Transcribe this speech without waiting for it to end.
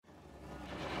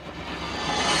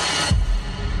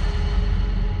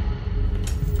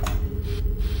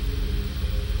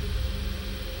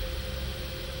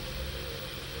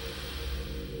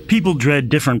People dread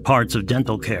different parts of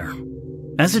dental care.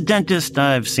 As a dentist,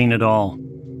 I've seen it all.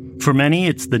 For many,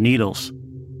 it's the needles.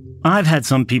 I've had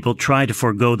some people try to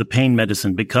forego the pain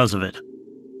medicine because of it.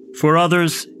 For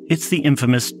others, it's the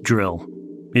infamous drill.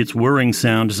 Its whirring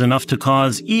sound is enough to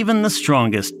cause even the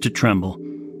strongest to tremble.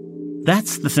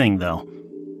 That's the thing, though.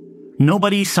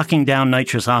 Nobody sucking down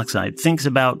nitrous oxide thinks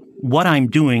about what I'm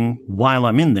doing while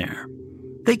I'm in there.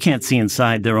 They can't see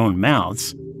inside their own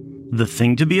mouths. The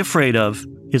thing to be afraid of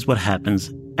is what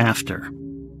happens after.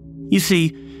 You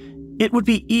see, it would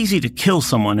be easy to kill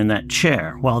someone in that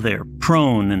chair while they're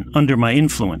prone and under my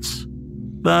influence.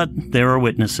 But there are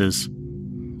witnesses.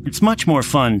 It's much more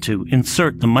fun to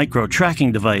insert the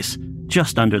micro-tracking device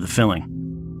just under the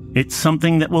filling. It's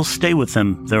something that will stay with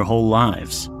them their whole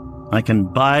lives. I can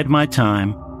bide my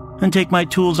time and take my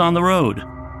tools on the road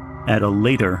at a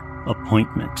later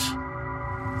appointment.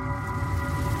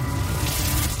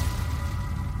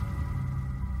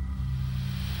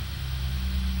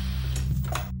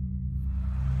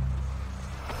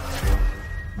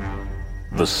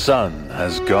 The sun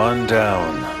has gone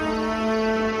down.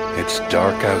 It's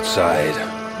dark outside.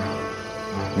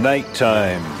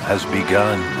 Nighttime has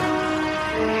begun.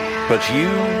 But you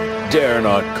dare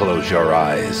not close your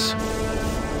eyes.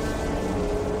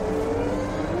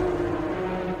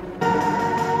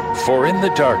 For in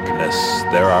the darkness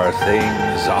there are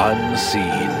things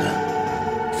unseen.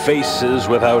 Faces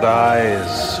without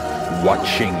eyes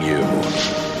watching you.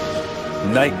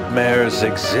 Nightmares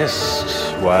exist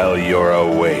while you're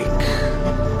awake.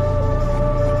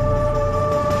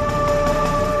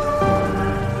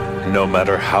 No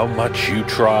matter how much you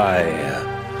try,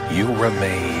 you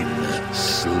remain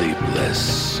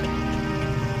sleepless.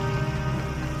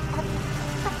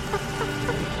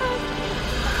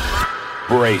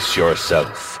 Brace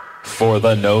yourself for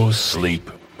the No Sleep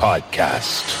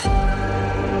Podcast.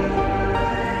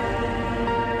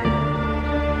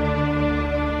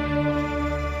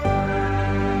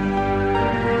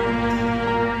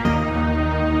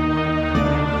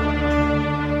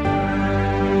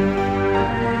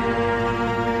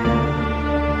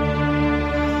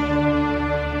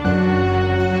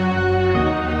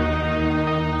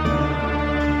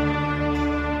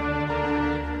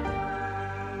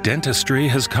 Dentistry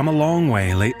has come a long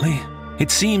way lately. It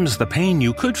seems the pain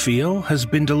you could feel has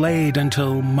been delayed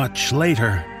until much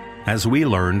later, as we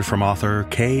learned from author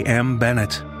K.M.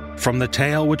 Bennett, from the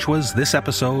tale which was this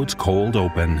episode's cold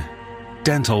open,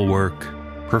 Dental Work,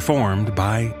 performed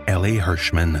by Ellie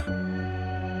Hirschman.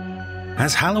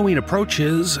 As Halloween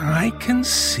approaches, I can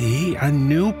see a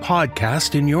new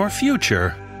podcast in your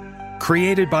future.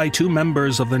 Created by two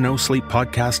members of the No Sleep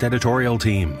podcast editorial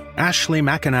team, Ashley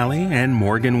McAnally and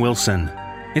Morgan Wilson.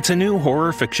 It's a new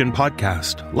horror fiction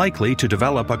podcast, likely to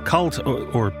develop a cult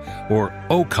or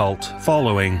occult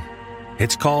following.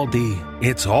 It's called the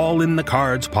It's All in the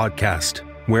Cards podcast,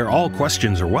 where all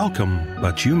questions are welcome,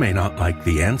 but you may not like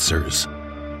the answers.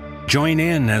 Join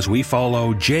in as we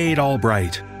follow Jade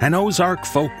Albright, an Ozark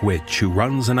folk witch who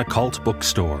runs an occult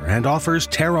bookstore and offers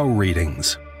tarot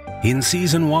readings. In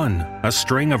Season 1, a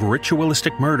string of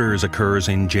ritualistic murders occurs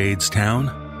in Jade's town.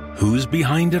 Who's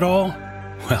behind it all?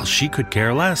 Well, she could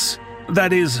care less.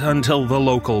 That is, until the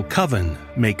local coven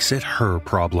makes it her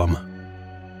problem.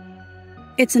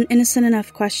 It's an innocent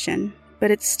enough question,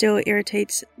 but it still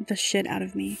irritates the shit out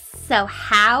of me. So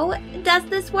how does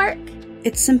this work?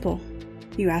 It's simple.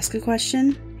 You ask a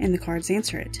question, and the cards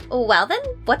answer it. Well then,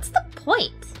 what's the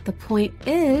point? The point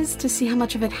is to see how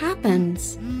much of it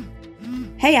happens.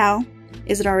 Hey, Al.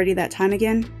 Is it already that time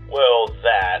again? Well,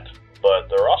 that, but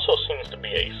there also seems to be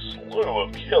a slew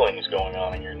of killings going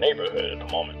on in your neighborhood at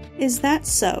the moment. Is that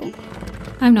so?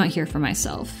 I'm not here for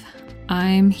myself.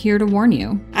 I'm here to warn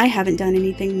you. I haven't done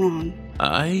anything wrong.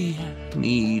 I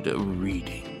need a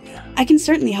reading. I can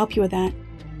certainly help you with that.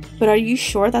 But are you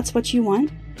sure that's what you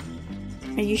want?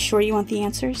 Are you sure you want the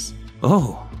answers?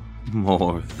 Oh,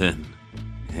 more than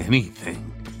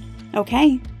anything.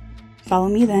 Okay. Follow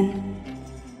me then.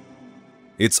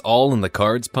 It's All in the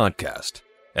Cards podcast,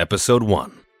 Episode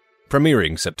 1,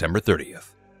 premiering September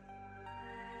 30th.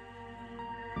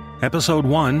 Episode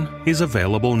 1 is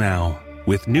available now,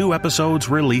 with new episodes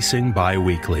releasing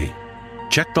bi-weekly.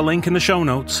 Check the link in the show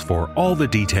notes for all the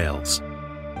details.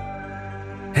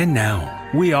 And now,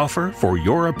 we offer for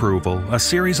your approval a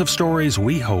series of stories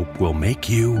we hope will make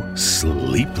you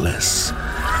sleepless.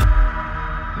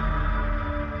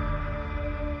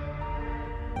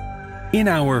 In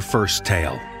our first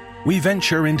tale, we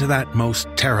venture into that most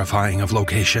terrifying of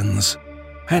locations,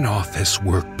 an office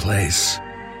workplace.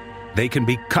 They can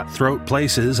be cutthroat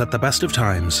places at the best of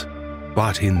times,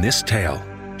 but in this tale,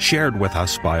 shared with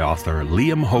us by author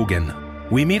Liam Hogan.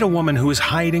 We meet a woman who is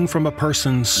hiding from a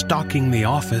person stalking the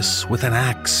office with an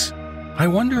axe. I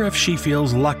wonder if she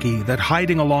feels lucky that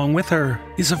hiding along with her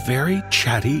is a very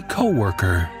chatty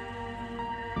co-worker.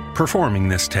 Performing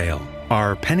this tale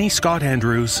are Penny Scott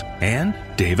Andrews and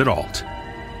David Alt.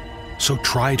 So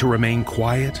try to remain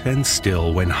quiet and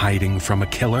still when hiding from a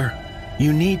killer.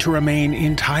 You need to remain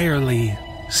entirely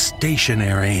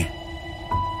stationary.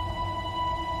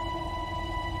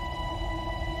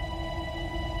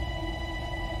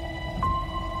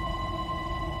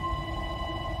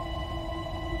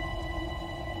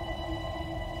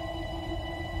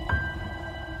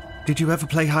 Did you ever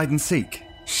play hide and seek?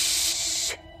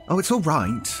 Shh. Oh, it's all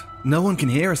right. No one can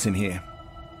hear us in here.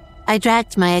 I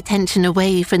dragged my attention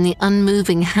away from the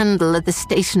unmoving handle of the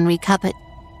stationery cupboard.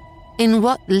 In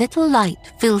what little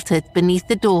light filtered beneath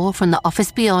the door from the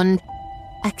office beyond,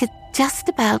 I could just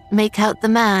about make out the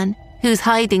man whose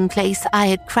hiding place I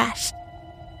had crashed.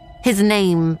 His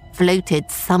name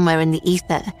floated somewhere in the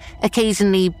ether,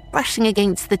 occasionally brushing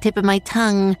against the tip of my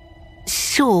tongue.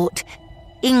 Short,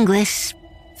 English,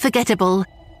 forgettable.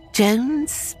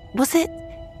 Jones, was it?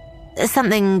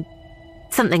 Something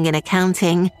in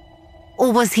accounting.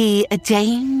 Or was he a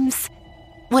James?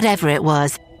 Whatever it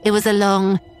was a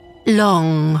long,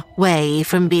 long way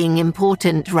from being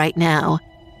important right now.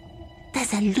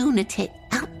 There's a lunatic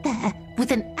out there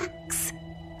with an axe,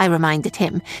 I reminded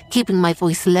him, keeping my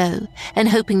voice low and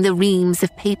hoping the reams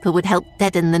of paper would help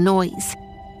deaden the noise.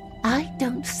 I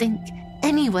don't think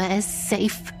anywhere's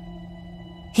safe.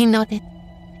 He nodded,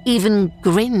 even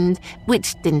grinned,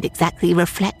 which didn't exactly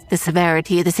reflect the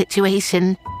severity of the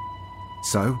situation.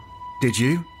 So, did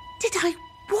you? Did I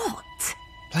what?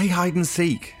 Play hide and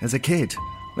seek as a kid,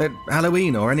 at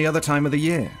Halloween or any other time of the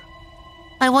year.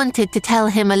 I wanted to tell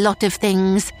him a lot of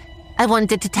things. I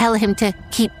wanted to tell him to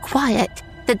keep quiet,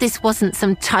 that this wasn't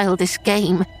some childish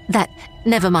game, that,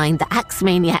 never mind the axe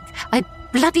maniac, I'd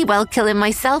bloody well kill him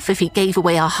myself if he gave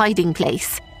away our hiding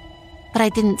place. But I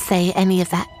didn't say any of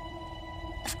that.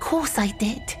 Of course I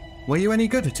did. Were you any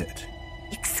good at it?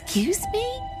 Excuse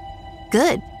me?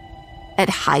 Good? At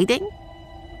hiding?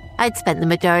 I'd spent the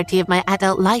majority of my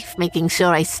adult life making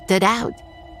sure I stood out.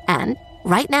 And,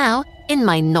 right now, in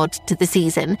my nod to the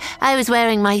season, I was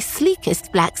wearing my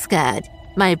sleekest black skirt,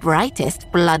 my brightest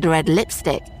blood-red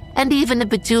lipstick, and even a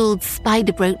bejeweled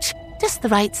spider brooch, just the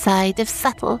right side of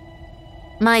subtle.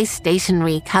 My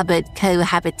stationery cupboard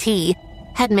cohabitee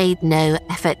had made no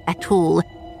effort at all,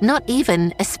 not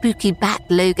even a spooky bat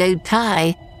logoed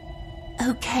tie.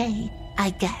 Okay,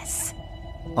 I guess.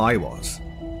 I was.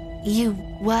 You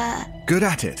were? Good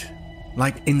at it.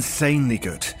 Like, insanely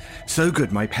good. So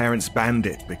good my parents banned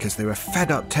it because they were fed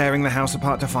up tearing the house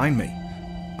apart to find me.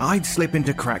 I'd slip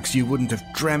into cracks you wouldn't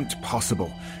have dreamt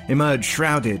possible, emerge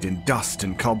shrouded in dust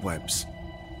and cobwebs.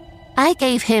 I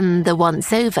gave him the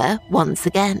once-over once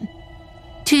again.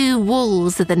 2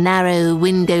 walls of the narrow,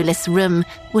 windowless room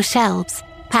were shelves,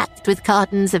 packed with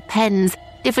cartons of pens,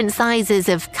 different sizes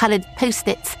of coloured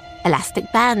post-its,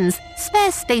 elastic bands,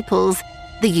 spare staples,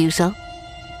 the usual.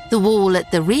 The wall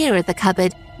at the rear of the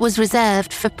cupboard was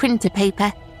reserved for printer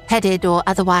paper, headed or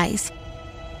otherwise.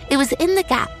 It was in the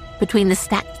gap between the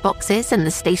stacked boxes and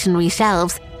the stationery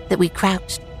shelves that we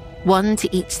crouched, one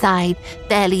to each side,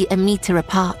 barely a metre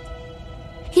apart.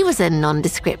 He was a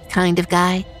nondescript kind of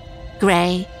guy.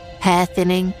 Grey, hair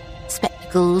thinning,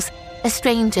 spectacles, a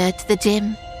stranger to the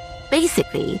gym.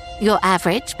 Basically, your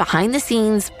average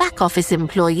behind-the-scenes back-office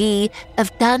employee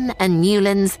of Dunn &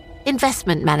 Newland's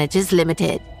Investment Managers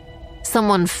Limited.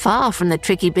 Someone far from the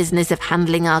tricky business of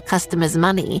handling our customers'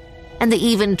 money, and the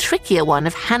even trickier one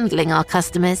of handling our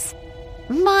customers.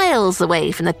 Miles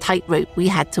away from the tightrope we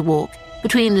had to walk,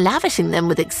 between lavishing them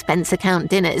with expense account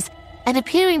dinners and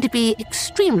appearing to be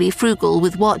extremely frugal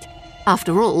with what,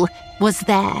 after all, was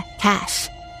their cash.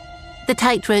 The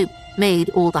tightrope made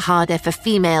all the harder for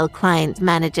female client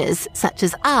managers such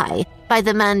as I by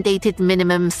the mandated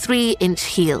minimum 3-inch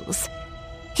heels.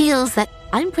 Heels that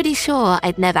I'm pretty sure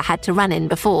I'd never had to run in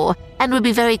before and would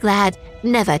be very glad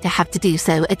never to have to do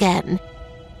so again.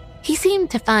 He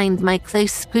seemed to find my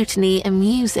close scrutiny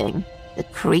amusing, the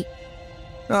creep.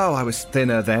 Oh, I was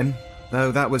thinner then,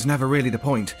 though that was never really the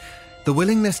point. The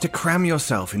willingness to cram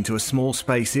yourself into a small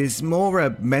space is more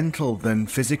a mental than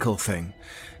physical thing.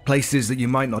 Places that you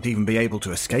might not even be able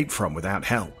to escape from without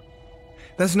help.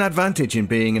 There's an advantage in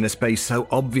being in a space so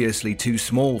obviously too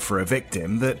small for a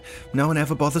victim that no one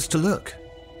ever bothers to look.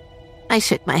 I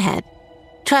shook my head.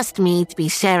 Trust me to be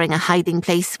sharing a hiding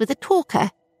place with a talker.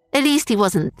 At least he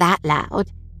wasn't that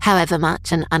loud, however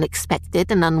much an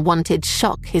unexpected and unwanted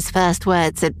shock his first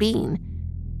words had been.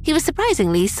 He was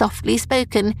surprisingly softly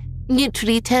spoken,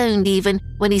 neutrally toned even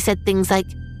when he said things like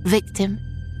victim.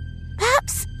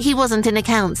 Perhaps he wasn't in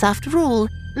accounts after all.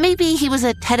 Maybe he was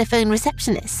a telephone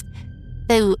receptionist.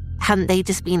 Though, hadn't they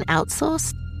just been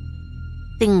outsourced?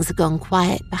 Things had gone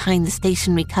quiet behind the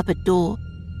stationery cupboard door.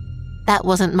 That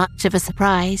wasn't much of a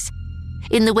surprise.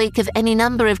 In the wake of any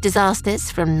number of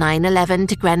disasters, from 9/11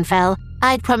 to Grenfell,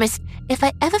 I'd promised if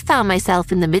I ever found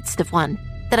myself in the midst of one,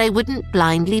 that I wouldn't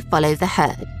blindly follow the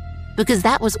herd, because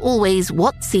that was always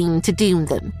what seemed to doom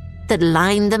them, that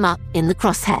lined them up in the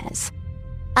crosshairs.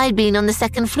 I'd been on the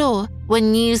second floor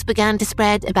when news began to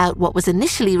spread about what was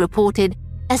initially reported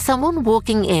as someone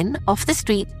walking in off the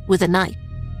street with a knife,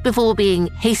 before being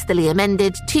hastily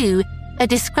amended to a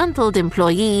disgruntled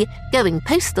employee going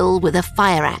postal with a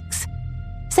fire axe.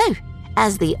 So,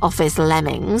 as the office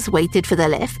lemmings waited for the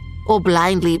lift, or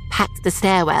blindly packed the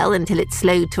stairwell until it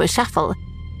slowed to a shuffle,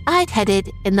 I'd headed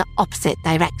in the opposite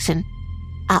direction,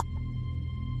 up.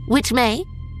 Which may,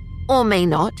 or may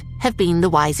not, have been the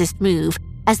wisest move,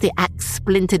 as the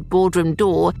axe-splintered boardroom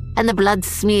door and the blood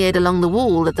smeared along the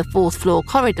wall of the fourth-floor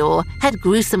corridor had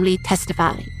gruesomely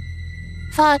testified.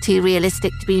 Far too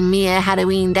realistic to be mere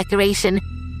Halloween decoration,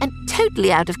 and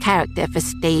totally out of character for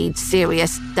stage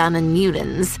serious Dunn and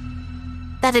Newlands.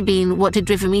 That had been what had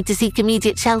driven me to seek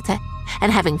immediate shelter,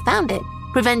 and having found it,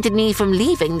 prevented me from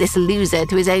leaving this loser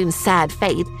to his own sad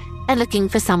fate and looking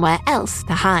for somewhere else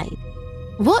to hide.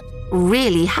 What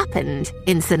really happened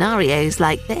in scenarios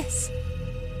like this?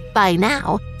 By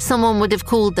now, someone would have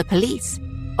called the police,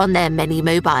 on their many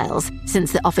mobiles,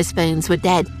 since the office phones were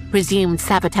dead, presumed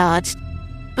sabotaged.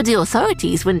 But the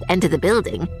authorities wouldn't enter the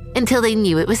building until they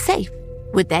knew it was safe,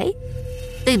 would they?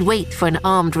 They'd wait for an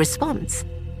armed response.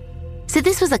 So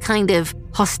this was a kind of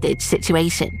hostage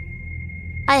situation.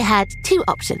 I had two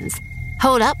options: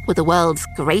 hole up with the world's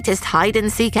greatest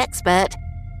hide-and-seek expert,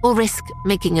 or risk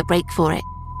making a break for it.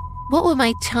 What were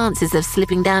my chances of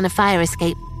slipping down a fire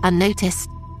escape unnoticed?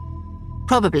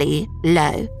 Probably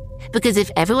low, because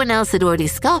if everyone else had already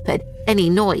scarpered, any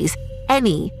noise,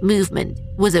 any movement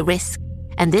was a risk,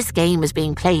 and this game was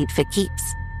being played for keeps.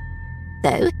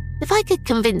 Though, if I could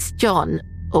convince John,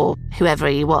 or whoever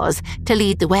he was, to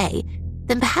lead the way,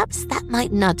 then perhaps that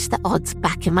might nudge the odds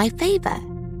back in my favour.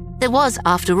 There was,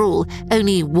 after all,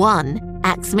 only one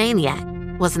axe maniac,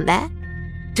 wasn't there?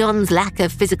 John's lack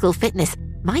of physical fitness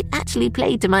might actually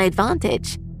play to my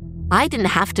advantage. I didn't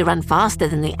have to run faster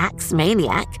than the axe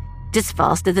maniac, just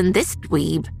faster than this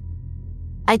dweeb.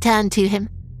 I turned to him,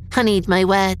 honeyed my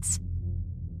words.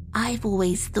 I've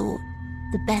always thought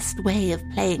the best way of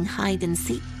playing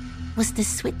hide-and-seek was to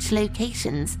switch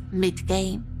locations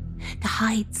mid-game, to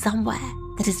hide somewhere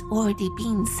that has already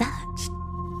been searched.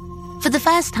 For the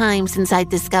first time since I'd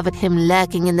discovered him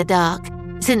lurking in the dark,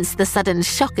 since the sudden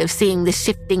shock of seeing the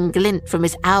shifting glint from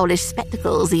his owlish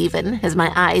spectacles even as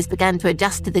my eyes began to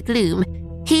adjust to the gloom,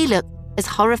 he looked as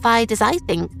horrified as I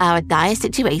think our dire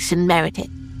situation merited.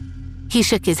 He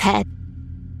shook his head.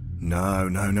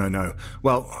 No.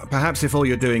 Well, perhaps if all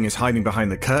you're doing is hiding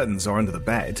behind the curtains or under the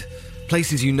bed,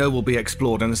 places you know will be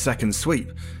explored on a second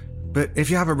sweep. But if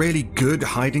you have a really good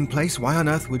hiding place, why on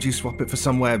earth would you swap it for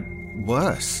somewhere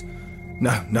worse?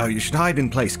 No, you should hide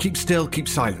in place. Keep still, keep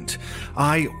silent.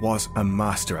 I was a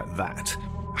master at that.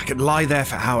 I could lie there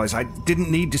for hours. I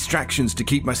didn't need distractions to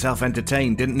keep myself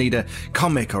entertained. Didn't need a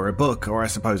comic or a book, or I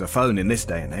suppose a phone in this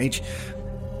day and age.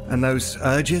 And those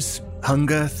urges,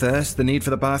 hunger, thirst, the need for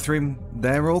the bathroom,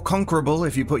 they're all conquerable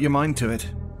if you put your mind to it.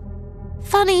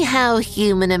 Funny how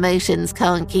human emotions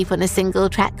can't keep on a single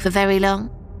track for very long.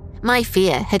 My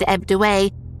fear had ebbed away,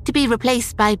 to be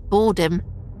replaced by boredom.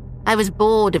 I was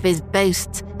bored of his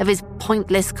boasts, of his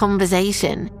pointless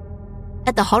conversation.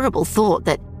 At the horrible thought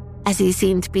that, as he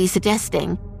seemed to be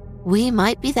suggesting, we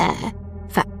might be there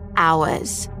for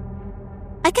hours.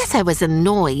 I guess I was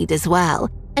annoyed as well,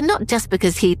 and not just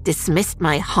because he'd dismissed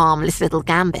my harmless little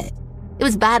gambit. It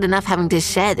was bad enough having to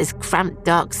share this cramped,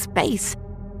 dark space.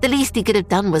 The least he could have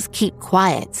done was keep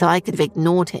quiet so I could have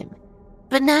ignored him.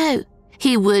 But no,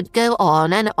 he would go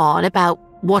on and on about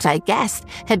what I guessed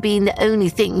had been the only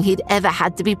thing he'd ever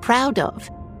had to be proud of.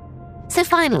 So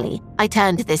finally, I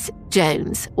turned to this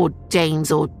Jones, or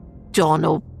James, or John,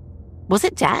 or was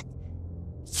it Jack?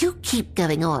 You keep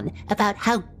going on about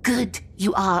how good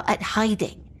you are at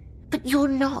hiding, but you're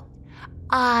not.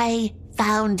 I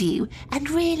found you, and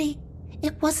really,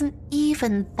 it wasn't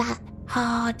even that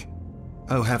hard.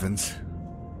 Oh, heavens.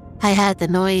 I heard the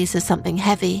noise of something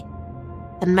heavy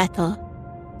and metal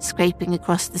scraping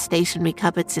across the stationery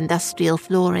cupboard's industrial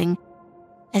flooring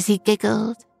as he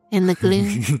giggled in the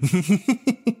gloom.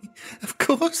 Of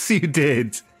course you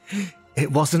did.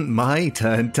 It wasn't my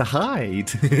turn to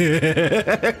hide.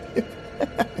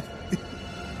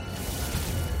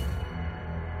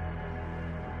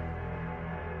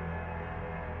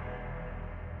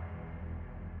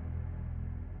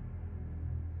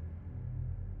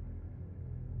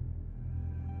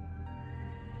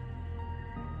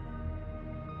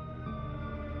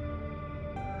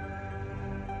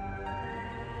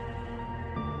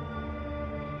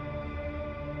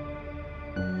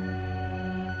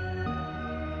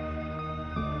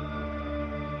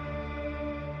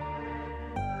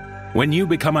 When you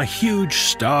become a huge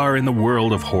star in the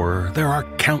world of horror, there are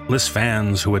countless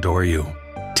fans who adore you.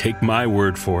 Take my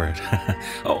word for it.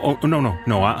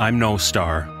 No, I'm no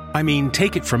star. I mean,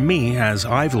 take it from me as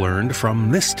I've learned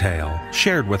from this tale,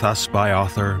 shared with us by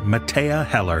author Matea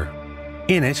Heller.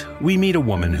 In it, we meet a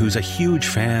woman who's a huge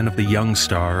fan of the young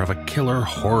star of a killer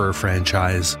horror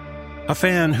franchise. A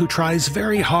fan who tries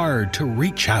very hard to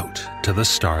reach out to the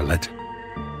starlet.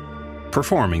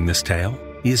 Performing this tale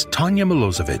is Tanya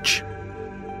Milosevic.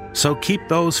 So keep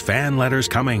those fan letters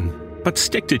coming, but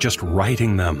stick to just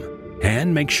writing them,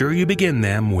 and make sure you begin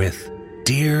them with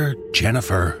Dear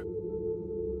Jennifer.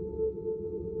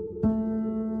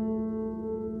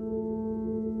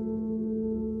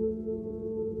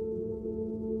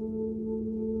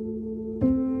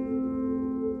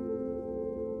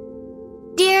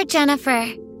 Dear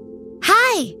Jennifer,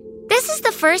 hi! This is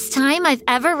the first time I've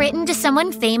ever written to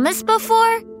someone famous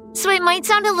before, so it might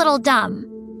sound a little dumb.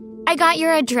 I got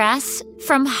your address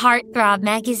from Heartthrob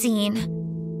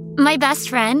magazine. My best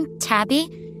friend, Tabby,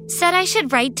 said I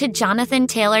should write to Jonathan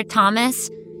Taylor Thomas,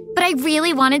 but I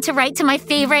really wanted to write to my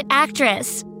favorite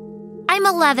actress. I'm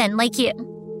 11, like you,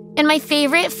 and my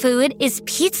favorite food is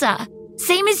pizza,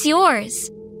 same as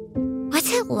yours.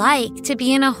 What's it like to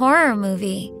be in a horror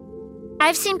movie?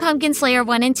 I've seen Pumpkin Slayer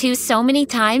 1 and 2 so many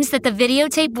times that the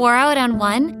videotape wore out on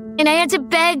 1, and I had to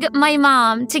beg my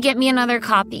mom to get me another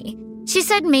copy. She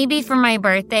said maybe for my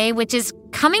birthday, which is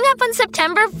coming up on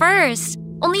September 1st,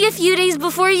 only a few days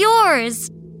before yours.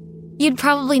 You'd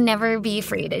probably never be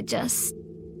free to just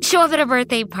show up at a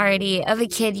birthday party of a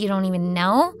kid you don't even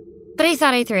know, but I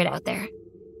thought I threw it out there,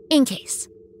 in case.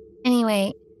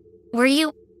 Anyway, were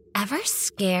you ever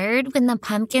scared when the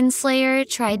Pumpkin Slayer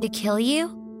tried to kill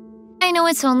you? I know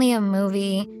it's only a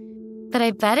movie, but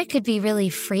I bet it could be really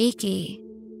freaky.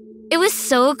 It was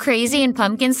so crazy in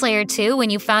Pumpkin Slayer 2 when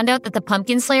you found out that the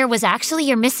Pumpkin Slayer was actually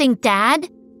your missing dad.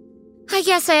 I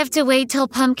guess I have to wait till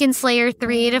Pumpkin Slayer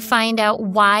 3 to find out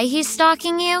why he's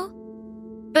stalking you.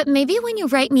 But maybe when you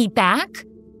write me back,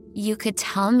 you could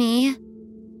tell me.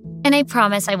 And I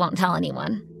promise I won't tell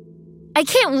anyone. I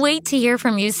can't wait to hear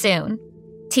from you soon.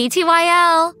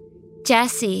 TTYL,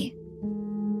 Jessie.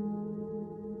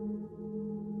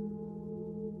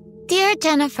 Dear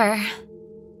Jennifer,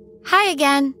 hi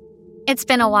again. It's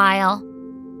been a while.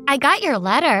 I got your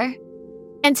letter.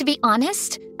 And to be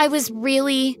honest, I was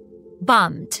really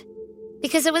bummed.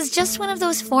 Because it was just one of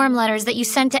those form letters that you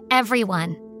sent to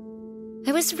everyone.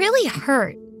 I was really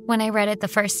hurt when I read it the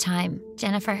first time,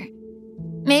 Jennifer.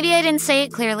 Maybe I didn't say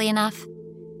it clearly enough.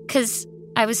 Because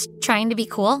I was trying to be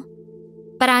cool.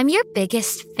 But I'm your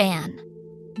biggest fan.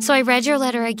 So I read your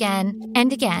letter again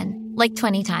and again, like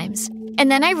 20 times. And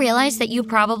then I realized that you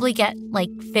probably get like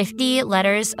 50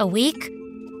 letters a week.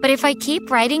 But if I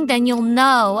keep writing, then you'll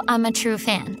know I'm a true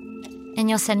fan. And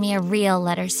you'll send me a real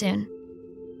letter soon.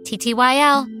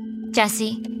 TTYL,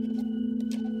 Jessie.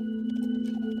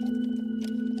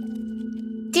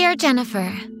 Dear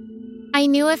Jennifer, I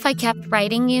knew if I kept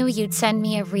writing you, you'd send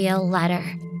me a real letter.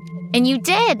 And you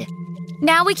did.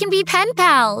 Now we can be pen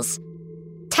pals.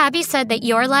 Tabby said that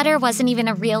your letter wasn't even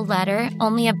a real letter,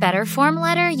 only a better form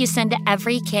letter you send to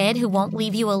every kid who won't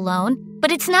leave you alone.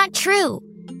 But it's not true.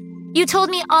 You told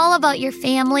me all about your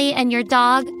family and your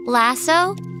dog,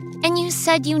 Lasso, and you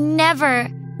said you never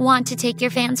want to take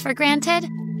your fans for granted.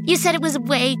 You said it was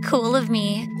way cool of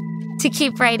me to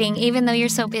keep writing even though you're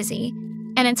so busy,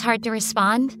 and it's hard to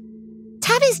respond.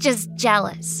 Tabby's just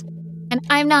jealous, and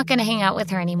I'm not going to hang out with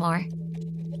her anymore.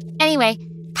 Anyway,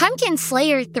 Pumpkin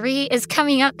Slayer 3 is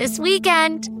coming up this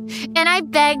weekend, and I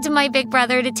begged my big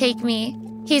brother to take me.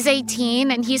 He's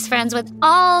 18, and he's friends with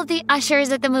all the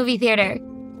ushers at the movie theater.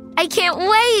 I can't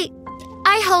wait!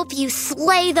 I hope you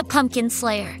slay the Pumpkin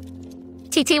Slayer.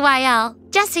 TTYL,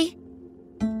 Jessie.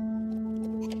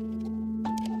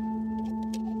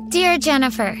 Dear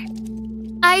Jennifer,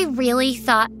 I really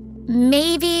thought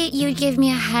maybe you'd give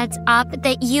me a heads up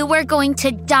that you were going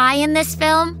to die in this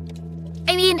film.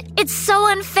 I mean, it's so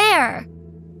unfair.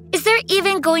 Is there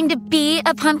even going to be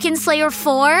a Pumpkin Slayer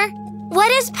 4?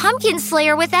 What is Pumpkin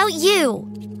Slayer without you?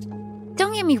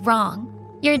 Don't get me wrong.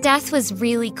 Your death was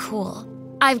really cool.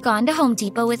 I've gone to Home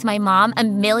Depot with my mom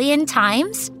 1,000,000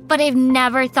 times, but I've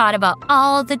never thought about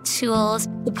all the tools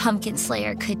the pumpkin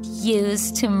slayer could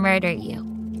use to murder you.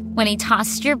 When he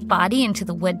tossed your body into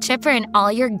the wood chipper and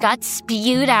all your guts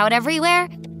spewed out everywhere,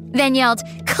 then yelled,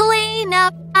 "Clean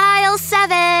up aisle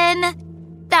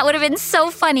 7!" That would have been so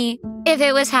funny if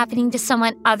it was happening to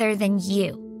someone other than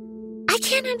you. I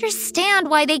can't understand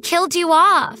why they killed you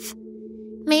off.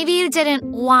 Maybe you didn't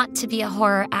want to be a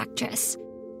horror actress.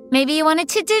 Maybe you wanted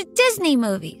to do Disney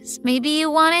movies. Maybe you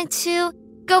wanted to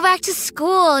go back to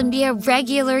school and be a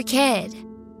regular kid.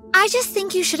 I just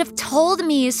think you should have told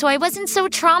me so I wasn't so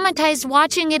traumatized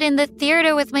watching it in the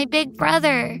theater with my big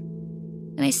brother.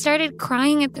 When I started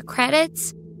crying at the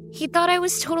credits, he thought I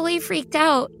was totally freaked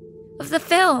out of the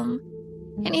film.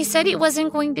 And he said he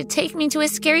wasn't going to take me to a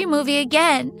scary movie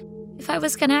again if I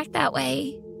was going to act that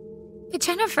way. But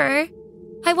Jennifer,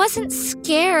 I wasn't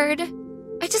scared.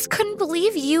 I just couldn't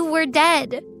believe you were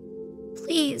dead.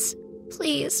 Please,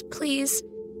 please, please,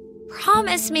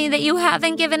 promise me that you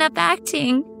haven't given up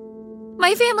acting.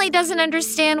 My family doesn't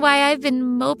understand why I've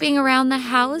been moping around the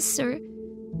house or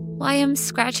why I'm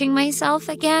scratching myself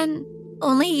again.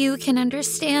 Only you can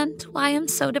understand why I'm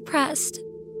so depressed.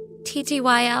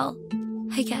 TTYL,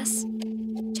 I guess.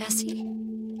 Jessie.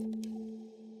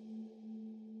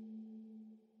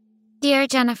 Dear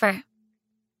Jennifer,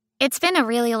 it's been a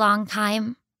really long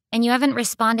time, and you haven't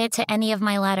responded to any of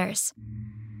my letters.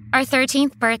 Our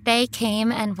 13th birthday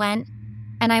came and went,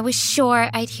 and I was sure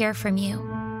I'd hear from you.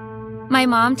 My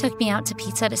mom took me out to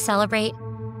pizza to celebrate,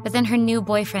 but then her new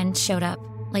boyfriend showed up,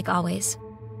 like always,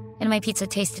 and my pizza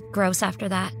tasted gross after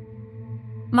that.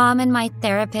 Mom and my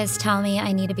therapist tell me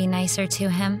I need to be nicer to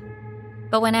him,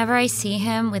 but whenever I see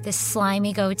him with his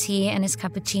slimy goatee and his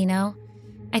cappuccino,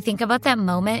 I think about that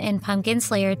moment in Pumpkin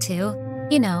Slayer 2,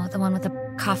 you know, the one with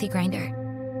the coffee grinder.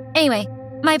 Anyway,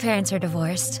 my parents are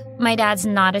divorced. My dad's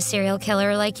not a serial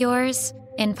killer like yours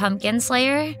in Pumpkin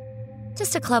Slayer,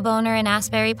 just a club owner in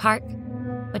Asbury Park,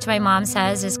 which my mom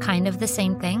says is kind of the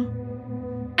same thing.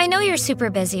 I know you're super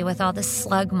busy with all the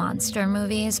slug monster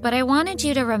movies, but I wanted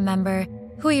you to remember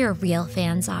who your real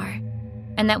fans are,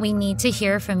 and that we need to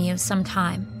hear from you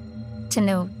sometime to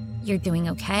know you're doing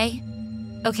okay.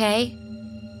 Okay?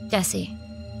 Jessie.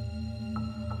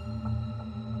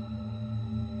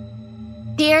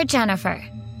 Dear Jennifer,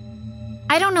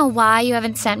 I don't know why you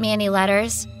haven't sent me any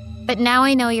letters, but now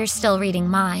I know you're still reading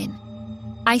mine.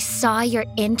 I saw your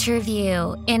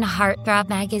interview in Heartthrob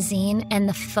magazine, and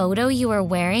the photo you were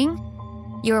wearing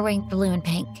blue and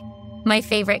pink, my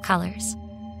favorite colors.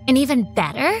 And even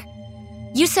better,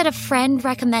 you said a friend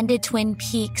recommended Twin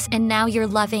Peaks, and now you're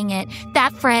loving it.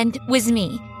 That friend was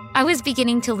me. I was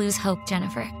beginning to lose hope,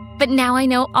 Jennifer. But now I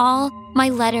know all my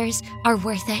letters are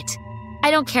worth it.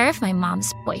 I don't care if my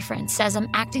mom's boyfriend says I'm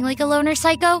acting like a loner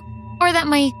psycho, or that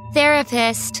my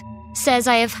therapist says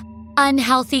I have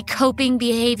unhealthy coping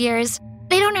behaviors.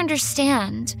 They don't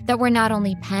understand that we're not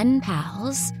only pen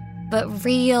pals, but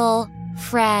real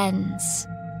friends.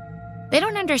 They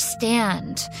don't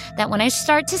understand that when I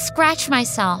start to scratch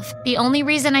myself, the only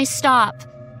reason I stop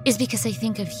is because I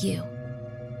think of you.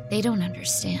 They don't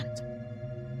understand.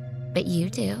 But you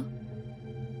do.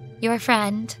 Your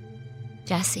friend,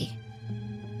 Jessie.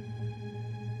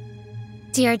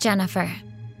 Dear Jennifer,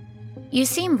 you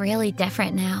seem really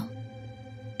different now.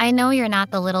 I know you're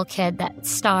not the little kid that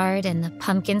starred in the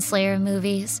Pumpkin Slayer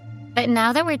movies, but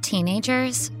now that we're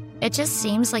teenagers, it just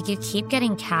seems like you keep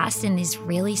getting cast in these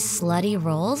really slutty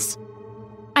roles.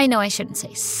 I know I shouldn't say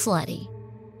slutty.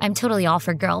 I'm totally all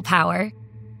for girl power.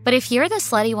 But if you're the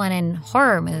slutty one in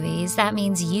horror movies, that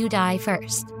means you die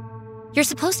first. You're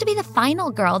supposed to be the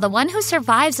final girl, the one who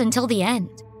survives until the end,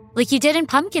 like you did in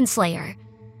Pumpkin Slayer.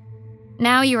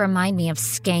 Now you remind me of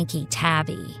Skanky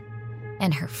Tabby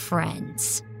and her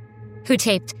friends, who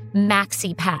taped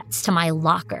maxi pads to my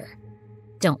locker.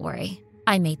 Don't worry,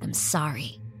 I made them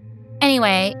sorry.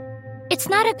 Anyway, it's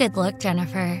not a good look,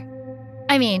 Jennifer.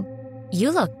 I mean,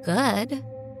 you look good.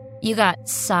 You got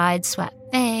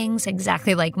side-swept bangs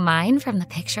exactly like mine from the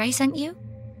picture I sent you.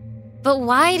 But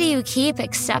why do you keep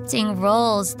accepting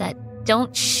roles that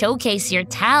don't showcase your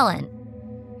talent?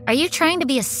 Are you trying to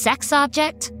be a sex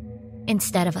object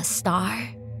instead of a star?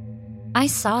 I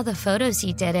saw the photos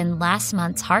you did in last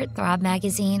month's Heartthrob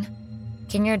magazine.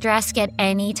 Can your dress get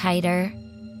any tighter?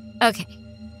 Okay,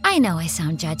 I know I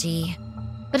sound judgy,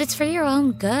 but it's for your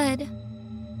own good.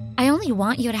 I only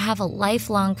want you to have a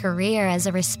lifelong career as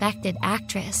a respected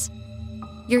actress.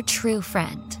 Your true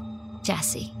friend,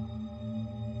 Jessie.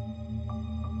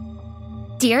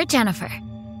 Dear Jennifer,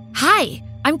 hi,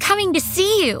 I'm coming to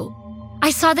see you. I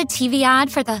saw the TV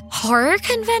ad for the horror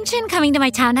convention coming to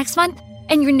my town next month,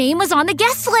 and your name was on the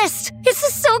guest list. This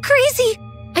is so crazy.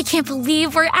 I can't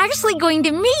believe we're actually going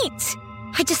to meet.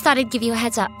 I just thought I'd give you a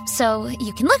heads up so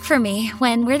you can look for me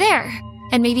when we're there.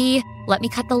 And maybe let me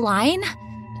cut the line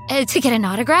to get an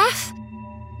autograph.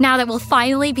 Now that we'll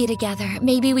finally be together,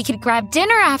 maybe we could grab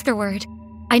dinner afterward.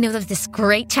 I know of this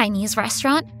great Chinese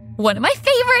restaurant, one of my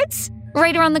favorites,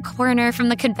 right around the corner from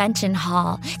the convention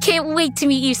hall. Can't wait to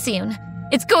meet you soon.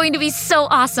 It's going to be so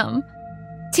awesome.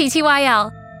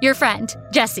 TTYL, your friend,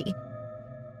 Jessie.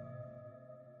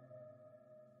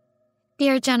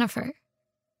 Dear Jennifer,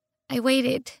 I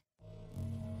waited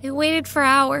for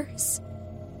hours.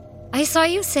 I saw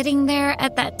you sitting there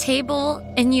at that table,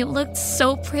 and you looked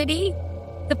so pretty,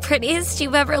 the prettiest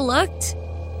you've ever looked.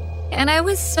 And I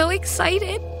was so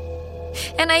excited.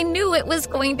 And I knew it was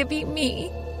going to be me.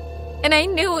 And I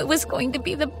knew it was going to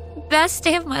be the best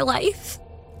day of my life.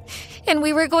 And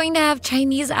we were going to have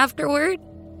Chinese afterward.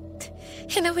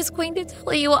 And I was going to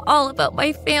tell you all about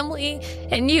my family,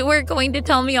 and you were going to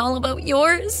tell me all about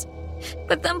yours.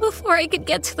 But then before I could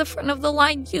get to the front of the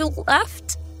line, you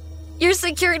left. Your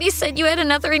security said you had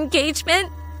another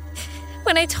engagement.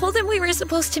 When I told him we were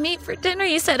supposed to meet for dinner,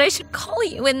 he said I should call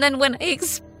you. And then when I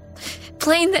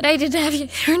explained that I didn't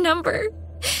have your number,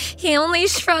 he only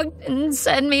shrugged and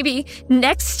said maybe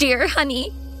next year,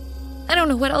 honey. I don't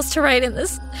know what else to write in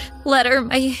this letter.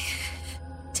 My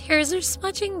tears are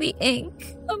smudging the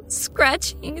ink. I'm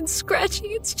scratching and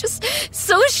scratching. It's just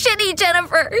so shitty,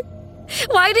 Jennifer.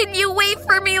 Why didn't you wait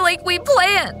for me like we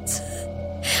planned?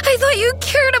 I thought you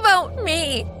cared about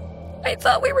me. I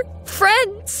thought we were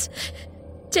friends.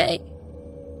 Jay.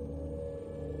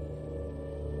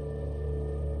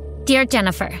 Dear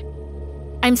Jennifer,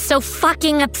 I'm so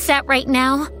fucking upset right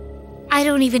now. I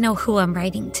don't even know who I'm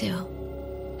writing to.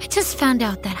 I just found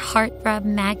out that Heartthrob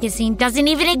magazine doesn't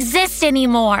even exist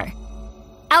anymore.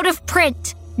 Out of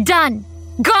print. Done.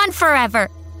 Gone forever.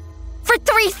 For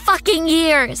 3 fucking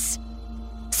years.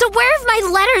 So where have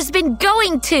my letters been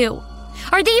going to?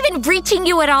 Are they even reaching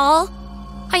you at all?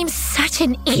 I'm such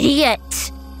an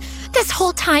idiot. This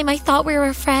whole time I thought we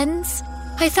were friends.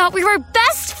 I thought we were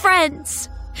best friends.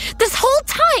 This whole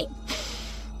time.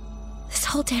 This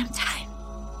whole damn time.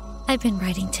 I've been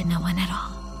writing to no one at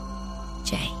all.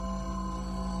 Jay.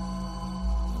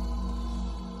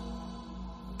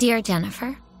 Dear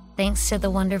Jennifer, thanks to the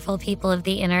wonderful people of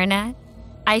the internet,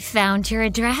 I found your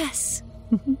address.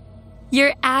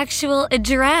 Your actual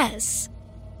address.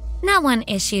 Not one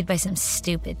issued by some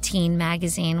stupid teen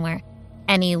magazine where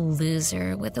any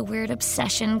loser with a weird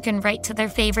obsession can write to their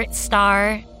favorite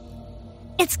star.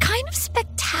 It's kind of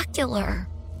spectacular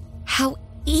how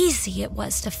easy it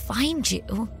was to find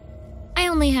you. I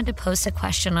only had to post a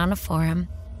question on a forum.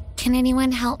 Can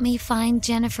anyone help me find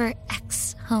Jennifer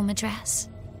X's home address?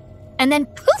 And then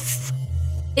poof!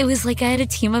 It was like I had a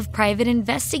team of private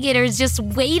investigators just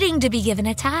waiting to be given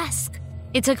a task.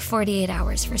 It took 48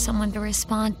 hours for someone to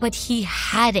respond, but he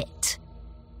had it.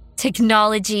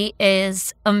 Technology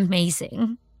is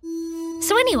amazing.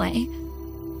 So anyway,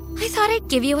 I thought I'd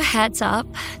give you a heads up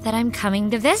that I'm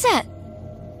coming to visit.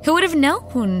 Who would have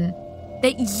known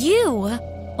that you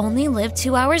only live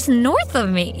 2 hours north of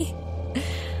me?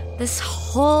 This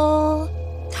whole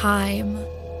time.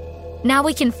 Now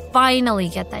we can finally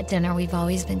get that dinner we've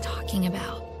always been talking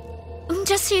about.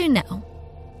 Just so you know,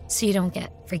 so you don't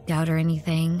get freaked out or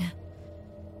anything.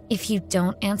 If you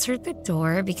don't answer the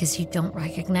door because you don't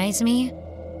recognize me,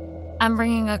 I'm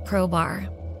bringing a crowbar.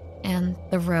 And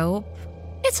the rope,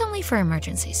 it's only for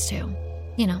emergencies too.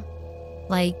 You know,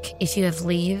 like if you have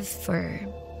leave for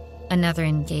another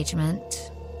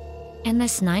engagement. And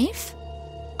this knife,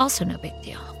 also no big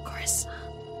deal, of course.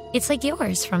 It's like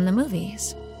yours from the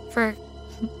movies. For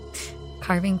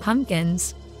carving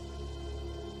pumpkins.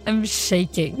 I'm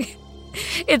shaking.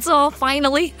 It's all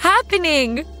finally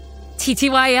happening.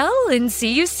 TTYL and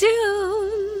see you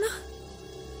soon.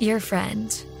 Your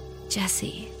friend,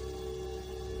 Jessie.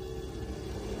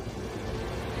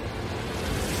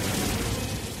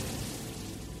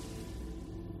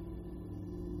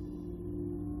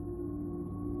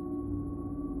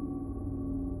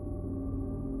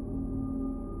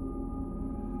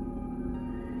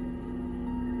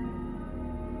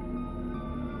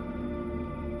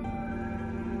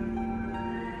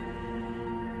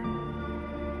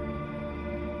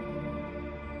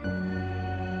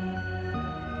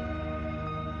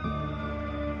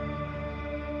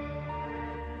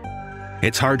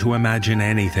 It's hard to imagine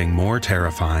anything more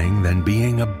terrifying than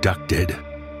being abducted,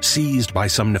 seized by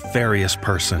some nefarious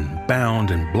person,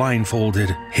 bound and blindfolded,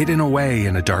 hidden away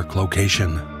in a dark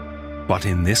location. But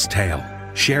in this tale,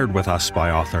 shared with us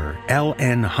by author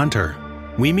L.N. Hunter.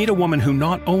 We meet a woman who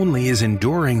not only is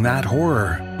enduring that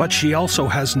horror, but she also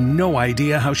has no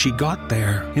idea how she got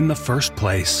there in the first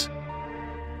place.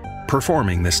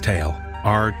 Performing this tale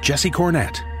are Jesse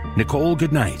Cornett, Nicole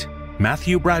Goodnight,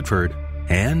 Matthew Bradford,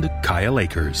 and Kyle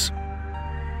Akers.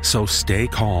 So stay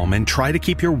calm and try to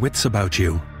keep your wits about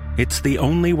you. It's the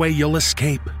only way you'll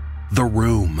escape the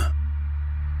room.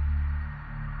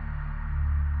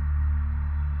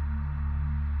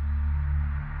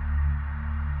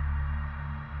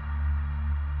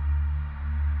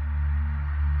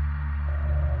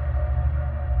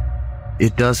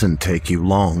 It doesn't take you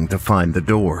long to find the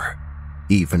door,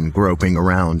 even groping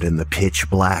around in the pitch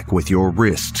black with your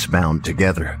wrists bound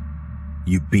together.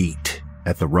 You beat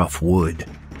at the rough wood,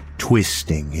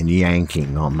 twisting and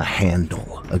yanking on the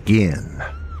handle again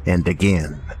and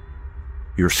again.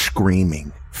 Your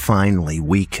screaming finally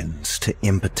weakens to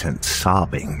impotent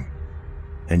sobbing,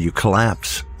 and you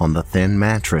collapse on the thin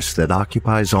mattress that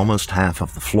occupies almost half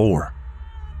of the floor.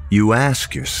 You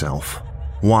ask yourself,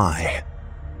 why?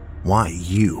 Why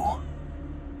you?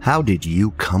 How did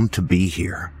you come to be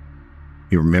here?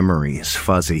 Your memory is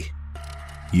fuzzy.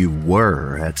 You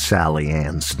were at Sally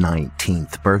Ann's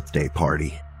 19th birthday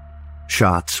party.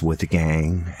 Shots with the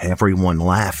gang, everyone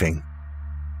laughing.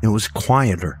 It was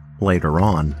quieter later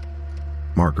on.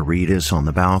 Margaritas on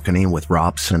the balcony with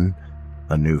Robson,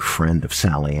 a new friend of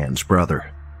Sally Ann's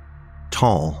brother.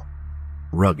 Tall,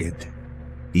 rugged,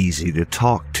 easy to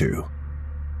talk to.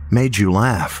 Made you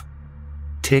laugh.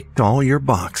 Ticked all your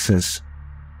boxes.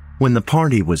 When the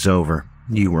party was over,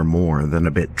 you were more than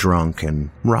a bit drunk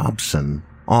and Robson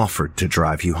offered to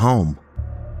drive you home.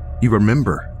 You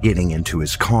remember getting into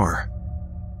his car.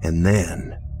 And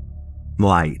then,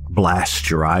 light blasts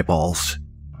your eyeballs.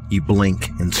 You blink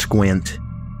and squint.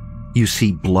 You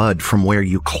see blood from where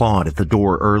you clawed at the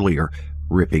door earlier,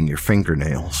 ripping your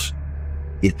fingernails.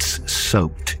 It's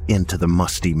soaked into the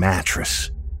musty mattress,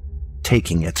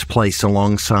 taking its place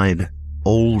alongside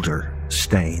older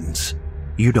stains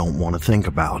you don't want to think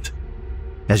about.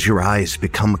 As your eyes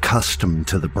become accustomed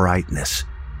to the brightness,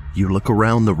 you look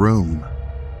around the room.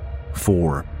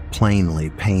 4 plainly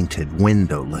painted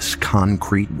windowless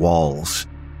concrete walls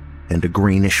and a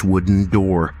greenish wooden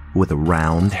door with a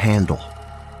round handle.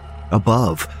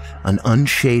 Above, an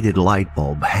unshaded light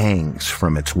bulb hangs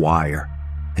from its wire,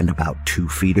 and about 2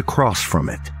 feet across from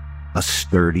it, a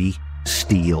sturdy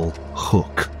steel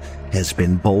hook has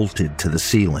been bolted to the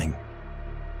ceiling.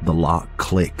 The lock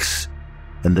clicks,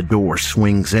 and the door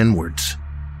swings inwards.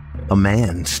 A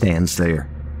man stands there,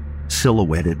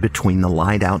 silhouetted between the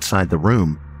light outside the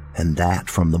room and that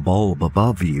from the bulb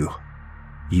above you.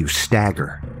 You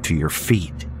stagger to your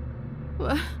feet.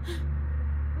 What?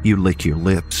 You lick your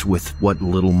lips with what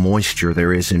little moisture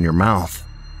there is in your mouth.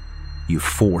 You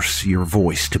force your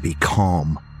voice to be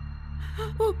calm.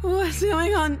 What's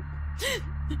going on?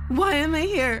 Why am I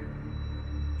here?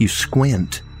 You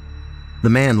squint. The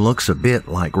man looks a bit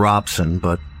like Robson,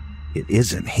 but it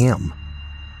isn't him.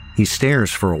 He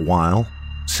stares for a while,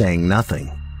 saying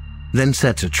nothing, then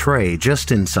sets a tray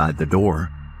just inside the door.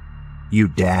 You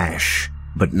dash,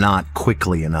 but not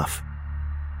quickly enough.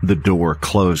 The door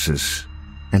closes,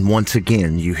 and once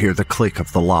again you hear the click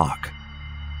of the lock.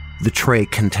 The tray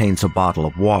contains a bottle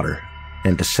of water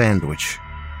and a sandwich.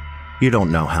 You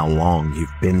don't know how long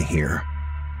you've been here,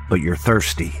 but you're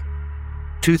thirsty.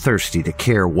 Too thirsty to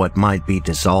care what might be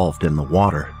dissolved in the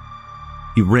water.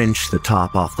 You wrench the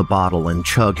top off the bottle and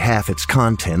chug half its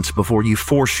contents before you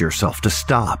force yourself to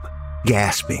stop,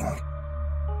 gasping.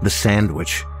 The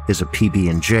sandwich is a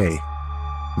PB&J.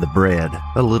 The bread,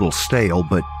 a little stale,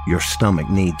 but your stomach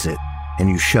needs it, and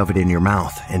you shove it in your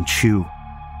mouth and chew.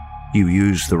 You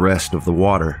use the rest of the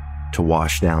water to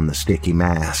wash down the sticky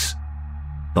mass.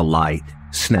 The light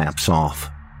snaps off.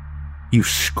 You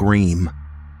scream.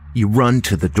 You run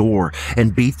to the door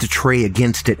and beat the tray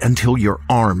against it until your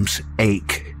arms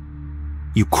ache.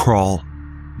 You crawl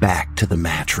back to the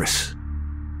mattress.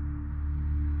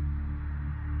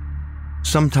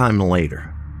 Sometime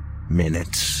later,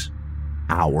 minutes,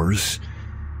 hours,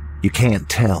 you can't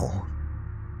tell.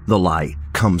 The light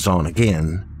comes on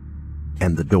again,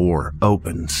 and the door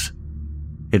opens.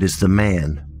 It is the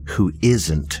man who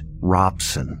isn't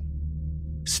Robson.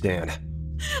 Stan.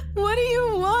 What do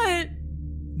you want?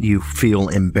 You feel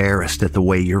embarrassed at the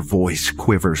way your voice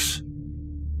quivers.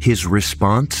 His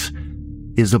response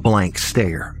is a blank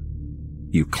stare.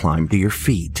 You climb to your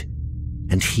feet,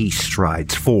 and he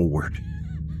strides forward.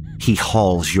 He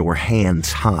hauls your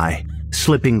hands high,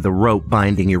 slipping the rope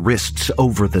binding your wrists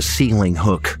over the ceiling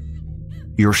hook.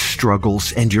 Your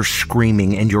struggles and your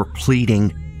screaming and your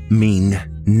pleading mean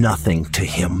nothing to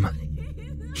him.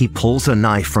 He pulls a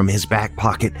knife from his back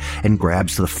pocket and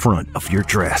grabs the front of your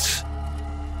dress.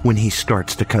 When he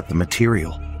starts to cut the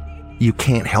material, you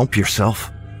can't help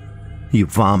yourself. You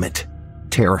vomit,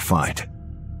 terrified.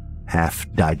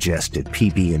 Half-digested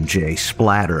PB&J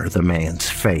splatter the man's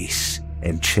face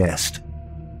and chest.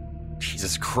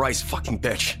 Jesus Christ, fucking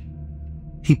bitch.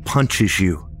 He punches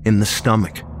you in the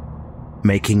stomach,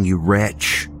 making you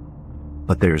retch,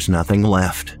 but there's nothing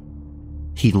left.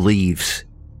 He leaves,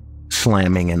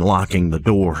 slamming and locking the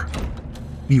door.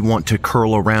 You want to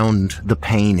curl around the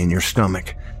pain in your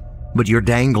stomach, but you're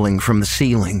dangling from the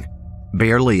ceiling,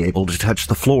 barely able to touch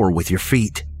the floor with your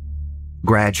feet.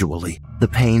 Gradually, the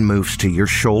pain moves to your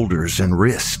shoulders and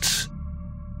wrists.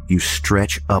 You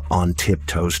stretch up on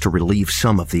tiptoes to relieve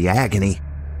some of the agony,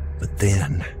 but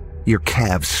then your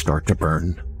calves start to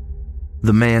burn.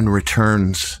 The man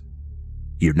returns.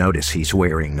 You notice he's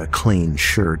wearing a clean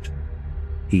shirt.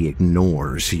 He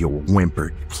ignores your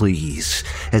whimpered pleas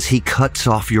as he cuts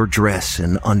off your dress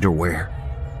and underwear.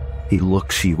 He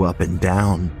looks you up and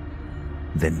down,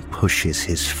 then pushes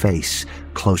his face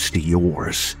close to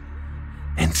yours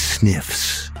and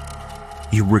sniffs.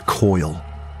 You recoil,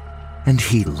 and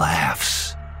he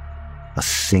laughs. A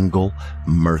single,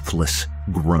 mirthless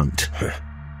grunt.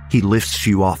 He lifts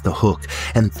you off the hook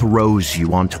and throws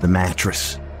you onto the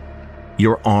mattress.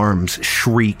 Your arms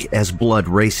shriek as blood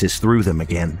races through them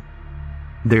again.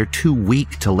 They're too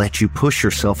weak to let you push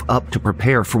yourself up to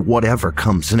prepare for whatever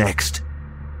comes next.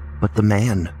 But the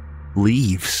man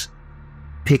leaves,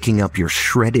 picking up your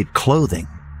shredded clothing,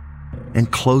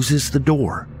 and closes the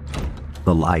door.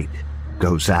 The light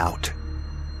goes out.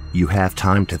 You have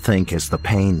time to think as the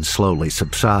pain slowly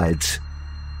subsides.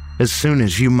 As soon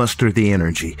as you muster the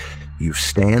energy, you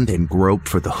stand and grope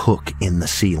for the hook in the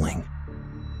ceiling.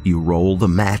 You roll the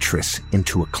mattress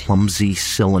into a clumsy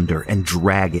cylinder and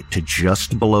drag it to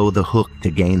just below the hook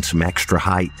to gain some extra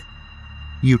height.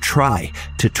 You try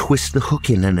to twist the hook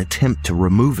in an attempt to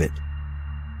remove it,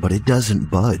 but it doesn't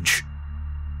budge.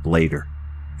 Later,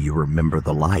 you remember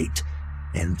the light,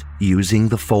 and using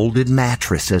the folded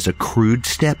mattress as a crude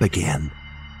step again,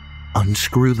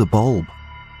 unscrew the bulb.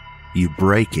 You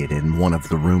break it in one of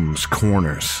the room's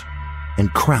corners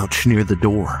and crouch near the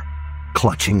door,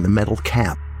 clutching the metal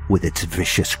cap with its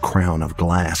vicious crown of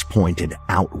glass pointed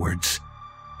outwards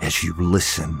as you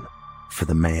listen for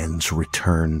the man's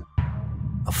return.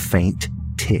 A faint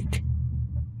tick.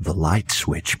 The light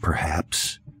switch,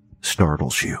 perhaps,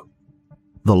 startles you.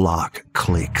 The lock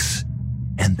clicks,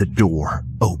 and the door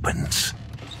opens.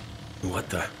 What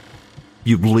the?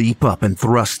 You leap up and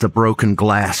thrust the broken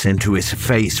glass into his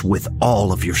face with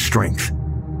all of your strength.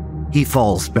 He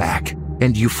falls back,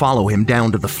 and you follow him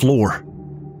down to the floor.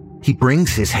 He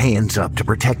brings his hands up to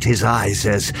protect his eyes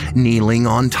as, kneeling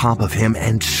on top of him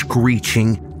and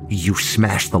screeching, you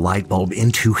smash the light bulb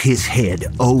into his head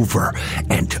over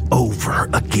and over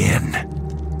again.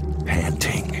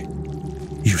 Panting,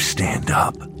 you stand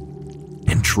up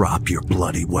and drop your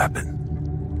bloody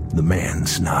weapon. The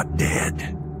man's not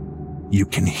dead. You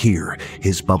can hear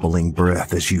his bubbling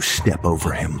breath as you step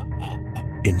over him.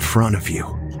 In front of you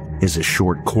is a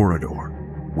short corridor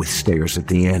with stairs at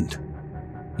the end.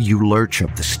 You lurch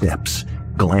up the steps,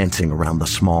 glancing around the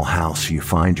small house you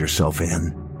find yourself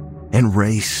in, and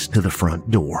race to the front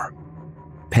door.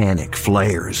 Panic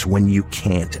flares when you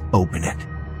can't open it.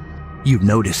 You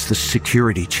notice the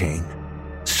security chain.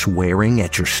 Swearing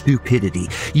at your stupidity,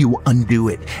 you undo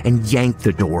it and yank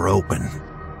the door open.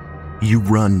 You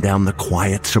run down the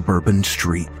quiet suburban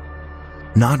street,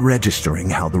 not registering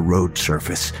how the road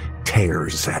surface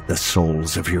tears at the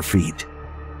soles of your feet.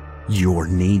 Your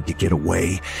need to get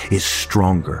away is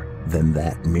stronger than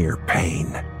that mere pain.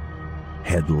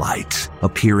 Headlights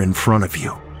appear in front of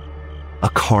you. A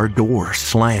car door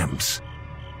slams.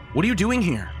 What are you doing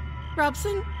here?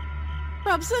 Robson?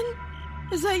 Robson?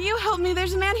 Is that you? Help me,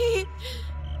 there's a man,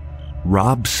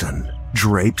 Robson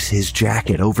drapes his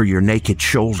jacket over your naked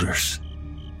shoulders.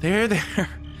 There.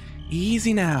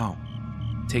 Easy now.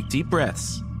 Take deep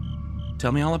breaths.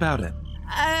 Tell me all about it.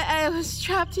 I was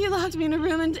trapped. He locked me in a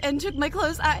room and took my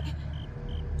clothes.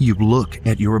 You look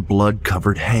at your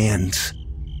blood-covered hands.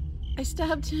 I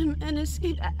stabbed him and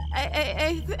escaped.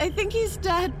 I think he's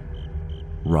dead.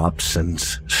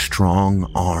 Robson's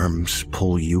strong arms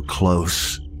pull you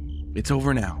close. It's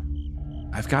over now.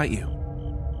 I've got you.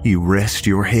 You rest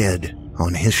your head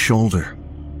on his shoulder.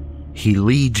 He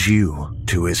leads you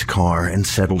to his car and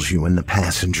settles you in the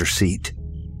passenger seat.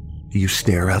 You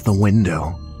stare out the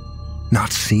window,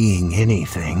 not seeing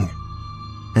anything,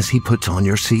 as he puts on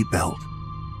your seatbelt.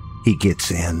 He gets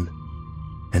in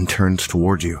and turns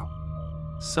toward you.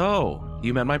 So,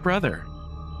 you met my brother.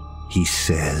 He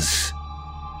says,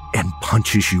 and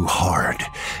punches you hard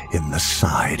in the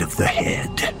side of the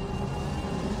head.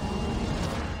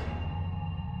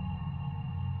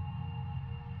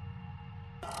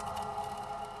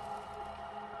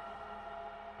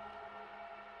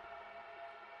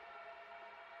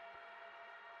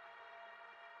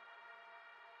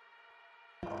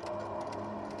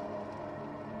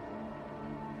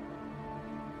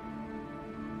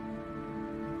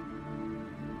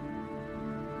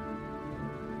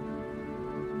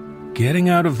 Getting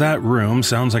out of that room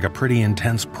sounds like a pretty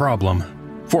intense problem.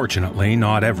 Fortunately,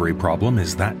 not every problem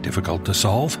is that difficult to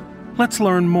solve. Let's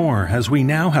learn more as we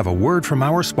now have a word from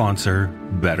our sponsor,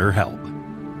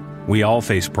 BetterHelp. We all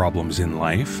face problems in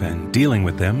life, and dealing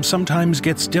with them sometimes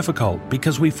gets difficult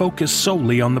because we focus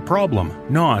solely on the problem,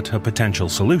 not a potential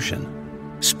solution.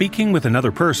 Speaking with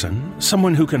another person,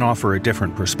 someone who can offer a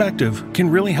different perspective,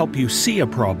 can really help you see a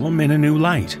problem in a new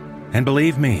light. And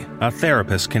believe me, a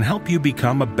therapist can help you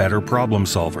become a better problem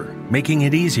solver, making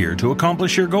it easier to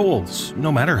accomplish your goals,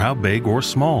 no matter how big or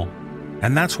small.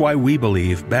 And that's why we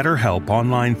believe BetterHelp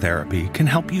Online Therapy can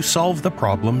help you solve the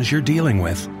problems you're dealing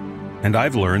with. And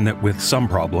I've learned that with some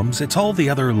problems, it's all the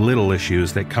other little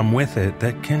issues that come with it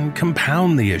that can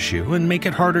compound the issue and make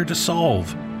it harder to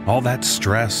solve. All that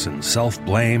stress and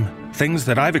self-blame, things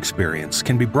that I've experienced,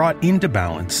 can be brought into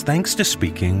balance thanks to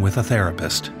speaking with a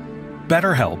therapist.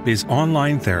 BetterHelp is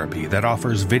online therapy that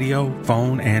offers video,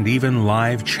 phone, and even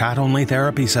live chat-only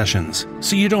therapy sessions,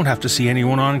 so you don't have to see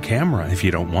anyone on camera if you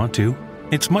don't want to.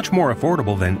 It's much more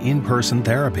affordable than in-person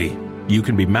therapy. You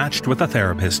can be matched with a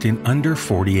therapist in under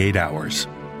 48 hours.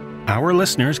 Our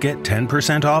listeners get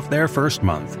 10% off their first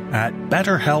month at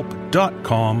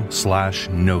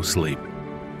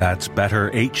betterhelp.com/nosleep. That's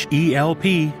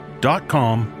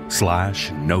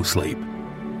betterhelp.com/nosleep.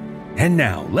 And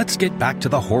now, let's get back to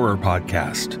the horror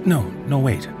podcast. No,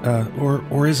 wait.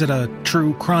 Or is it a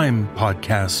true crime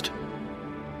podcast?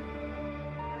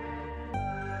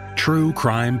 True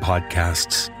crime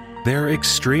podcasts. They're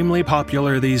extremely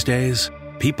popular these days.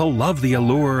 People love the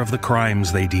allure of the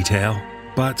crimes they detail.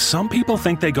 But some people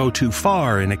think they go too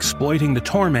far in exploiting the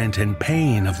torment and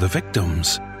pain of the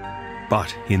victims.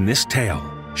 But in this tale,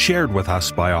 shared with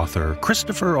us by author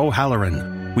Christopher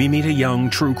O'Halloran, we meet a young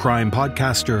true crime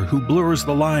podcaster who blurs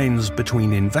the lines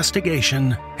between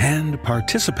investigation and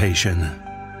participation.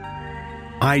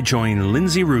 I join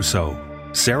Lindsay Russo,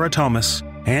 Sarah Thomas,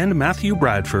 and Matthew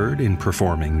Bradford in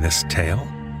performing this tale.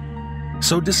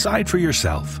 So decide for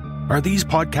yourself, are these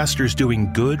podcasters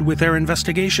doing good with their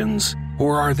investigations,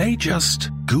 or are they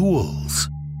just ghouls?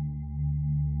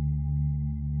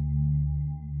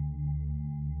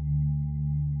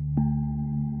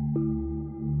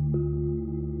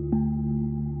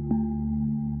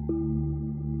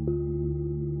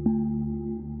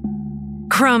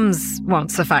 Crumbs won't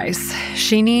suffice.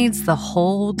 She needs the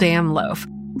whole damn loaf.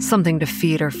 Something to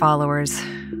feed her followers.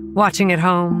 Watching at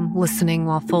home, listening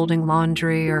while folding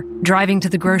laundry, or driving to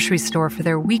the grocery store for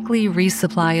their weekly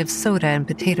resupply of soda and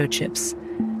potato chips.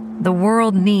 The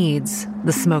world needs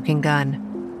the smoking gun.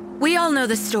 We all know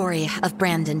the story of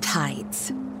Brandon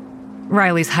Tides.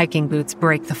 Riley's hiking boots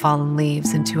break the fallen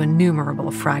leaves into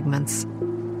innumerable fragments.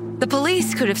 The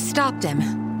police could have stopped him.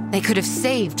 They could have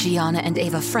saved Gianna and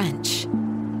Ava French.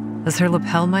 Does her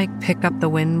lapel mic pick up the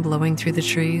wind blowing through the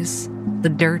trees? The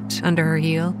dirt under her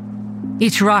heel?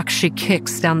 Each rock she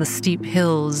kicks down the steep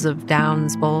hills of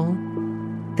Downs Bowl?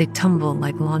 They tumble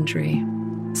like laundry.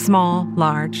 Small,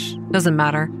 large, doesn't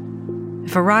matter.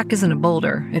 If a rock isn't a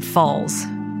boulder, it falls.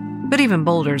 But even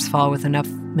boulders fall with enough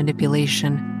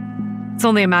manipulation. It's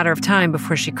only a matter of time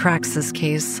before she cracks this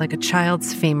case like a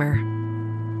child's femur.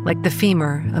 Like the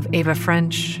femur of Ava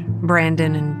French,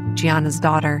 Brandon, and Gianna's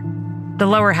daughter. The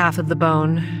lower half of the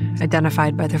bone,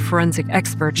 identified by the forensic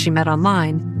expert she met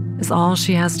online, is all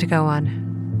she has to go on.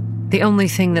 The only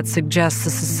thing that suggests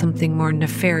this is something more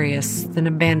nefarious than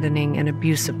abandoning an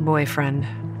abusive boyfriend.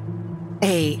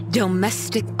 A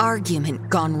domestic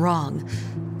argument gone wrong.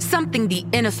 Something the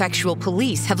ineffectual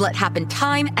police have let happen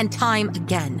time and time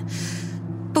again.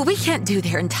 But we can't do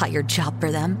their entire job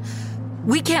for them.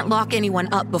 We can't lock anyone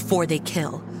up before they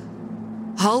kill.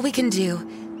 All we can do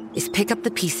is pick up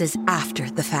the pieces after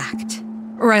the fact.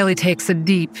 Riley takes a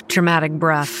deep, dramatic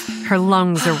breath. Her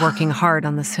lungs are working hard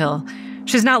on this hill.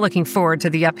 She's not looking forward to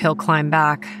the uphill climb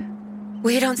back.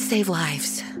 We don't save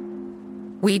lives.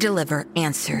 We deliver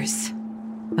answers.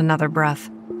 Another breath.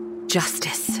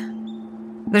 Justice.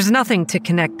 There's nothing to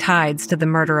connect Tides to the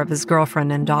murder of his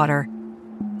girlfriend and daughter.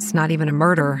 It's not even a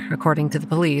murder, according to the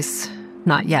police.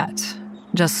 Not yet.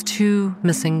 Just two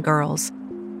missing girls.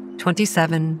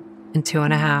 27 in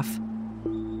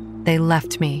 2.5. They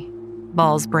left me,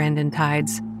 bawls Brandon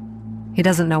Tides. He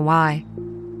doesn't know why.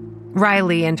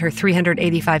 Riley and her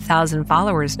 385,000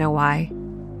 followers know why.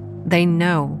 They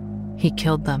know he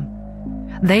killed them.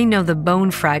 They know the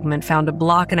bone fragment found a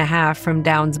block and a half from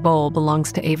Downs Bowl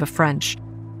belongs to Ava French.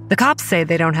 The cops say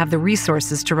they don't have the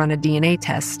resources to run a DNA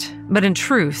test, but in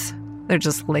truth, they're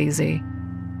just lazy.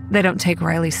 They don't take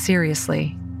Riley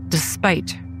seriously,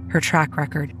 despite her track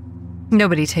record.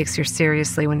 Nobody takes her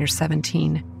seriously when you're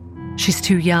 17. She's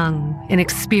too young,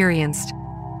 inexperienced.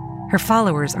 Her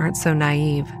followers aren't so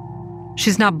naive.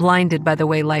 She's not blinded by the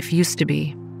way life used to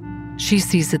be. She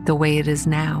sees it the way it is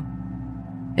now.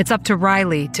 It's up to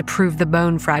Riley to prove the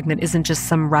bone fragment isn't just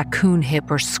some raccoon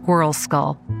hip or squirrel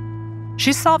skull.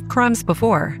 She's solved crimes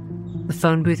before. The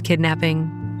phone booth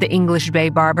kidnapping, the English Bay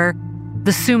barber,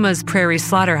 the Suma's Prairie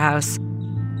slaughterhouse.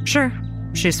 Sure,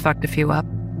 she's fucked a few up.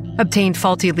 Obtained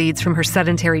faulty leads from her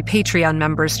sedentary Patreon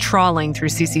members trawling through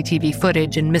CCTV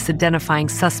footage and misidentifying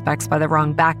suspects by the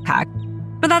wrong backpack.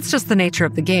 But that's just the nature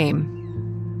of the game.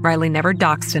 Riley never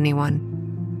doxed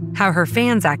anyone. How her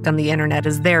fans act on the internet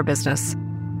is their business.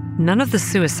 None of the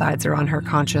suicides are on her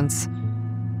conscience.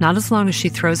 Not as long as she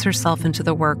throws herself into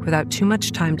the work without too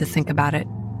much time to think about it.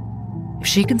 If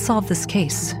she can solve this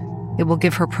case, it will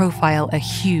give her profile a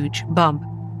huge bump.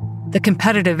 The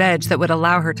competitive edge that would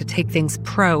allow her to take things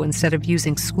pro instead of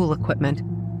using school equipment.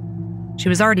 She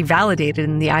was already validated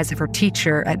in the eyes of her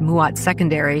teacher at Muat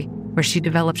Secondary, where she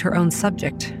developed her own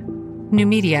subject, new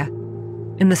media,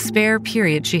 in the spare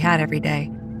period she had every day.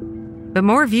 But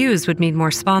more views would mean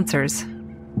more sponsors,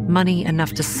 money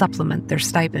enough to supplement their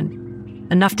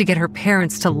stipend, enough to get her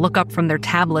parents to look up from their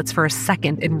tablets for a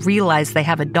second and realize they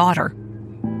have a daughter.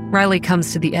 Riley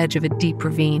comes to the edge of a deep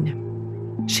ravine.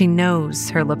 She knows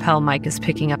her lapel mic is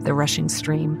picking up the rushing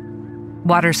stream.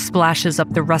 Water splashes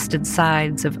up the rusted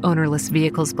sides of ownerless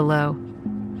vehicles below.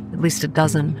 At least a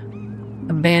dozen.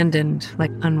 Abandoned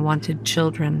like unwanted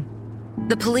children.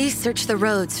 The police search the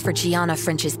roads for Gianna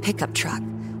French's pickup truck,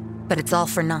 but it's all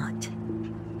for naught.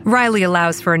 Riley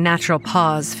allows for a natural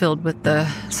pause filled with the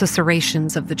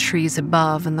susurrations of the trees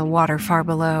above and the water far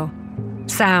below.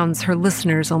 Sounds her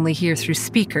listeners only hear through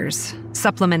speakers,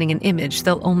 supplementing an image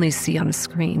they'll only see on a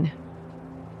screen.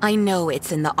 I know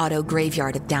it's in the auto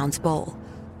graveyard of Downs Bowl.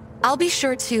 I'll be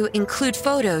sure to include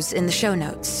photos in the show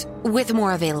notes, with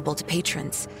more available to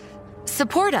patrons.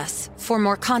 Support us for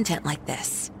more content like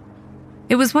this.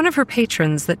 It was one of her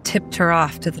patrons that tipped her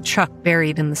off to the truck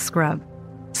buried in the scrub,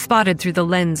 spotted through the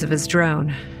lens of his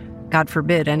drone. God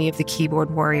forbid any of the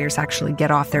keyboard warriors actually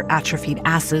get off their atrophied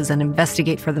asses and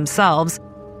investigate for themselves.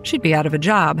 She'd be out of a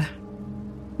job.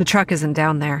 The truck isn't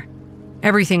down there.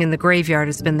 Everything in the graveyard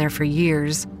has been there for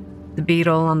years. The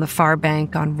beetle on the far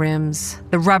bank on rims,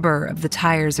 the rubber of the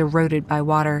tires eroded by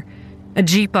water, a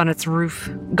Jeep on its roof,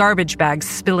 garbage bags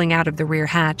spilling out of the rear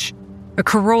hatch, a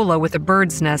Corolla with a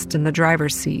bird's nest in the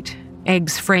driver's seat,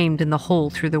 eggs framed in the hole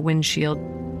through the windshield.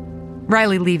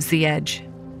 Riley leaves the edge.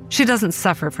 She doesn't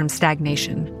suffer from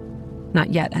stagnation.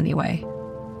 Not yet, anyway.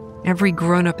 Every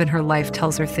grown-up in her life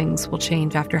tells her things will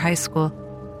change after high school,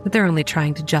 but they're only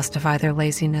trying to justify their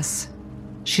laziness.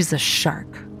 She's a shark,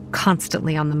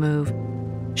 constantly on the move.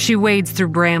 She wades through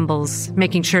brambles,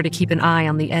 making sure to keep an eye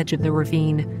on the edge of the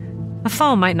ravine. A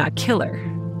fall might not kill her,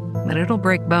 but it'll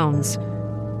break bones.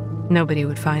 Nobody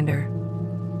would find her.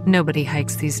 Nobody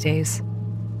hikes these days.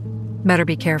 Better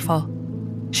be careful.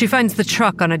 She finds the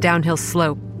truck on a downhill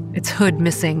slope, its hood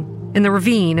missing, in the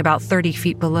ravine about 30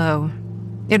 feet below.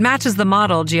 It matches the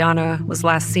model Gianna was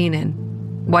last seen in.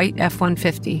 White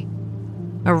F-150.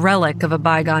 A relic of a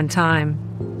bygone time.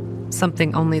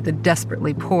 Something only the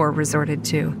desperately poor resorted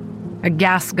to. A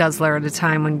gas guzzler at a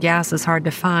time when gas is hard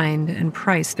to find and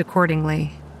priced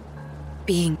accordingly.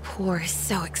 Being poor is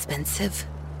so expensive.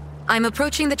 I'm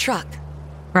approaching the truck.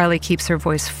 Riley keeps her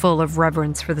voice full of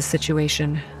reverence for the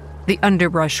situation. The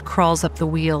underbrush crawls up the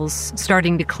wheels,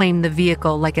 starting to claim the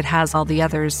vehicle like it has all the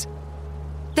others.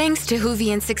 Thanks to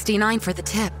Hoovian69 for the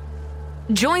tip.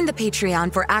 Join the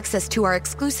Patreon for access to our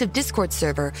exclusive Discord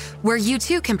server, where you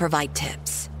too can provide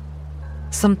tips.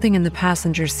 Something in the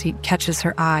passenger seat catches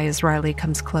her eye as Riley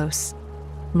comes close.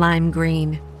 Lime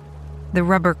green. The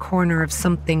rubber corner of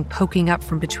something poking up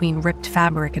from between ripped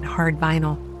fabric and hard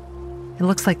vinyl. It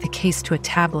looks like the case to a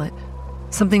tablet.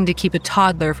 Something to keep a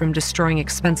toddler from destroying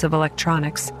expensive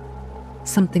electronics.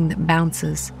 Something that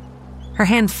bounces. Her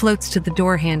hand floats to the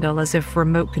door handle as if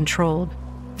remote-controlled.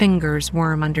 Fingers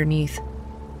worm underneath.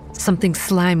 Something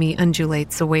slimy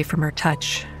undulates away from her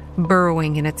touch,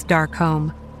 burrowing in its dark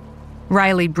home.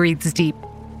 Riley breathes deep,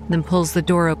 then pulls the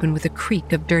door open with a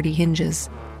creak of dirty hinges.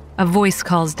 A voice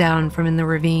calls down from in the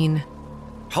ravine.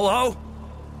 Hello?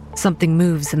 Something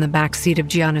moves in the back seat of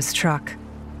Gianna's truck.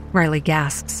 Riley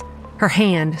gasps. Her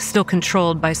hand, still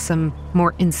controlled by some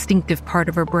more instinctive part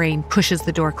of her brain, pushes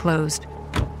the door closed.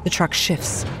 The truck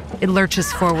shifts. It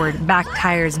lurches forward, back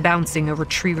tires bouncing over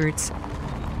tree roots.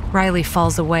 Riley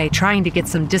falls away, trying to get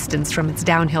some distance from its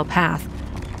downhill path.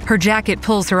 Her jacket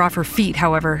pulls her off her feet,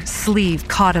 however, sleeve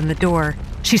caught on the door.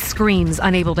 She screams,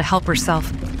 unable to help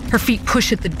herself. Her feet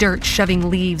push at the dirt, shoving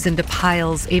leaves into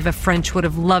piles Ava French would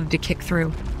have loved to kick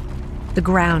through. The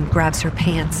ground grabs her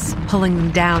pants, pulling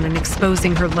them down and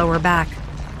exposing her lower back.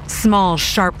 Small,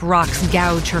 sharp rocks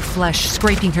gouge her flesh,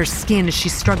 scraping her skin as she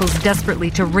struggles desperately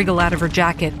to wriggle out of her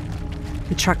jacket.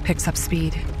 The truck picks up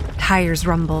speed. Tires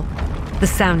rumble. The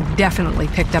sound definitely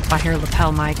picked up by her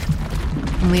lapel mic.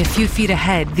 Only a few feet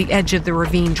ahead, the edge of the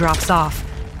ravine drops off.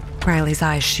 Riley's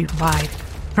eyes shoot wide.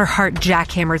 Her heart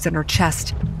jackhammers in her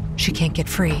chest. She can't get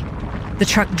free. The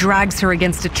truck drags her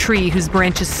against a tree whose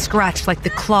branches scratch like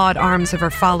the clawed arms of her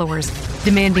followers,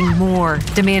 demanding more,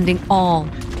 demanding all.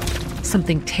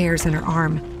 Something tears in her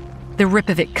arm. The rip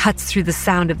of it cuts through the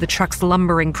sound of the truck's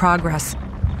lumbering progress,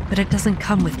 but it doesn't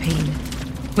come with pain.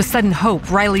 With sudden hope,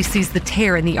 Riley sees the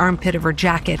tear in the armpit of her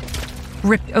jacket,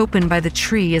 ripped open by the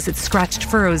tree as it scratched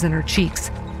furrows in her cheeks.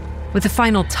 With a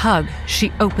final tug,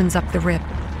 she opens up the rip.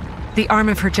 The arm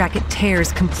of her jacket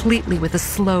tears completely with a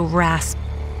slow rasp.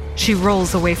 She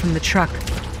rolls away from the truck,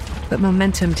 but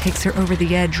momentum takes her over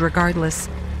the edge regardless.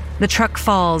 The truck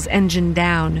falls, engine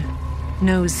down,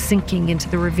 nose sinking into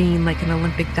the ravine like an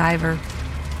Olympic diver.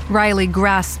 Riley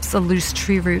grasps a loose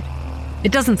tree root.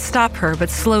 It doesn't stop her, but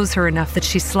slows her enough that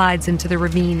she slides into the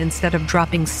ravine instead of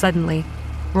dropping suddenly,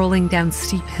 rolling down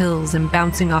steep hills and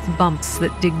bouncing off bumps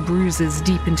that dig bruises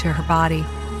deep into her body.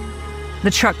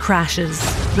 The truck crashes,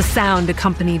 the sound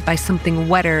accompanied by something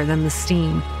wetter than the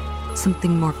steam,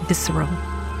 something more visceral.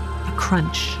 A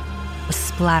crunch, a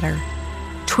splatter,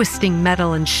 twisting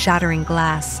metal and shattering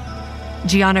glass.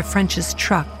 Gianna French's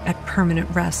truck at permanent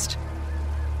rest.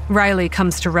 Riley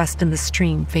comes to rest in the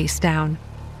stream, face down.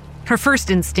 Her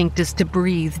first instinct is to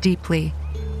breathe deeply.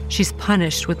 She's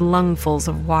punished with lungfuls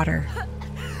of water.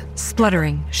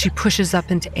 Spluttering, she pushes up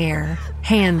into air,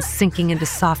 hands sinking into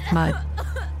soft mud.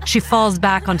 She falls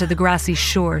back onto the grassy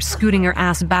shore, scooting her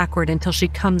ass backward until she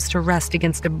comes to rest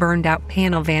against a burned-out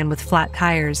panel van with flat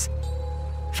tires.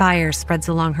 Fire spreads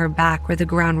along her back where the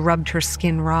ground rubbed her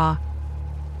skin raw.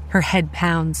 Her head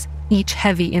pounds, each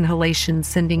heavy inhalation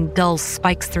sending dull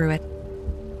spikes through it.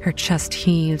 Her chest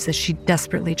heaves as she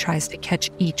desperately tries to catch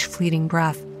each fleeting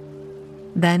breath.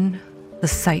 Then, the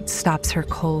sight stops her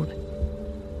cold.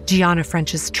 Gianna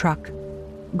French's truck.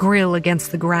 Grill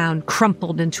against the ground,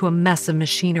 crumpled into a mess of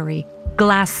machinery.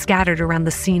 Glass scattered around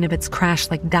the scene of its crash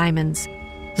like diamonds.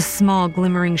 The small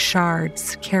glimmering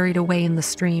shards carried away in the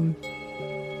stream.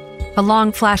 A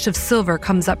long flash of silver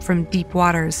comes up from deep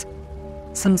waters.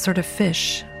 Some sort of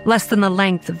fish, less than the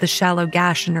length of the shallow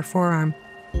gash in her forearm.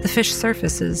 The fish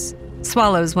surfaces,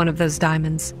 swallows one of those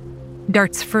diamonds,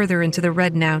 darts further into the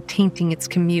red now, tainting its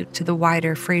commute to the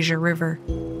wider Fraser River.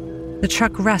 The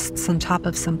truck rests on top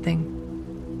of something.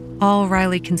 All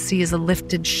Riley can see is a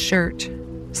lifted shirt,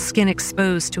 skin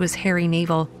exposed to his hairy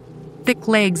navel, thick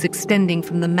legs extending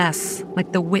from the mess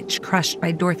like the witch crushed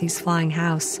by Dorothy's flying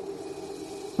house.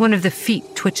 One of the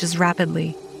feet twitches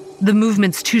rapidly. The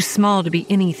movement's too small to be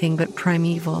anything but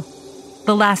primeval.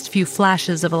 The last few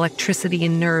flashes of electricity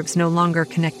and nerves no longer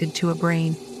connected to a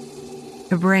brain.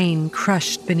 A brain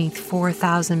crushed beneath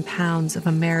 4,000 pounds of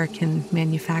American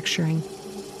manufacturing.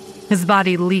 His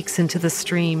body leaks into the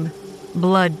stream,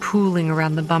 blood pooling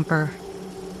around the bumper.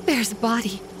 There's a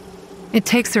body. It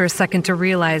takes her a second to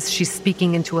realize she's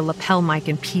speaking into a lapel mic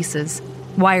in pieces,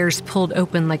 wires pulled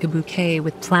open like a bouquet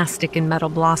with plastic and metal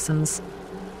blossoms.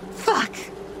 Fuck!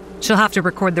 She'll have to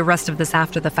record the rest of this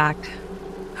after the fact.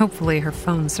 Hopefully her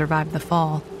phone survived the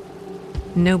fall.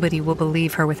 Nobody will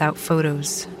believe her without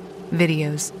photos,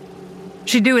 videos.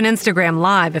 She'd do an Instagram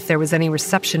live if there was any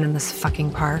reception in this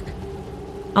fucking park.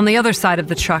 On the other side of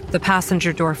the truck, the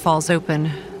passenger door falls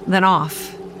open, then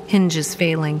off, hinges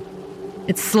failing.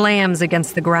 It slams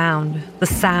against the ground, the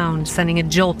sound sending a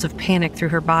jolt of panic through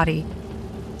her body.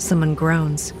 Someone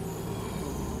groans.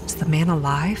 Is the man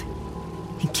alive?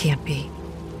 He can't be.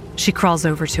 She crawls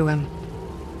over to him.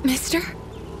 Mister?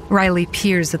 Riley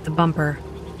peers at the bumper.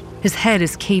 His head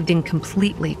is caved in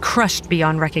completely, crushed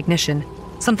beyond recognition.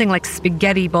 Something like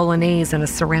spaghetti bolognese in a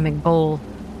ceramic bowl.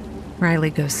 Riley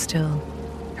goes still.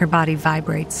 Her body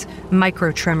vibrates,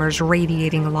 micro-tremors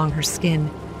radiating along her skin.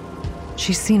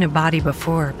 She's seen a body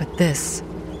before, but this...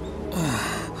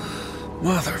 Oh,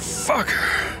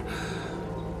 motherfucker.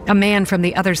 A man from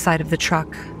the other side of the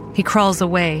truck. He crawls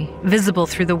away, visible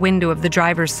through the window of the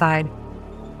driver's side.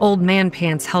 Old man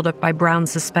pants held up by brown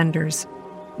suspenders.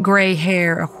 Gray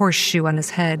hair, a horseshoe on his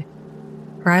head.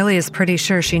 Riley is pretty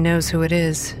sure she knows who it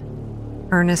is.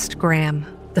 Ernest Graham,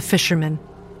 the fisherman.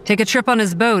 Take a trip on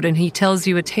his boat and he tells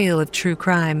you a tale of true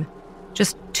crime.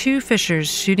 Just two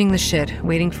fishers shooting the shit,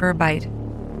 waiting for a bite.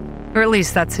 Or at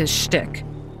least that's his shtick.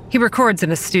 He records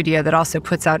in a studio that also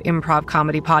puts out improv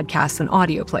comedy podcasts and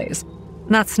audio plays.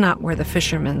 That's not where the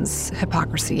fisherman's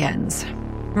hypocrisy ends.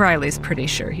 Riley's pretty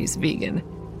sure he's vegan.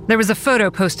 There was a photo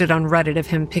posted on Reddit of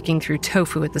him picking through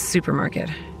tofu at the supermarket.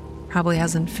 Probably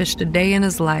hasn't fished a day in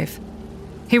his life.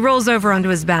 He rolls over onto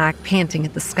his back, panting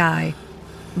at the sky.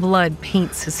 Blood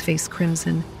paints his face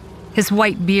crimson. His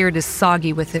white beard is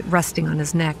soggy with it resting on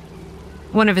his neck.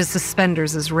 One of his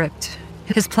suspenders is ripped.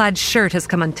 His plaid shirt has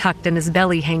come untucked and his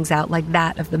belly hangs out like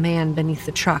that of the man beneath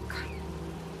the truck.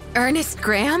 Ernest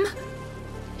Graham?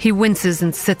 He winces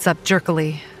and sits up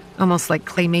jerkily, almost like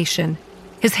claymation.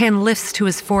 His hand lifts to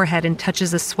his forehead and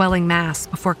touches a swelling mass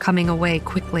before coming away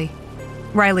quickly.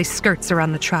 Riley skirts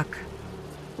around the truck.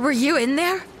 Were you in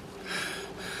there?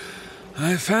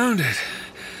 I found it.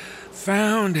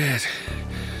 Found it.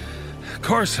 Of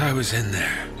course I was in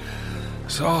there.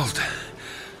 Solved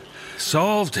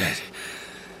it.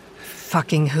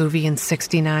 Fucking Hoovy in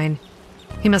 69.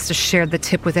 He must have shared the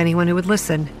tip with anyone who would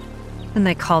listen. And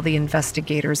they call the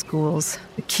investigators ghouls.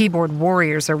 The keyboard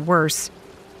warriors are worse.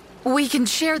 We can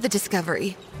share the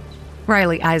discovery.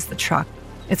 Riley eyes the truck.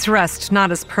 Its rest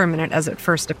not as permanent as it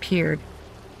first appeared.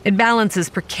 It balances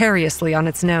precariously on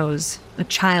its nose, a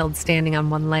child standing on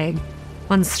one leg,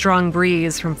 one strong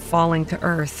breeze from falling to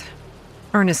earth.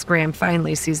 Ernest Graham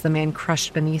finally sees the man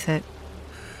crushed beneath it.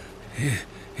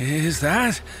 Is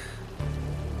that?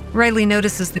 Riley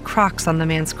notices the Crocs on the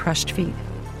man's crushed feet,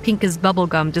 pink as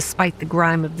bubblegum despite the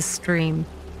grime of the stream.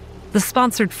 The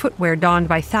sponsored footwear donned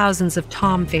by thousands of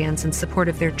Tom fans in support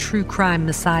of their true crime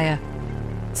messiah.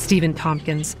 Stephen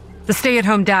Tompkins, the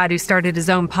stay-at-home dad who started his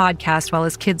own podcast while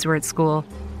his kids were at school.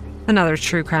 Another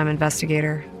true crime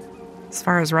investigator. As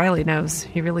far as Riley knows,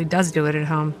 he really does do it at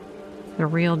home. The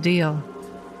real deal.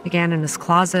 Began in his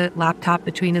closet, laptop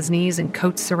between his knees, and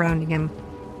coats surrounding him.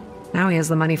 Now he has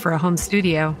the money for a home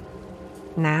studio.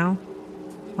 Now,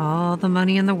 all the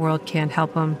money in the world can't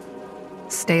help him.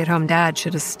 Stay-at-home dad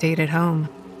should have stayed at home.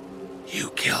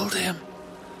 You killed him?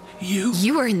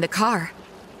 You were in the car.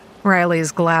 Riley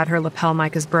is glad her lapel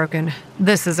mic is broken.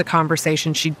 This is a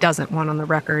conversation she doesn't want on the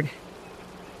record.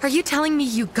 Are you telling me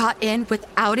you got in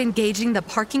without engaging the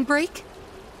parking brake?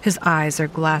 His eyes are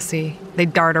glassy. They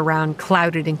dart around,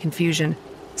 clouded in confusion.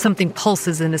 Something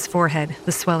pulses in his forehead.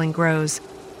 The swelling grows.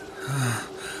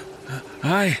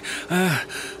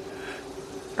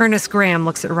 Ernest Graham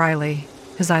looks at Riley.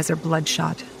 His eyes are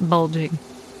bloodshot, bulging.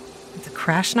 Did the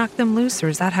crash knock them loose, or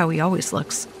is that how he always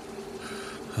looks?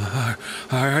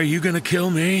 Are you gonna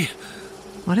kill me?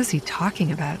 What is he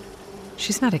talking about?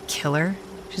 She's not a killer.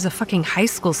 She's a fucking high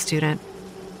school student.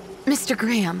 Mr.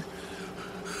 Graham.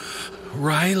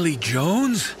 Riley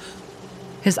Jones?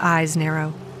 His eyes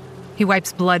narrow. He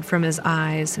wipes blood from his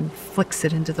eyes and flicks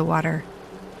it into the water.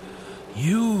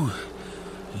 You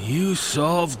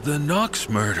solved the Knox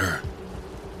murder.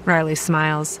 Riley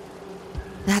smiles.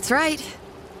 That's right.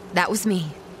 That was me.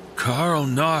 Carl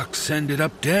Knox ended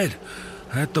up dead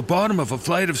at the bottom of a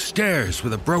flight of stairs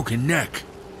with a broken neck.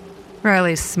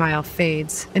 Riley's smile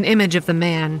fades. An image of the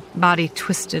man, body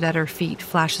twisted at her feet,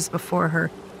 flashes before her,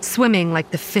 swimming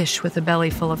like the fish with a belly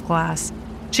full of glass.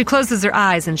 She closes her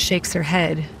eyes and shakes her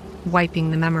head,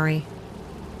 wiping the memory.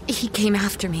 He came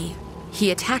after me.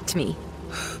 He attacked me.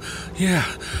 Yeah,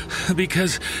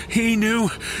 because he knew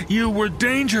you were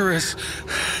dangerous.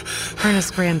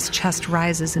 Ernest Graham's chest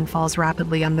rises and falls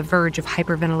rapidly on the verge of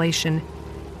hyperventilation.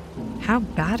 How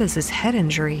bad is his head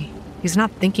injury? He's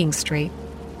not thinking straight.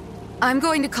 I'm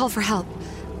going to call for help.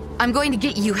 I'm going to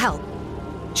get you help.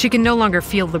 She can no longer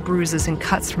feel the bruises and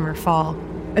cuts from her fall.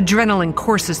 Adrenaline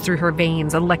courses through her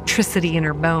veins, electricity in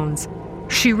her bones.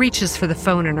 She reaches for the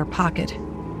phone in her pocket.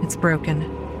 It's broken.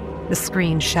 The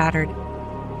screen shattered.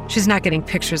 She's not getting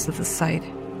pictures of the site.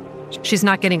 She's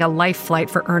not getting a life flight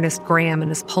for Ernest Graham and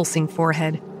his pulsing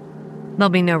forehead. There'll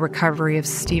be no recovery of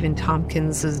Stephen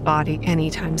Tompkins' body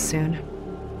anytime soon.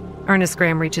 Ernest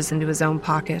Graham reaches into his own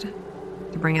pocket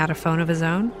to bring out a phone of his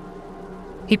own.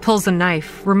 He pulls a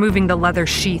knife, removing the leather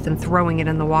sheath and throwing it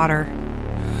in the water.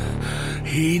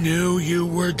 He knew you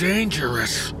were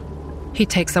dangerous. He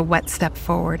takes a wet step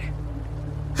forward.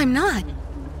 I'm not.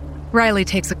 Riley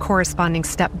takes a corresponding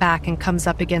step back and comes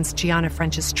up against Gianna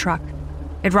French's truck.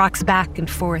 It rocks back and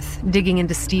forth, digging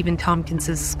into Stephen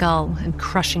Tompkins's skull and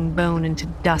crushing bone into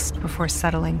dust before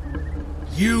settling.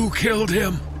 You killed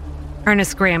him.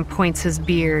 Ernest Graham points his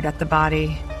beard at the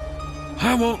body.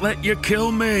 I won't let you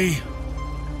kill me.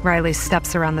 Riley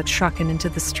steps around the truck and into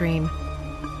the stream.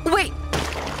 Wait!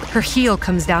 Her heel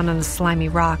comes down on a slimy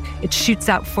rock. It shoots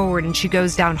out forward and she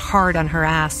goes down hard on her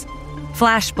ass.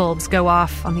 Flashbulbs go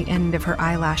off on the end of her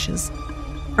eyelashes.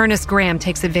 Ernest Graham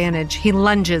takes advantage. He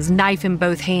lunges, knife in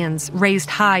both hands, raised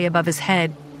high above his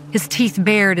head, his teeth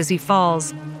bared as he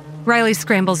falls. Riley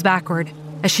scrambles backward.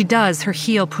 As she does, her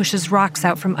heel pushes rocks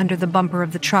out from under the bumper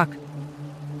of the truck.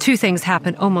 Two things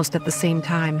happen almost at the same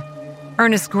time.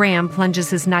 Ernest Graham plunges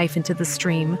his knife into the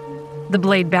stream. The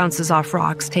blade bounces off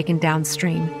rocks taken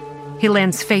downstream. He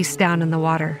lands face down in the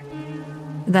water.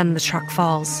 Then the truck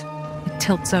falls. It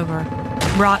tilts over,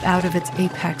 brought out of its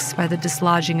apex by the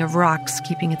dislodging of rocks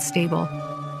keeping it stable.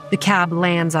 The cab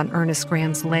lands on Ernest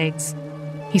Graham's legs.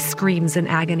 He screams in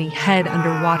agony, head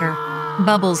underwater.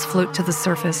 Bubbles float to the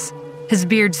surface. His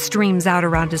beard streams out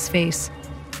around his face.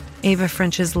 Ava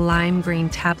French's lime green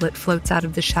tablet floats out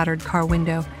of the shattered car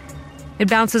window. It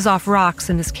bounces off rocks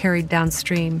and is carried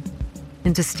downstream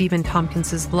into Stephen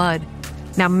Tompkins's blood,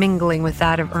 now mingling with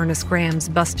that of Ernest Graham's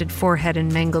busted forehead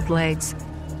and mangled legs.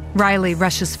 Riley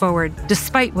rushes forward.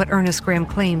 Despite what Ernest Graham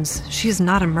claims, she is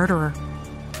not a murderer.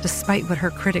 Despite what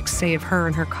her critics say of her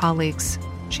and her colleagues,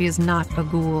 she is not a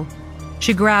ghoul.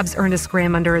 She grabs Ernest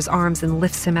Graham under his arms and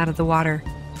lifts him out of the water.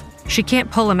 She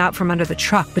can't pull him out from under the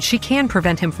truck, but she can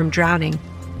prevent him from drowning.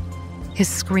 His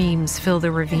screams fill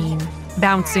the ravine,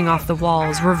 bouncing off the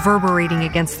walls, reverberating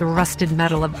against the rusted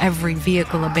metal of every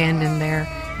vehicle abandoned there.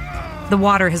 The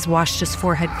water has washed his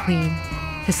forehead clean.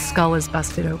 His skull is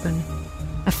busted open.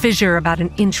 A fissure about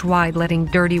an inch wide letting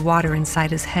dirty water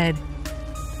inside his head.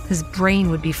 His brain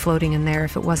would be floating in there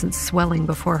if it wasn't swelling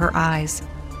before her eyes.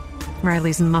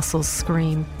 Riley's muscles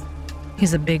scream.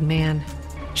 He's a big man.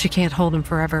 She can't hold him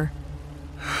forever.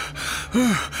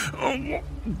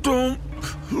 Don't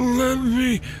let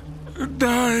me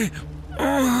die.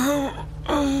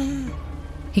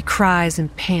 He cries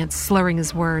and pants, slurring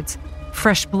his words.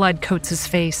 Fresh blood coats his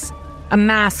face. A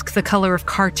mask the color of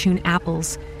cartoon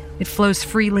apples. It flows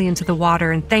freely into the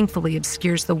water and thankfully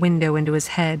obscures the window into his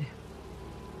head.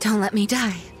 Don't let me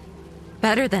die.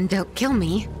 Better than don't kill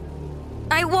me.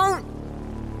 I won't.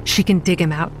 She can dig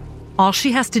him out. All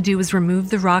she has to do is remove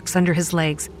the rocks under his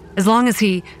legs, as long as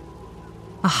he...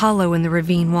 A hollow in the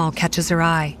ravine wall catches her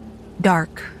eye.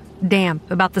 Dark,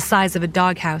 damp, about the size of a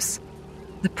doghouse.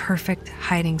 The perfect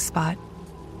hiding spot.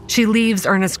 She leaves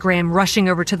Ernest Graham rushing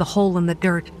over to the hole in the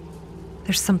dirt.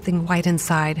 There's something white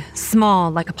inside,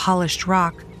 small like a polished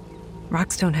rock.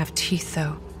 Rocks don't have teeth,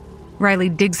 though. Riley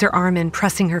digs her arm in,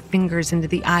 pressing her fingers into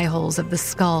the eye holes of the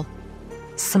skull.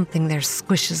 Something there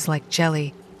squishes like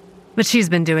jelly. But she's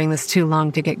been doing this too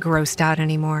long to get grossed out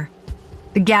anymore.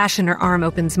 The gash in her arm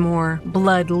opens more,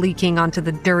 blood leaking onto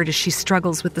the dirt as she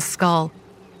struggles with the skull.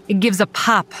 It gives a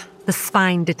pop, the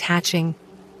spine detaching.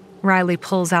 Riley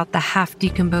pulls out the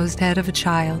half-decomposed head of a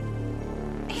child.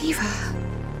 Ava.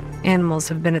 Animals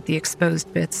have been at the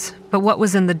exposed bits, but what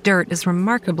was in the dirt is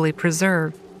remarkably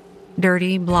preserved.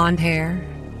 Dirty, blonde hair,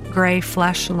 gray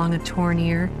flesh along a torn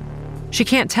ear. She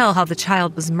can't tell how the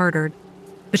child was murdered,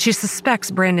 but she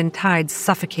suspects Brandon Tides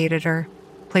suffocated her,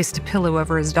 placed a pillow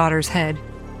over his daughter's head,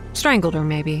 strangled her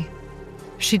maybe.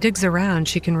 If she digs around,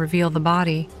 she can reveal the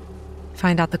body,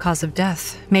 find out the cause of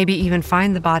death, maybe even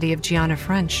find the body of Gianna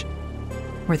French.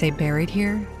 Were they buried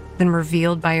here, then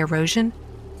revealed by erosion?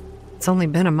 It's only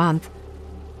been a month.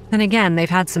 Then again, they've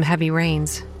had some heavy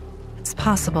rains. It's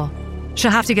possible.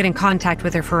 She'll have to get in contact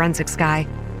with her forensics guy,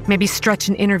 maybe stretch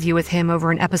an interview with him over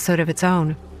an episode of its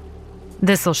own.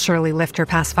 This'll surely lift her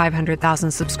past 500,000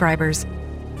 subscribers,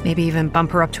 maybe even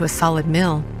bump her up to a solid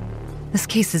mill. This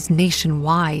case is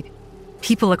nationwide.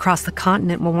 People across the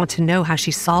continent will want to know how she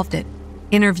solved it.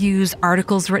 Interviews,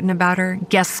 articles written about her,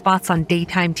 guest spots on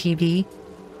daytime TV.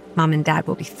 Mom and Dad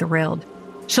will be thrilled.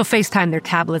 She'll FaceTime their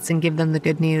tablets and give them the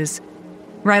good news.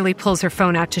 Riley pulls her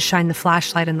phone out to shine the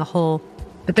flashlight in the hole,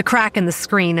 but the crack in the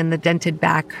screen and the dented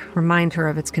back remind her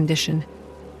of its condition.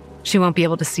 She won't be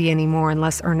able to see anymore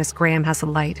unless Ernest Graham has a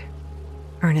light.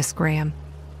 Ernest Graham.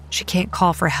 She can't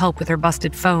call for help with her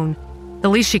busted phone. The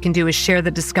least she can do is share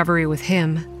the discovery with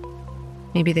him.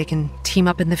 Maybe they can team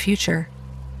up in the future,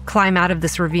 climb out of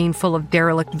this ravine full of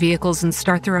derelict vehicles and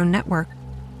start their own network.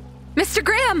 Mr.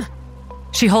 Graham!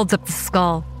 She holds up the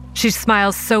skull. She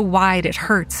smiles so wide it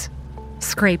hurts.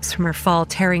 Scrapes from her fall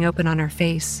tearing open on her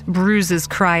face. Bruises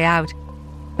cry out.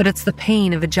 But it's the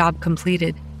pain of a job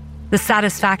completed. The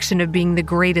satisfaction of being the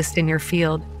greatest in your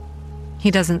field. He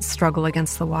doesn't struggle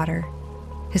against the water.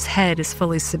 His head is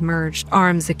fully submerged,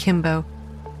 arms akimbo.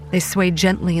 They sway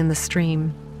gently in the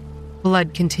stream.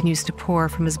 Blood continues to pour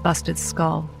from his busted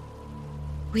skull.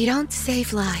 We don't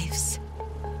save lives.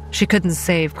 She couldn't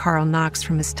save Carl Knox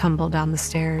from his tumble down the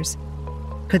stairs.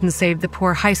 Couldn't save the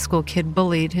poor high school kid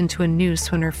bullied into a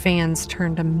noose when her fans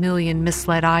turned a million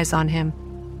misled eyes on him.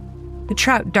 The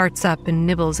trout darts up and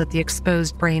nibbles at the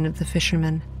exposed brain of the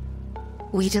fisherman.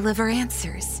 We deliver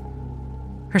answers.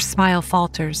 Her smile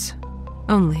falters,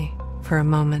 only for a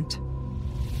moment.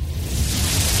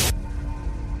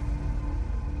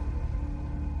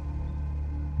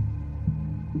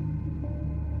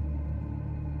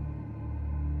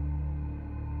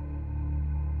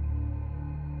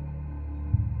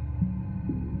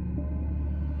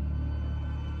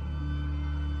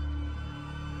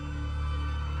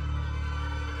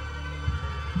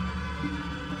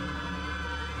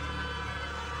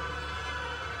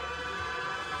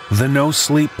 The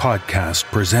NoSleep podcast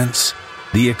presents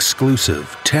the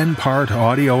exclusive 10-part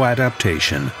audio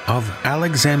adaptation of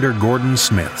Alexander Gordon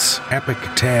Smith's epic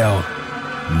tale,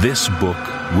 This Book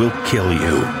Will Kill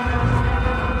You.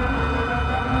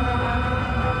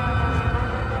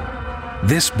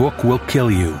 This Book Will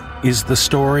Kill You is the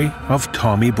story of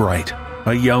Tommy Bright,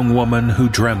 a young woman who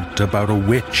dreamt about a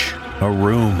witch, a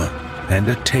room, and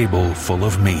a table full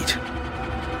of meat.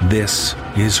 This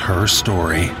is her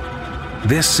story.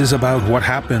 This is about what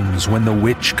happens when the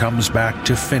witch comes back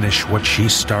to finish what she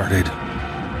started.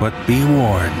 But be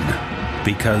warned,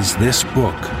 because this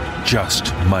book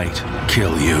just might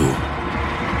kill you.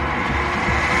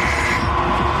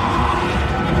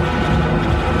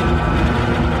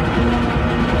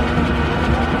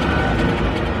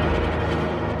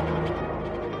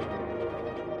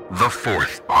 The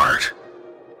fourth part.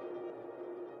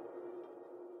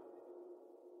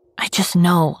 I just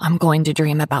know I'm going to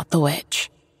dream about the witch.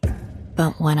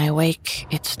 But when I wake,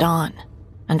 it's dawn,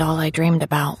 and all I dreamed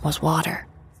about was water.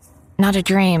 Not a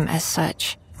dream as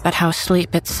such, but how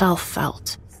sleep itself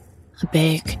felt. A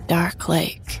big, dark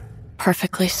lake,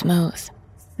 perfectly smooth,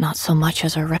 not so much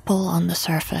as a ripple on the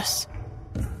surface.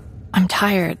 I'm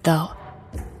tired, though.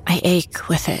 I ache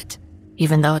with it,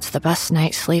 even though it's the best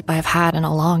night's sleep I've had in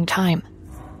a long time.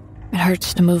 It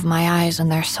hurts to move my eyes in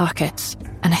their sockets,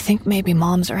 and I think maybe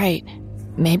Mom's right.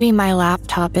 Maybe my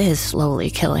laptop is slowly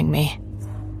killing me.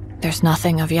 There's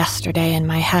nothing of yesterday in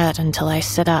my head until I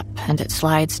sit up and it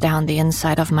slides down the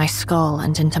inside of my skull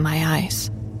and into my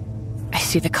eyes. I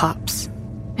see the cops.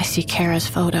 I see Kara's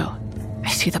photo. I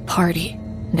see the party,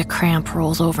 and a cramp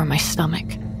rolls over my stomach.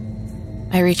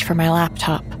 I reach for my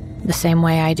laptop, the same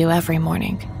way I do every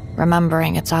morning,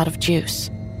 remembering it's out of juice.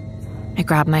 I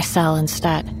grab my cell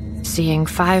instead, seeing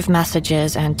 5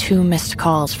 messages and 2 missed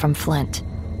calls from Flint.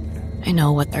 I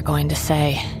know what they're going to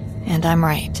say, and I'm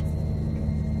right.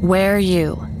 Where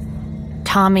you?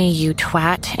 Tommy, you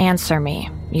twat, answer me.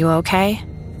 You okay?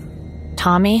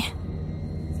 Tommy?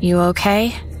 You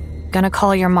okay? Gonna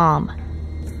call your mom.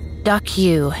 Duck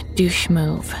you, douche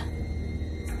move.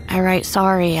 I write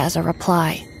sorry as a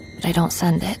reply, but I don't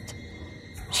send it.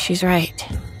 She's right.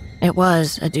 It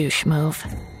was a douche move.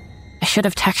 I should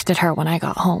have texted her when I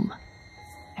got home.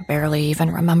 I barely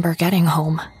even remember getting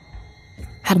home.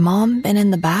 Had Mom been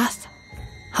in the bath,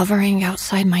 hovering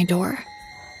outside my door?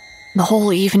 The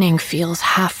whole evening feels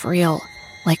half real,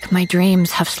 like my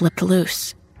dreams have slipped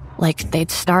loose, like they'd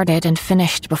started and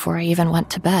finished before I even went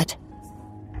to bed.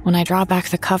 When I draw back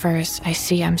the covers, I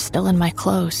see I'm still in my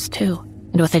clothes, too.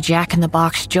 And with a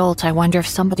jack-in-the-box jolt, I wonder if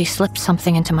somebody slipped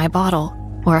something into my bottle,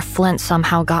 or if Flint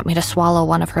somehow got me to swallow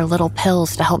one of her little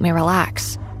pills to help me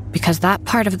relax, because that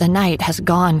part of the night has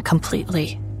gone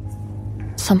completely.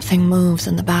 Something moves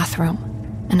in the bathroom,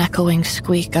 an echoing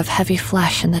squeak of heavy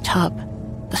flesh in the tub,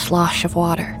 the slosh of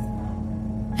water.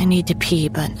 I need to pee,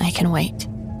 but I can wait,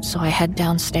 so I head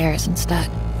downstairs instead.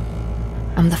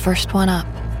 I'm the first one up,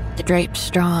 the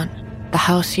drapes drawn, the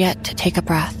house yet to take a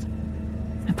breath.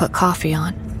 I put coffee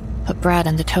on, put bread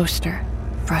in the toaster,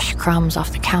 brush crumbs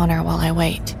off the counter while I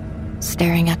wait,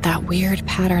 staring at that weird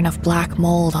pattern of black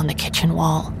mold on the kitchen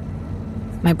wall.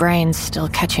 My brain's still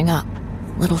catching up,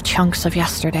 little chunks of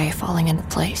yesterday falling into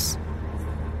place.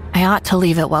 I ought to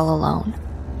leave it well alone,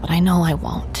 but I know I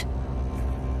won't.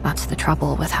 That's the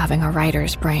trouble with having a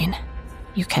writer's brain.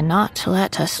 You cannot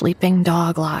let a sleeping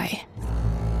dog lie.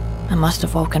 I must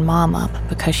have woken Mom up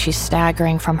because she's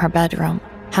staggering from her bedroom,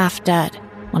 half dead,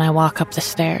 when I walk up the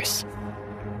stairs.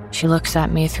 She looks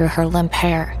at me through her limp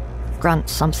hair,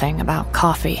 grunts something about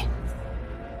coffee.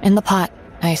 In the pot,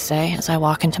 I say as I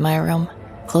walk into my room,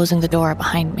 closing the door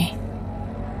behind me.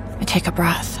 I take a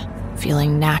breath,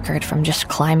 feeling knackered from just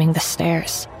climbing the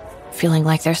stairs. feeling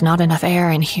like there's not enough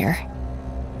air in here.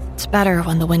 It's better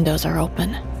when the windows are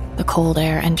open, the cold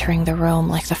air entering the room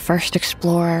like the first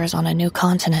explorers on a new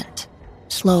continent,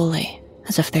 slowly,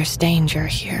 as if there's danger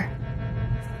here.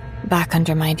 Back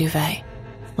under my duvet,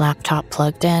 laptop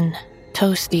plugged in,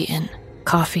 toast eaten,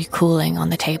 coffee cooling on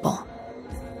the table.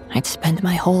 I'd spend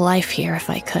my whole life here if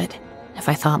I could, if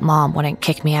I thought Mom wouldn't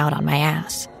kick me out on my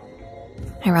ass.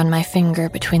 I run my finger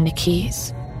between the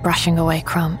keys, brushing away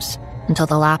crumbs, until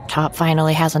the laptop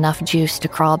finally has enough juice to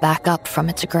crawl back up from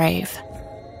its grave.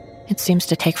 It seems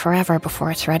to take forever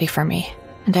before it's ready for me,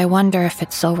 and I wonder if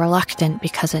it's so reluctant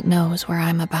because it knows where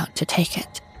I'm about to take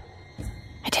it.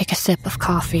 I take a sip of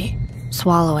coffee,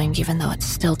 swallowing even though it's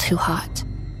still too hot.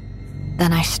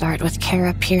 Then I start with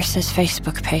Kara Pierce's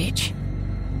Facebook page.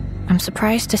 I'm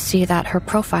surprised to see that her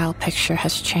profile picture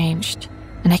has changed,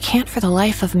 and I can't for the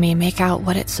life of me make out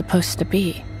what it's supposed to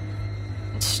be.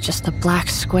 It's just a black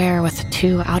square with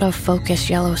 2 out-of-focus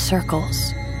yellow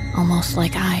circles, almost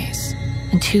like eyes,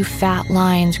 and 2 fat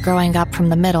lines growing up from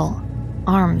the middle,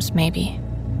 arms maybe.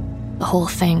 The whole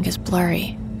thing is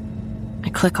blurry. I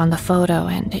click on the photo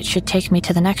and it should take me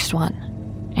to the next one,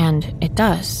 and it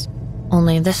does,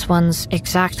 only this one's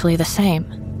exactly the same.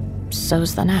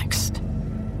 So's the next.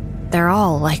 They're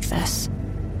all like this.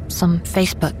 Some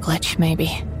Facebook glitch,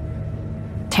 maybe.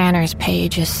 Tanner's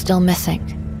page is still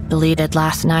missing. Deleted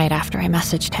last night after I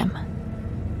messaged him.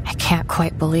 I can't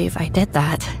quite believe I did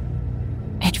that.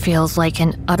 It feels like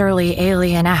an utterly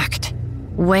alien act.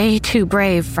 Way too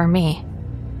brave for me.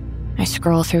 I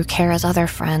scroll through Kara's other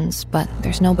friends, but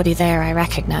there's nobody there I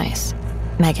recognize,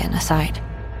 Megan aside.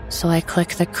 So I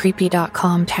click the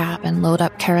creepy.com tab and load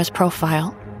up Kara's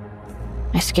profile.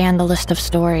 I scan the list of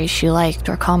stories she liked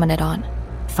or commented on,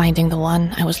 finding the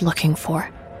one I was looking for.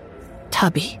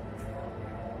 Tubby.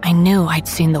 I knew I'd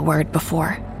seen the word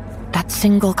before. That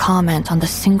single comment on the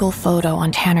single photo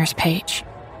on Tanner's page.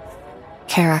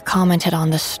 Kara commented on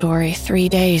this story 3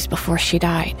 days before she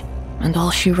died, and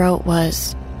all she wrote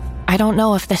was, "I don't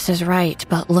know if this is right,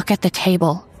 but look at the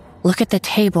table. Look at the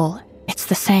table. It's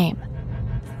the same."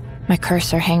 My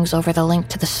cursor hangs over the link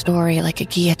to the story like a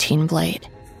guillotine blade,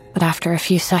 but after a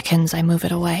few seconds I move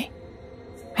it away.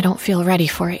 I don't feel ready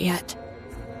for it yet.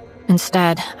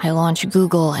 Instead, I launch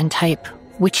Google and type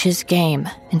Witch's Game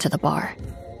into the bar.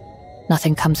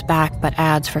 Nothing comes back but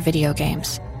ads for video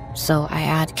games, so I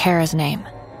add Kara's name,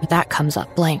 but that comes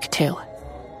up blank too.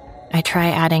 I try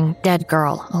adding Dead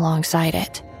Girl alongside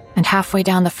it, and halfway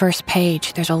down the first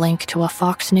page there's a link to a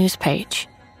Fox News page.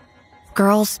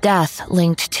 Girl's death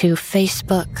linked to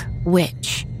Facebook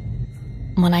Witch.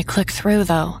 When I click through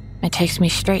though, it takes me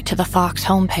straight to the Fox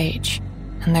homepage,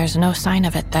 and there's no sign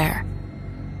of it there.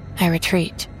 I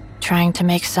retreat, trying to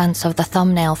make sense of the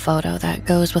thumbnail photo that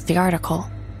goes with the article.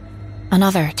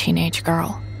 Another teenage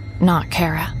girl, not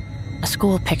Kara. A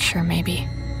school picture, maybe.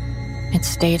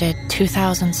 It's dated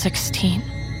 2016.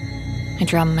 I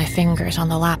drum my fingers on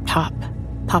the laptop,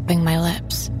 popping my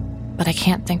lips, but I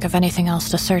can't think of anything else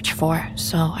to search for,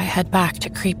 so I head back to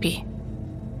Creepy.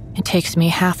 It takes me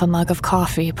half a mug of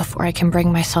coffee before I can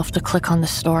bring myself to click on the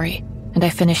story, and I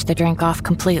finish the drink off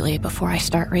completely before I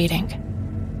start reading.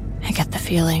 I get the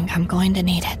feeling I'm going to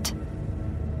need it.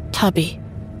 Tubby,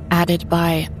 added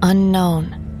by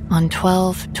unknown on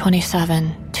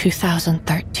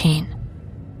 12/27/2013.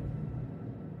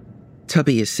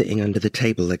 Tubby is sitting under the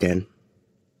table again.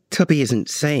 Tubby isn't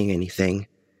saying anything,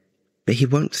 but he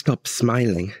won't stop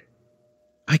smiling.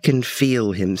 I can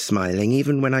feel him smiling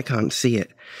even when I can't see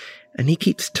it, and he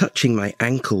keeps touching my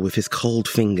ankle with his cold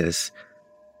fingers.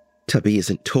 Tubby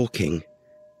isn't talking.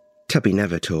 Tubby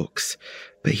never talks,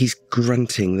 but he's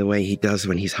grunting the way he does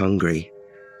when he's hungry.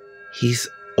 He's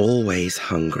always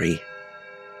hungry.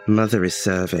 Mother is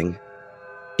serving.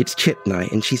 It's chip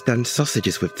night and she's done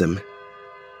sausages with them.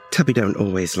 Tubby don't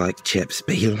always like chips,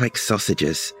 but he likes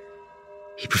sausages.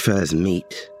 He prefers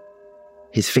meat.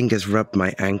 His fingers rub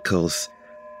my ankles,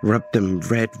 rub them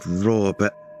red raw,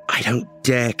 but I don't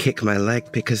dare kick my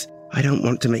leg because I don't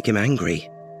want to make him angry.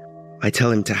 I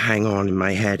tell him to hang on in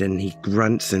my head and he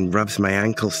grunts and rubs my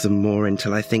ankle some more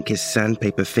until I think his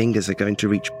sandpaper fingers are going to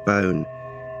reach bone.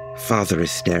 Father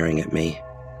is staring at me.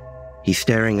 He's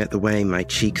staring at the way my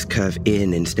cheeks curve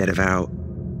in instead of out,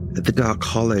 at the dark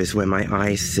hollows where my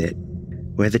eyes sit,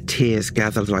 where the tears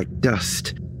gather like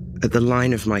dust, at the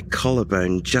line of my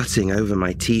collarbone jutting over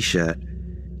my t-shirt.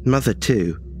 Mother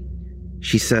too.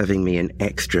 She's serving me an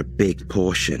extra big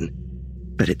portion,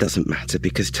 but it doesn't matter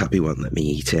because Tubby won't let me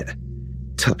eat it.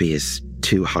 Tubby is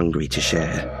too hungry to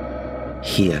share.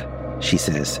 "Here," she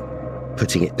says,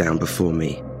 putting it down before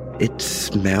me. "It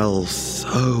smells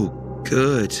so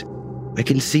good." I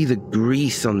can see the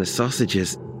grease on the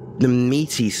sausages. The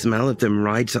meaty smell of them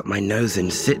rides up my nose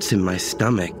and sits in my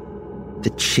stomach. The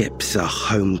chips are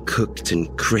home-cooked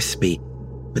and crispy,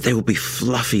 but they will be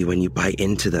fluffy when you bite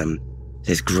into them.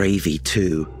 There's gravy,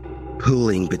 too,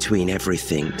 pooling between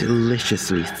everything,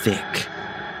 deliciously thick.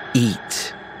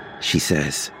 Eat, she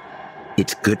says.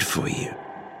 It's good for you.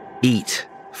 Eat,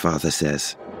 Father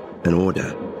says, an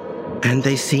order. And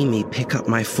they see me pick up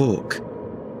my fork.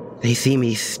 They see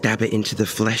me stab it into the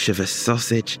flesh of a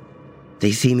sausage.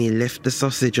 They see me lift the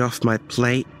sausage off my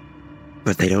plate,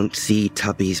 but they don't see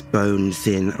Tubby's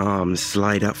bone-thin arms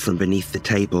slide up from beneath the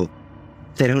table.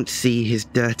 They don't see his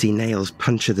dirty nails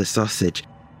puncture the sausage,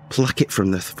 pluck it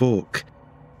from the fork.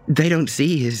 They don't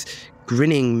see his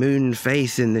grinning moon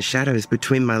face in the shadows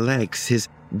between my legs, his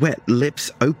wet lips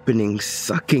opening,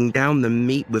 sucking down the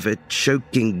meat with a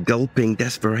choking, gulping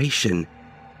desperation.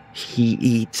 He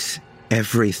eats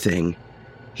everything.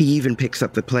 He even picks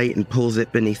up the plate and pulls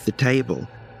it beneath the table.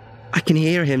 I can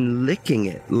hear him licking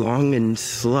it, long and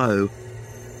slow,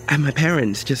 and my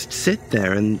parents just sit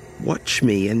there and watch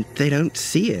me, and they don't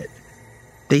see it.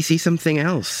 They see something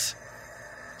else,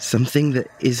 something that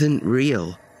isn't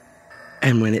real.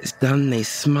 And when it's done, they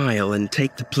smile and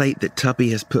take the plate that Tubby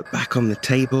has put back on the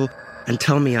table and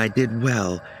tell me I did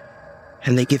well,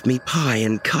 and they give me pie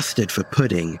and custard for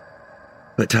pudding.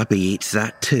 But Tubby eats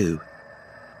that too.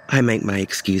 I make my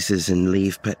excuses and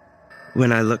leave, but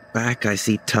when I look back, I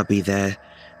see Tubby there,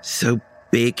 so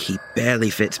big he barely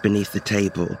fits beneath the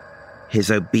table,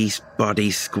 his obese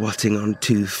body squatting on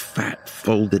two fat,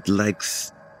 folded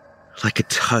legs like a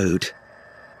toad,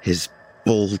 his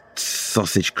bald,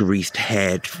 sausage-greased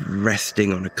head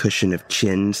resting on a cushion of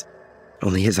chins,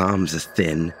 only his arms are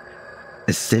thin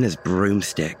as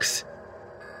broomsticks.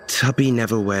 Tubby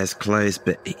never wears clothes,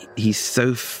 but he's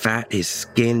so fat his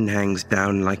skin hangs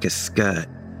down like a skirt.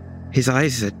 His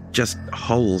eyes are just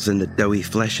holes in the doughy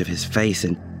flesh of his face,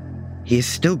 and he is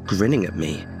still grinning at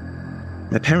me.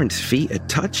 My parents' feet are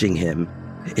touching him,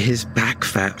 his back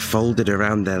fat folded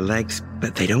around their legs,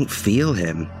 but they don't feel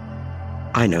him.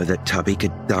 I know that Tubby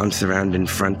could dance around in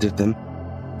front of them,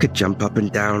 could jump up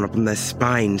and down up on their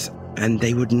spines, and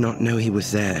they would not know he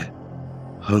was there.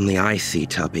 Only I see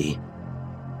Tubby,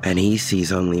 and he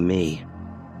sees only me.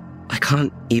 I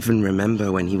can't even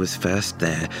remember when he was first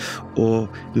there, or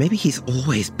maybe he's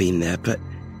always been there, but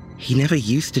he never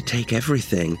used to take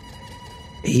everything.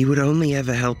 He would only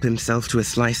ever help himself to a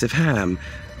slice of ham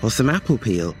or some apple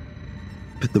peel.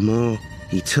 But the more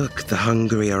he took, the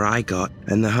hungrier I got,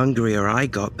 and the hungrier I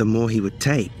got, the more he would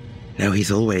take. Now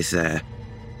he's always there.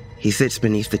 He sits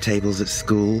beneath the tables at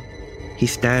school. He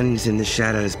stands in the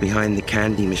shadows behind the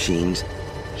candy machines.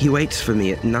 He waits for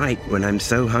me at night when I'm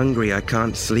so hungry I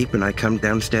can't sleep and I come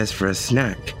downstairs for a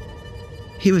snack.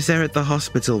 He was there at the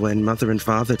hospital when Mother and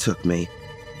Father took me.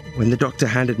 When the doctor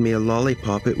handed me a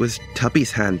lollipop, it was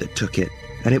Tubby's hand that took it,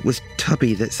 and it was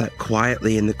Tubby that sat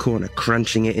quietly in the corner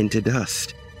crunching it into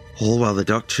dust. All while the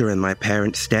doctor and my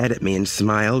parents stared at me and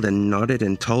smiled and nodded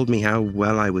and told me how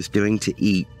well I was doing to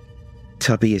eat.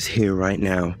 Tubby is here right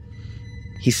now.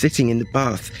 He's sitting in the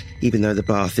bath, even though the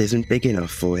bath isn't big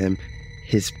enough for him.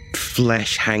 His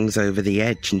flesh hangs over the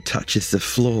edge and touches the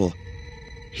floor.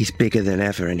 He's bigger than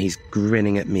ever, and he's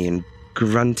grinning at me and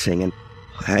grunting, and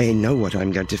I know what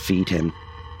I'm going to feed him.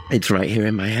 It's right here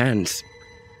in my hands.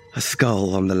 A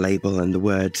skull on the label and the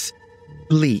words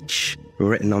bleach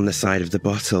written on the side of the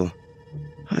bottle.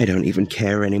 I don't even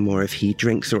care anymore if he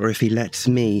drinks or if he lets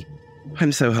me.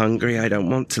 I'm so hungry I don't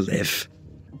want to live.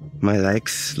 My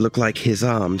legs look like his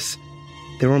arms.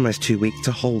 They're almost too weak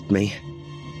to hold me.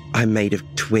 I'm made of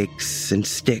twigs and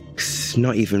sticks,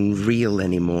 not even real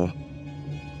anymore.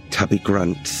 Tubby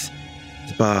grunts,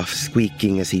 the bath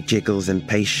squeaking as he jiggles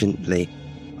impatiently.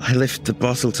 I lift the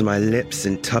bottle to my lips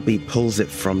and Tubby pulls it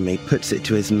from me, puts it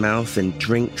to his mouth and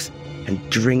drinks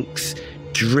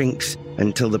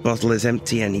until the bottle is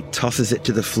empty and he tosses it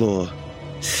to the floor.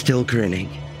 Still grinning,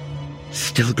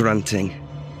 still grunting.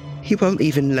 He won't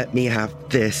even let me have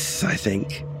this, I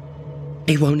think.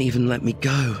 He won't even let me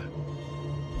go.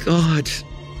 God,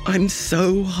 I'm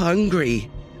so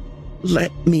hungry.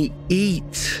 Let me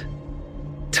eat.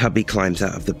 Tubby climbs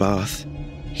out of the bath.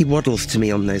 He waddles to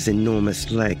me on those enormous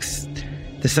legs.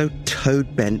 They're so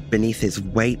toad-bent beneath his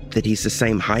weight that he's the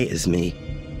same height as me.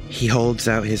 He holds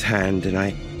out his hand, and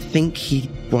I think he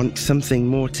wants something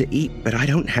more to eat, but I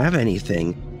don't have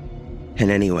anything. And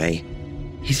anyway,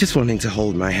 he's just wanting to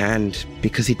hold my hand,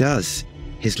 because he does,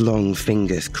 his long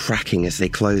fingers cracking as they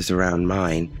close around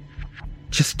mine.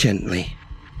 Just gently.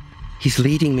 He's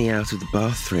leading me out of the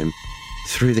bathroom,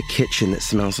 through the kitchen that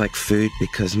smells like food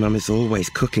because Mum is always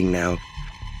cooking now.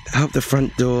 Out the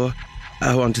front door,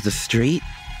 onto the street.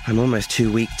 I'm almost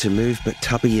too weak to move, but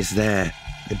Tubby is there,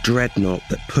 a dreadnought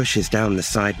that pushes down the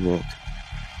sidewalk.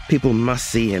 People must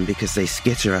see him because they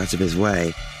skitter out of his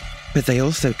way, but they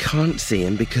also can't see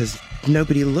him because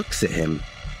nobody looks at him.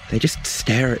 They just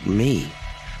stare at me,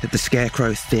 at the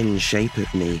scarecrow thin shape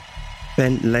of me,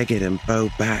 bent-legged and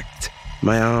bow-backed,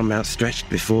 my arm outstretched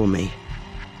before me.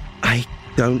 I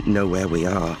don't know where we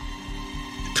are.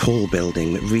 A tall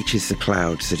building that reaches the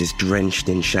clouds that is drenched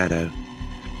in shadow.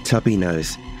 Tubby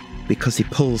knows, because he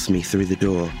pulls me through the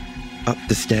door, up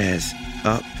the stairs,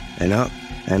 up and up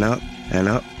and up and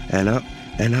up and up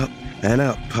and up and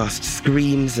up, past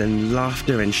screams and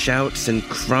laughter and shouts and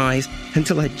cries,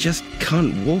 until I just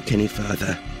can't walk any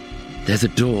further. There's a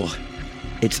door.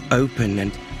 It's open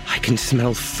and I can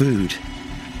smell food.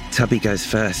 Tubby goes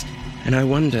first, and I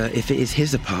wonder if it is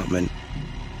his apartment.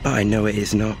 But I know it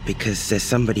is not, because there's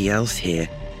somebody else here,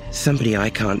 somebody I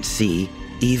can't see,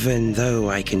 even though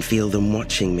I can feel them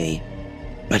watching me.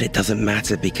 But it doesn't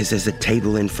matter, because there's a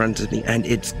table in front of me and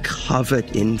it's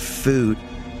covered in food.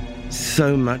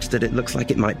 So much that it looks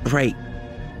like it might break.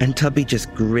 And Tubby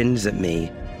just grins at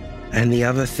me. And the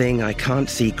other thing I can't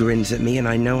see grins at me, and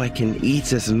I know I can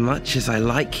eat as much as I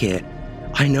like here.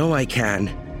 I know I can.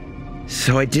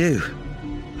 So I do.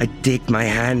 I dig my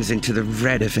hands into the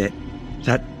red of it,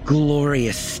 that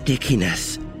glorious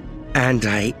stickiness, and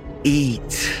I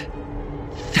eat.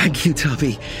 Thank you,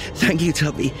 Tubby. Thank you,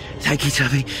 Tubby. Thank you,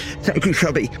 Tubby. Thank you,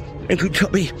 Tubby. Thank you,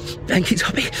 Tubby. Thank you,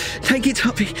 Tubby. Thank you,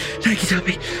 Tubby. Thank you,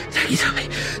 Tubby. Thank you,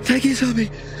 Tubby. Thank you, Tubby.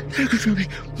 Thank you, Tubby.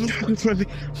 Thank you, Tubby.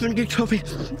 Thank you, Tubby.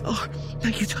 Oh,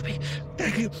 thank you, Tubby.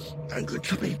 Thank you. Thank you,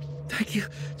 Tubby. Thank you.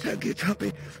 Thank you,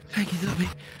 Tubby. Thank you, Tubby.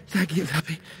 Thank you,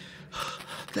 Tubby.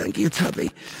 Thank you,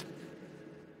 Tubby.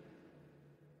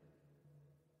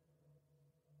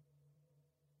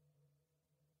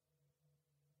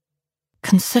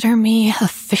 Consider me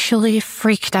officially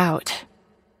freaked out.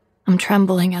 I'm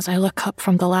trembling as I look up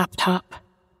from the laptop,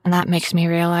 and that makes me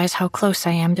realize how close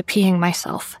I am to peeing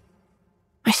myself.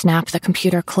 I snap the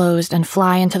computer closed and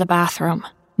fly into the bathroom.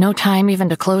 No time even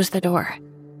to close the door.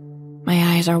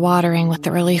 My eyes are watering with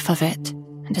the relief of it,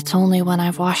 and it's only when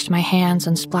I've washed my hands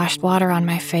and splashed water on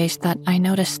my face that I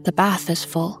notice the bath is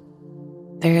full.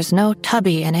 There's no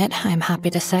Tubby in it, I'm happy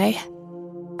to say,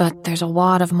 but there's a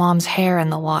wad of Mom's hair in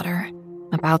the water,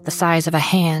 about the size of a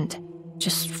hand,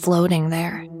 just floating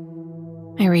there.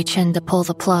 I reach in to pull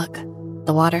the plug,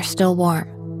 the water still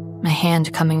warm, my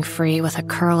hand coming free with a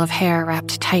curl of hair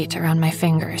wrapped tight around my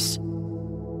fingers.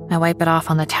 I wipe it off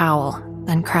on the towel,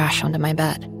 then crash onto my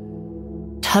bed.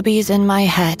 Tubby's in my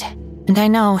head, and I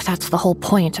know that's the whole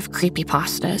point of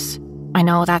creepypastas. I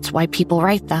know that's why people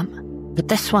write them, but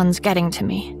this one's getting to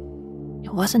me.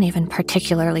 It wasn't even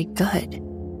particularly good.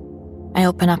 I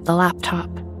open up the laptop,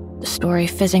 the story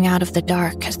fizzing out of the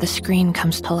dark as the screen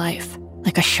comes to life,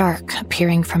 like a shark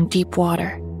appearing from deep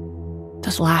water.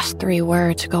 Those last 3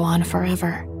 words go on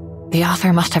forever. The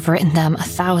author must have written them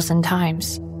 1,000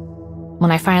 times.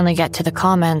 When I finally get to the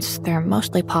comments, they're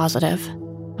mostly positive.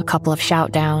 A couple of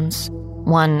shout-downs,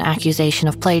 one accusation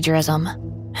of plagiarism,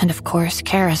 and of course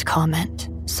Kara's comment,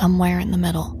 somewhere in the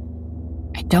middle.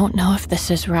 I don't know if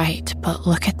this is right, but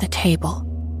look at the table.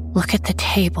 Look at the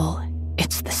table.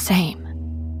 It's the same.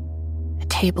 A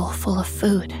table full of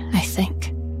food, I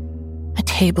think. A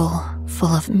table full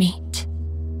of meat.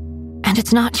 And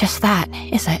it's not just that,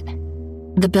 is it?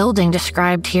 The building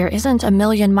described here isn't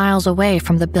 1,000,000 miles away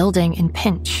from the building in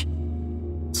Pinch.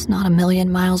 It's not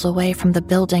 1,000,000 miles away from the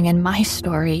building in my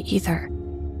story either.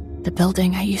 The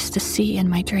building I used to see in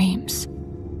my dreams.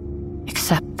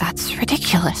 Except that's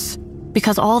ridiculous,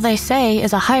 because all they say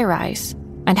is a high-rise.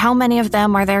 And how many of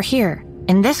them are there here,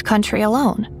 in this country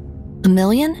alone?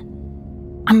 1,000,000?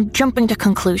 I'm jumping to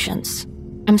conclusions.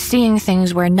 I'm seeing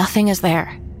things where nothing is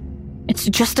there. It's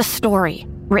just a story,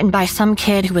 written by some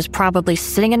kid who was probably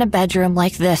sitting in a bedroom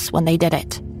like this when they did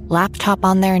it. Laptop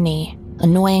on their knee,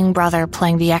 annoying brother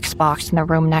playing the Xbox in the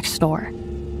room next door.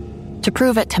 To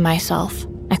prove it to myself,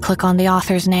 I click on the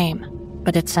author's name,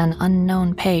 but it's an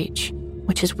unknown page,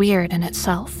 which is weird in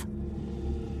itself.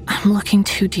 I'm looking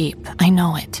too deep, I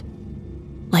know it.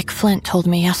 Like Flint told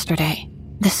me yesterday,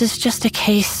 this is just a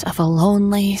case of a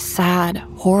lonely, sad,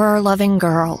 horror-loving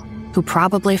girl who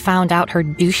probably found out her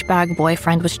douchebag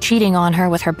boyfriend was cheating on her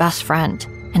with her best friend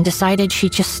and decided she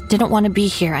just didn't want to be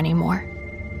here anymore.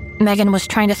 Megan was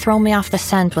trying to throw me off the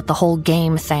scent with the whole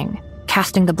game thing,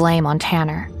 casting the blame on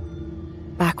Tanner.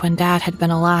 Back when Dad had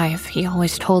been alive, he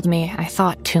always told me I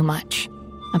thought too much,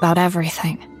 about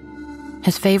everything.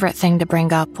 His favorite thing to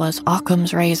bring up was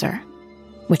Occam's razor.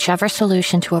 Whichever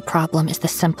solution to a problem is the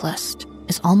simplest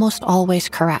is almost always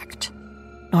correct.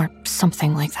 Or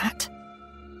something like that.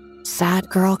 Sad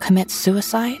girl commits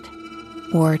suicide?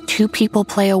 Or 2 people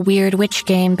play a weird witch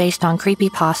game based on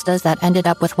creepypastas that ended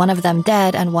up with one of them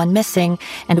dead and one missing,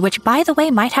 and which, by the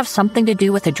way, might have something to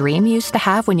do with a dream you used to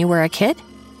have when you were a kid?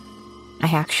 I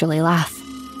actually laugh,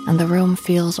 and the room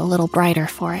feels a little brighter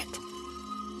for it.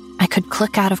 I could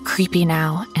click out of creepy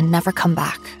now and never come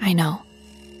back, I know.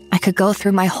 I could go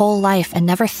through my whole life and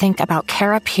never think about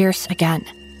Kara Pierce again.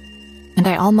 And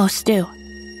I almost do.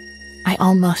 I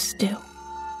almost do.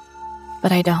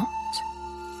 But I don't.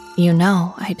 You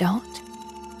know I don't.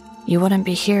 You wouldn't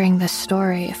be hearing this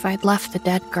story if I'd left the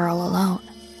dead girl alone.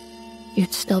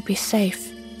 You'd still be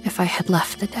safe if I had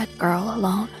left the dead girl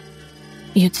alone.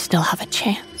 You'd still have a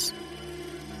chance.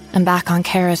 I'm back on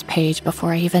Kara's page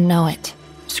before I even know it,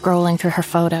 scrolling through her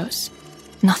photos.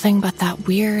 Nothing but that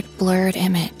weird, blurred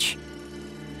image.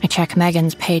 I check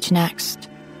Megan's page next,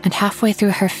 and halfway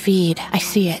through her feed, I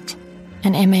see it.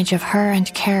 An image of her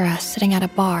and Kara sitting at a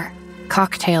bar,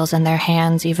 cocktails in their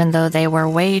hands even though they were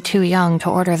way too young to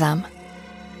order them.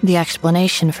 The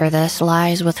explanation for this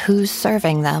lies with who's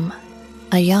serving them.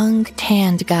 A young,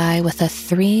 tanned guy with a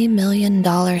 $3 million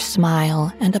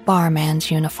smile and a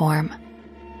barman's uniform.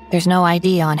 There's no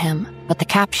ID on him, but the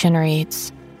caption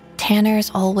reads,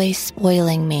 "Tanner's always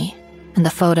spoiling me," and the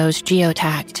photo's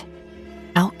geotagged.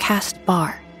 Outcast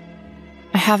Bar.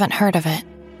 I haven't heard of it,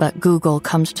 but Google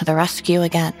comes to the rescue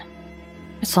again.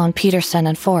 It's on Peterson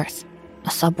and 4th,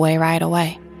 a subway ride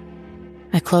away.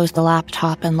 I close the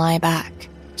laptop and lie back,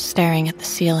 staring at the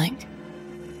ceiling.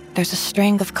 There's a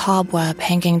string of cobweb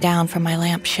hanging down from my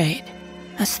lampshade,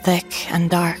 as thick and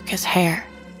dark as hair.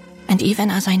 And even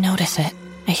as I notice it,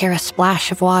 I hear a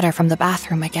splash of water from the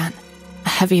bathroom again, a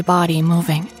heavy body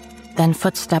moving, then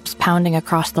footsteps pounding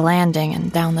across the landing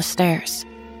and down the stairs.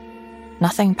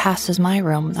 Nothing passes my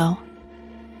room, though.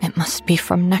 It must be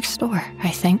from next door, I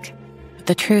think. But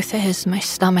the truth is, my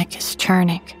stomach is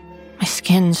churning. My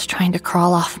skin's trying to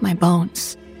crawl off my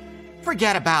bones.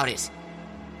 Forget about it.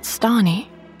 It's Donnie,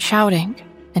 shouting,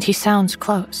 and he sounds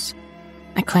close.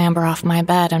 I clamber off my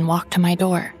bed and walk to my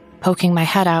door, poking my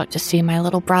head out to see my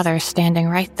little brother standing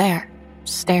right there,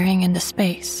 staring into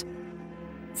space.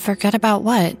 Forget about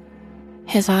what?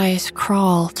 His eyes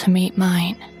crawl to meet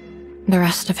mine. The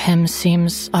rest of him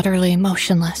seems utterly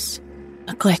motionless,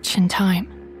 a glitch in time.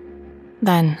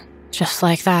 Then, just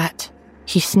like that,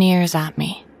 he sneers at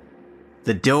me.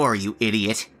 The door, you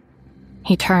idiot.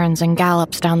 He turns and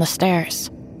gallops down the stairs.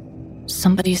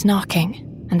 Somebody's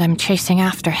knocking, and I'm chasing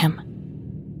after him.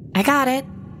 I got it,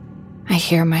 I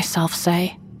hear myself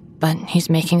say, but he's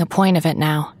making a point of it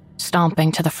now,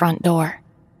 stomping to the front door.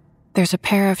 There's a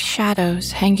pair of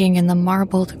shadows hanging in the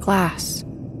marbled glass,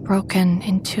 broken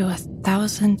into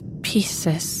 1,000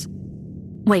 pieces.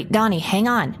 Wait, Donnie, hang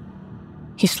on.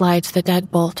 He slides the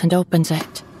deadbolt and opens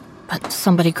it, but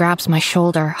somebody grabs my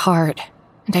shoulder hard,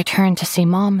 and I turn to see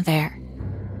Mom there.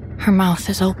 Her mouth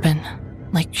is open,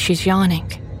 like she's yawning,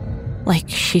 like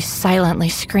she's silently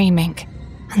screaming,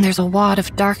 and there's a wad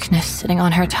of darkness sitting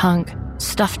on her tongue,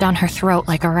 stuffed down her throat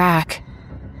like a rag.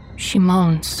 She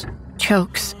moans,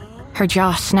 chokes, her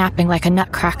jaw snapping like a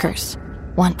nutcracker's.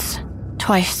 Once,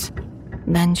 twice,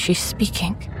 then she's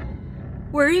speaking.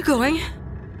 Where are you going?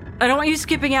 I don't want you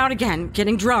skipping out again,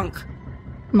 getting drunk.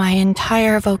 My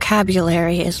entire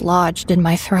vocabulary is lodged in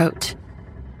my throat.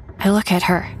 I look at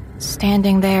her,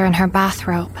 standing there in her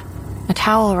bathrobe, a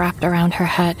towel wrapped around her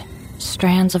head,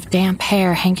 strands of damp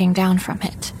hair hanging down from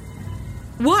it.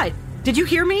 What? Did you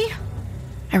hear me?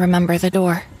 I remember the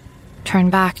door, turn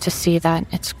back to see that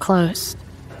it's closed.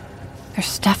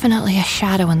 There's definitely a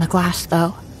shadow in the glass,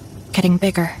 though, getting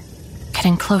bigger,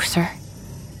 getting closer.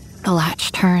 The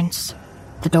latch turns,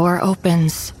 the door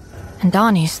opens, and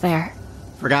Donnie's there.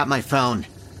 Forgot my phone.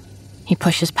 He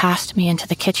pushes past me into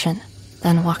the kitchen,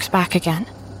 then walks back again.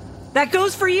 That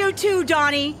goes for you too,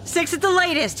 Donnie. 6 at the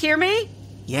latest, hear me?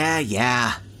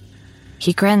 Yeah.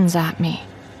 He grins at me.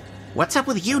 What's up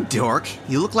with you, dork?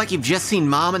 You look like you've just seen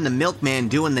Mom and the milkman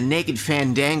doing the naked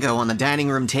fandango on the dining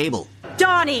room table.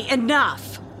 Donnie,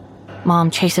 enough! Mom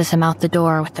chases him out the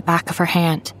door with the back of her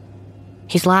hand.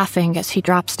 He's laughing as he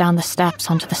drops down the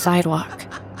steps onto the sidewalk.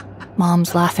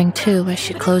 Mom's laughing too as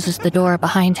she closes the door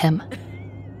behind him.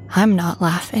 I'm not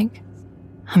laughing.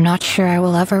 I'm not sure I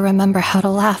will ever remember how to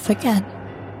laugh again.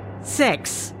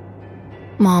 6.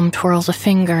 Mom twirls a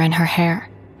finger in her hair,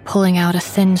 pulling out a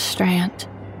thin strand,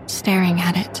 staring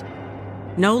at it.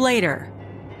 No later.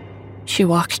 She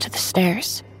walks to the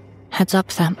stairs, heads up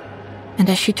them, and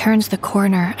as she turns the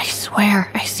corner, I swear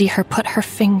I see her put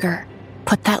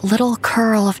that little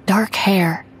curl of dark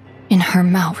hair in her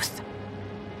mouth.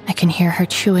 I can hear her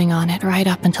chewing on it right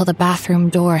up until the bathroom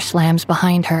door slams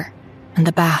behind her and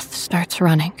the bath starts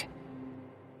running.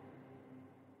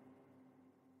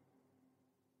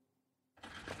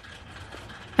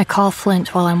 I call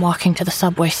Flint while I'm walking to the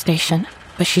subway station,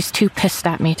 but she's too pissed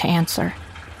at me to answer.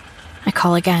 I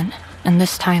call again, and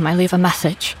this time I leave a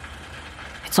message.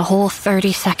 It's a whole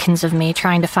 30 seconds of me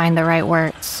trying to find the right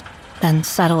words, then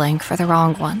settling for the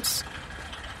wrong ones.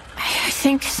 I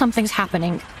think something's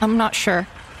happening. I'm not sure.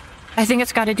 I think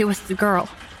it's got to do with the girl,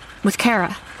 with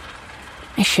Kara.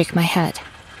 I shake my head.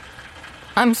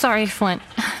 I'm sorry, Flint.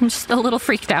 I'm just a little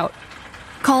freaked out.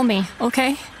 Call me,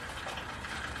 okay?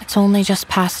 It's only just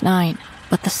past 9,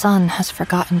 but the sun has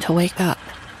forgotten to wake up.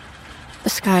 The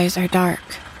skies are dark,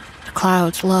 the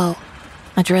clouds low,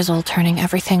 a drizzle turning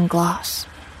everything gloss.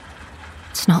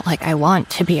 It's not like I want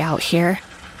to be out here,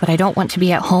 but I don't want to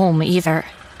be at home either.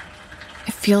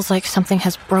 It feels like something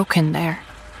has broken there,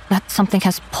 that something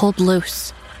has pulled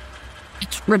loose.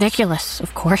 It's ridiculous,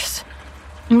 of course.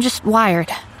 I'm just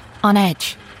wired, on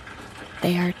edge.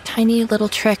 They are tiny little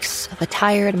tricks of a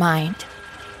tired mind.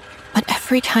 But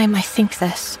every time I think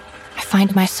this, I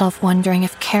find myself wondering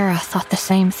if Kara thought the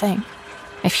same thing.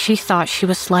 If she thought she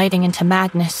was sliding into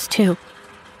madness, too.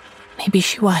 Maybe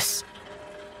she was.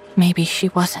 Maybe she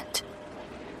wasn't.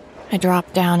 I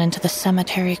drop down into the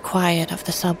cemetery quiet of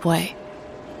the subway.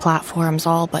 Platforms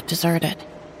all but deserted.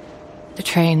 The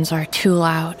trains are too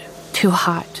loud, too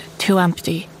hot, too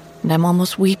empty, and I'm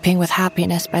almost weeping with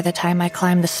happiness by the time I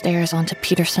climb the stairs onto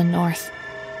Peterson North.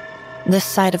 This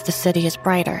side of the city is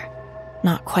brighter.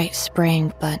 Not quite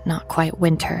spring, but not quite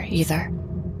winter either.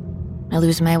 I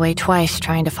lose my way twice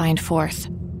trying to find 4th,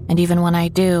 and even when I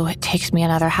do, it takes me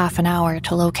another half an hour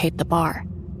to locate the bar.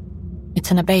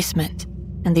 It's in a basement,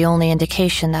 and the only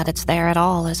indication that it's there at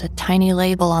all is a tiny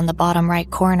label on the bottom right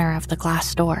corner of the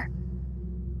glass door.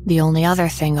 The only other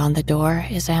thing on the door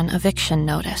is an eviction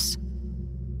notice.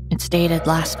 It's dated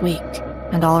last week,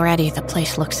 and already the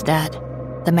place looks dead,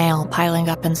 the mail piling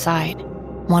up inside,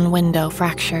 one window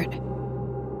fractured.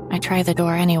 I try the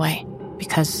door anyway,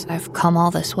 because I've come all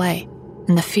this way,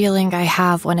 and the feeling I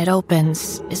have when it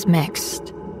opens is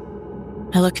mixed.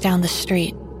 I look down the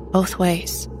street, both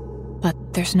ways,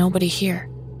 but there's nobody here.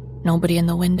 Nobody in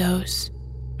the windows,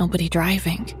 nobody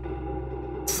driving.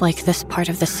 It's like this part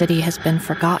of the city has been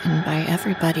forgotten by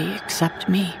everybody except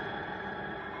me.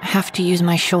 I have to use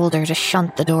my shoulder to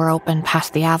shunt the door open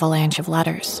past the avalanche of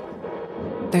letters.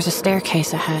 There's a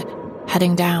staircase ahead,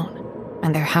 heading down,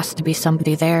 and there has to be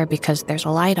somebody there because there's a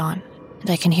light on, and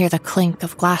I can hear the clink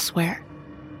of glassware.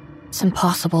 It's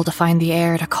impossible to find the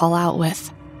air to call out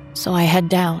with, so I head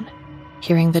down,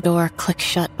 hearing the door click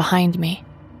shut behind me,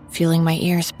 feeling my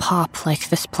ears pop like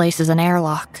this place is an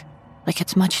airlock, like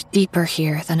it's much deeper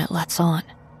here than it lets on.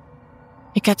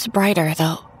 It gets brighter,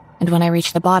 though, and when I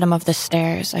reach the bottom of the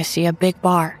stairs, I see a big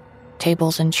bar,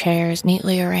 tables and chairs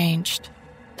neatly arranged,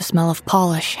 the smell of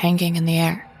polish hanging in the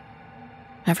air.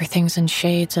 Everything's in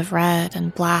shades of red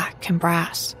and black and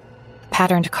brass, a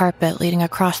patterned carpet leading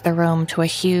across the room to a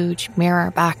huge,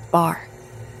 mirror-backed bar.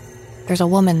 There's a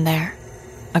woman there,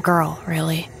 a girl,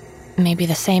 really, maybe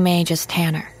the same age as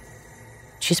Tanner.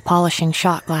 She's polishing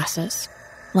shot glasses,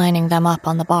 lining them up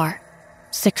on the bar,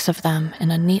 6 of them in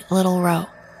a neat little row.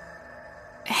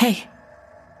 Hey.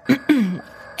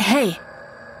 Hey.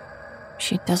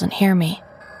 She doesn't hear me,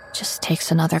 just takes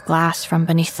another glass from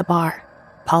beneath the bar,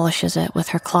 polishes it with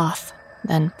her cloth,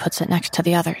 then puts it next to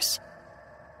the others.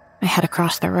 I head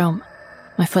across the room,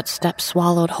 my footsteps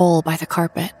swallowed whole by the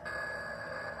carpet.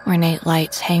 Ornate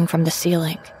lights hang from the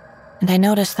ceiling, and I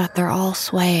notice that they're all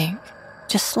swaying,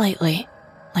 just slightly,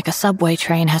 like a subway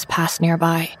train has passed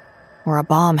nearby, or a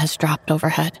bomb has dropped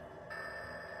overhead.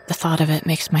 The thought of it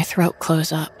makes my throat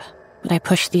close up, but I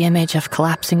push the image of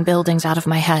collapsing buildings out of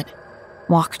my head,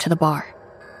 walk to the bar.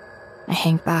 I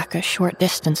hang back a short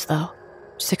distance, though,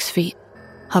 6 feet,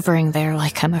 hovering there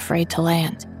like I'm afraid to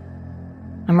land.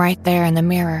 I'm right there in the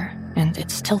mirror, and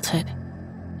it's tilted.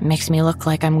 It makes me look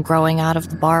like I'm growing out of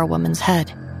the bar woman's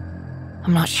head.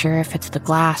 I'm not sure if it's the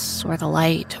glass or the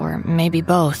light, or maybe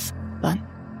both, but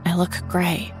I look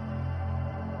gray.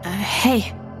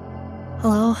 Hey.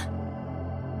 Hello?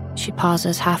 She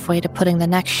pauses halfway to putting the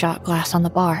next shot glass on the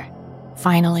bar,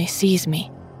 finally sees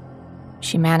me.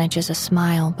 She manages a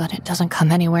smile, but it doesn't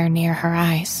come anywhere near her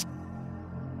eyes.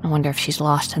 I wonder if she's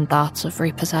lost in thoughts of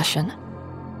repossession.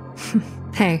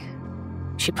 Hey.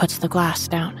 She puts the glass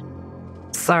down.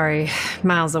 Sorry,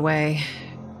 miles away.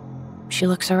 She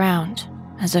looks around,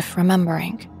 as if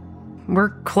remembering.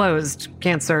 We're closed.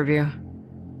 Can't serve you.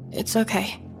 It's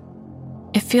okay.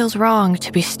 It feels wrong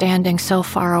to be standing so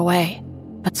far away,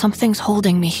 but something's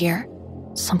holding me here.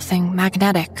 Something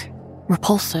magnetic,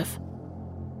 repulsive.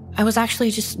 I was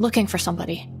actually just looking for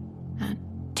somebody.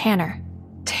 Tanner.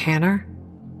 Tanner?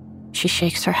 She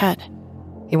shakes her head.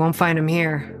 You won't find him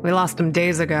here. We lost him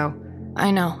days ago.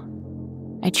 I know.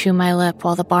 I chew my lip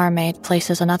while the barmaid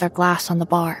places another glass on the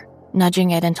bar,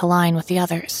 nudging it into line with the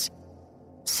others.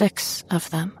 6 of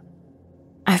them.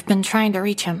 I've been trying to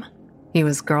reach him. You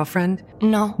his girlfriend?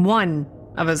 No. One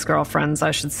of his girlfriends,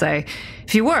 I should say.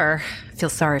 If you were, I feel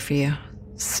sorry for you.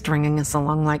 Stringing us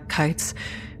along like kites.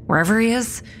 Wherever he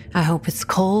is, I hope it's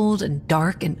cold and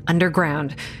dark and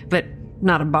underground, but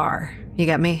not a bar. You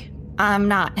get me? I'm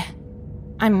not.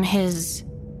 I'm his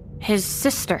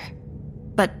sister,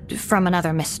 but from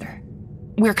another mister.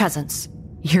 We're cousins.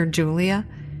 You're Julia?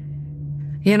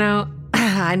 You know,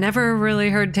 I never really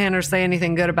heard Tanner say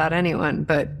anything good about anyone,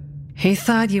 but he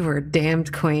thought you were a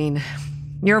damned queen.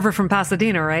 You're over from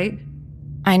Pasadena, right?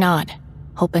 I nod,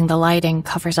 hoping the lighting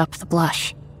covers up the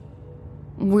blush.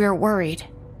 We're worried.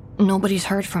 Nobody's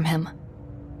heard from him.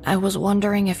 I was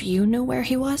wondering if you knew where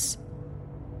he was?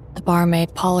 The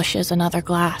barmaid polishes another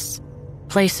glass,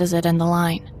 places it in the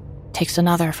line, takes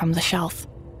another from the shelf.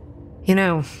 You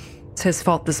know, it's his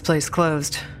fault this place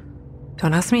closed.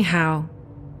 Don't ask me how,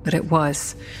 but it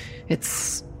was.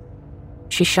 It's...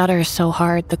 She shudders so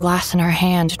hard the glass in her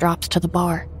hand drops to the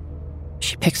bar.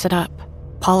 She picks it up,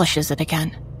 polishes it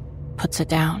again, puts it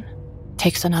down,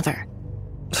 takes another.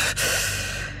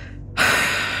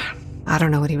 I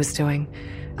don't know what he was doing.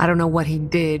 I don't know what he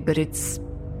did, but it's...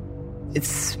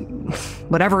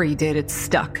 Whatever he did, it's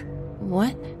stuck.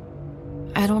 What?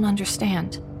 I don't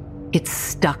understand. It's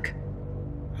stuck.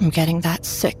 I'm getting that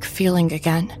sick feeling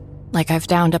again, like I've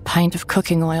downed a pint of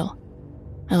cooking oil.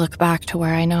 I look back to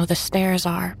where I know the stairs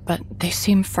are, but they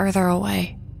seem further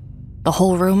away. The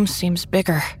whole room seems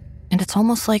bigger, and it's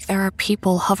almost like there are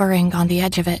people hovering on the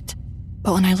edge of it.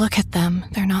 But when I look at them,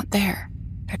 they're not there.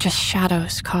 They're just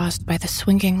shadows caused by the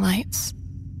swinging lights.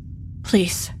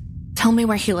 Please, tell me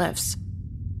where he lives.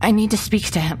 I need to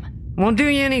speak to him. Won't do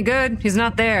you any good. He's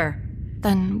not there.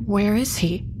 Then where is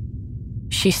he?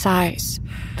 She sighs,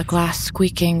 the glass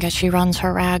squeaking as she runs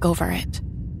her rag over it.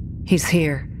 He's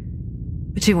here,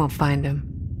 but you won't find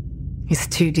him. He's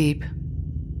too deep.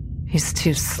 He's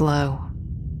too slow.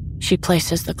 She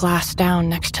places the glass down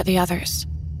next to the others.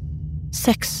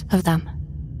 6 of them.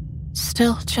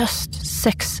 Still just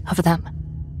 6 of them,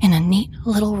 in a neat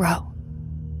little row.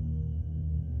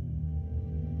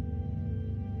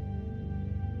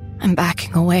 I'm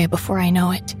backing away before I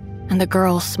know it, and the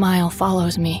girl's smile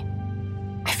follows me.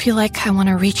 I feel like I want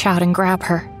to reach out and grab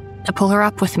her, to pull her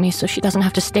up with me so she doesn't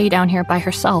have to stay down here by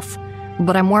herself.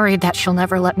 But I'm worried that she'll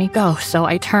never let me go, so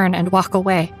I turn and walk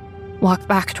away, walk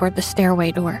back toward the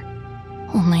stairway door.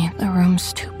 Only the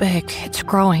room's too big, it's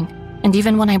growing, and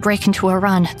even when I break into a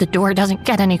run, the door doesn't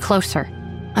get any closer.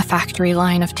 A factory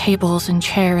line of tables and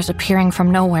chairs appearing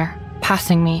from nowhere,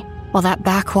 passing me, while that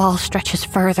back wall stretches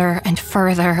further and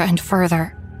further and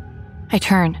further. I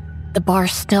turn, the bar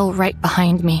still right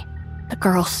behind me, the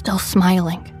girl still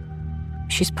smiling.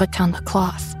 She's put down the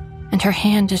cloth, and her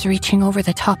hand is reaching over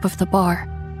the top of the bar,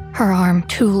 her arm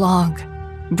too long,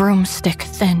 broomstick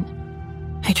thin.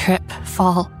 I trip,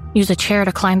 fall, use a chair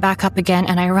to climb back up again,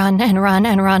 and I run and run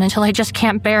and run until I just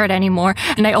can't bear it anymore,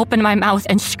 and I open my mouth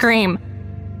and scream.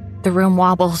 The room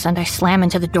wobbles, and I slam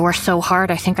into the door so hard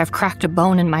I think I've cracked a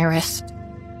bone in my wrist.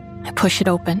 I push it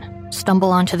open,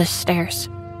 stumble onto the stairs,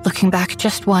 looking back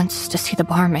just once to see the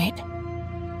barmaid.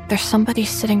 There's somebody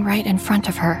sitting right in front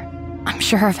of her. I'm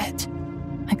sure of it.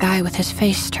 A guy with his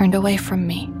face turned away from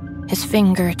me, his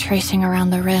finger tracing around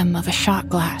the rim of a shot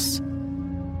glass.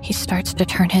 He starts to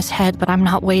turn his head, but I'm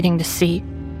not waiting to see.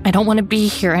 I don't want to be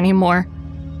here anymore.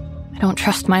 I don't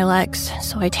trust my legs,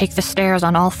 so I take the stairs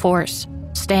on all fours,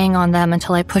 staying on them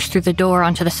until I push through the door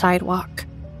onto the sidewalk.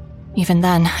 Even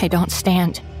then, I don't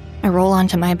stand. I roll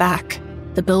onto my back,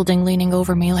 the building leaning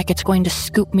over me like it's going to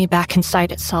scoop me back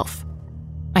inside itself.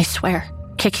 I swear,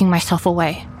 kicking myself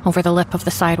away over the lip of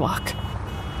the sidewalk.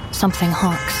 Something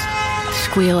honks, a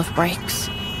squeal of brakes,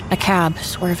 a cab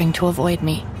swerving to avoid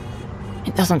me.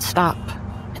 It doesn't stop,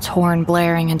 its horn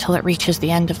blaring until it reaches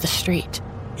the end of the street.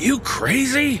 You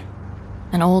crazy?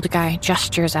 An old guy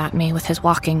gestures at me with his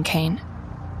walking cane.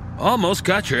 Almost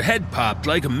got your head popped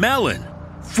like a melon.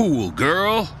 Fool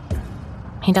girl.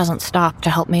 He doesn't stop to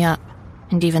help me up,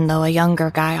 and even though a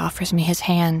younger guy offers me his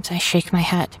hand, I shake my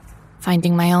head,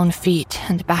 finding my own feet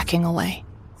and backing away.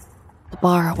 The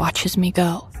bar watches me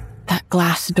go, that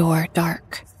glass door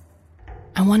dark.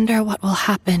 I wonder what will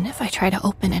happen if I try to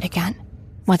open it again,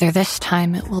 whether this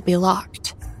time it will be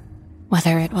locked,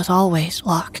 whether it was always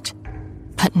locked.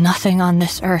 But nothing on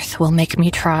this earth will make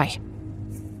me try.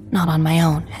 Not on my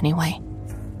own, anyway.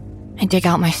 I dig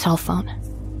out my cell phone.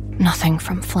 Nothing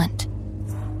from Flint.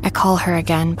 I call her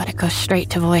again, but it goes straight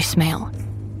to voicemail.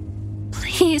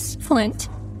 Please, Flint.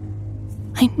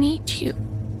 I need you.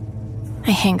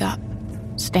 I hang up,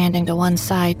 standing to one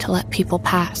side to let people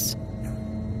pass.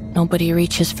 Nobody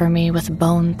reaches for me with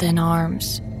bone-thin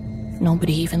arms.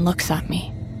 Nobody even looks at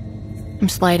me. I'm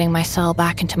sliding my cell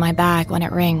back into my bag when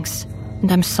it rings,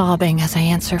 and I'm sobbing as I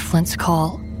answer Flint's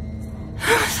call.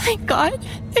 Thank God.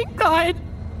 Thank God.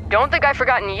 Don't think I've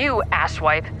forgotten you,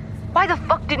 asswipe. Why the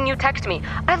fuck didn't you text me?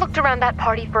 I looked around that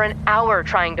party for an hour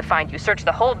trying to find you, searched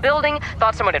the whole building,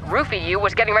 thought someone had roofied you,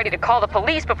 was getting ready to call the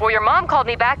police before your mom called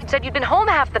me back and said you'd been home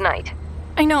half the night.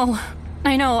 I know.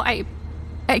 I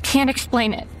can't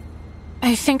explain it.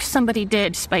 I think somebody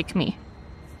did spike me.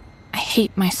 I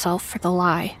hate myself for the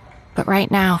lie, but right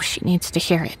now she needs to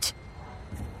hear it.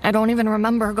 I don't even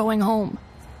remember going home.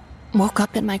 Woke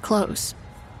up in my clothes.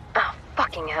 Oh,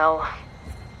 fucking hell.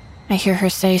 I hear her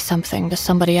say something to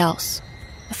somebody else,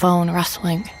 the phone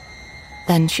rustling.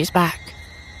 Then she's back.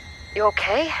 You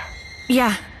okay?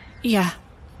 Yeah.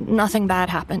 Nothing bad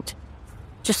happened.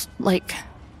 Just,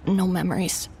 no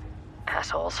memories.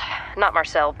 Assholes. Not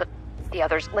Marcel, but the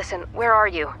others. Listen, where are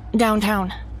you?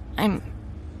 Downtown.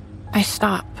 I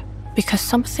stop, because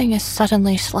something is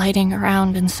suddenly sliding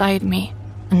around inside me,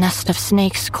 a nest of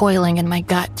snakes coiling in my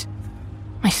gut.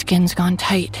 My skin's gone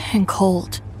tight and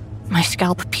cold, my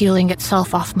scalp peeling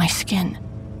itself off my skin.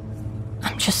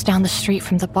 I'm just down the street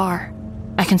from the bar.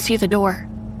 I can see the door,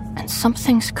 and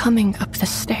something's coming up the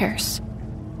stairs.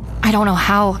 I don't know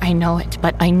how I know it,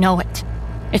 but I know it.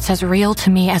 It's as real to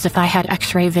me as if I had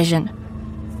X-ray vision.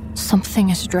 Something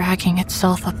is dragging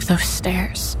itself up those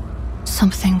stairs.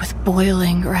 Something with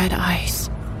boiling red eyes.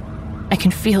 I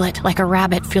can feel it like a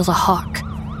rabbit feels a hawk.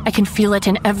 I can feel it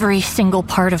in every single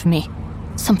part of me.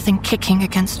 Something kicking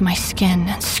against my skin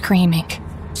and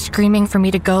screaming for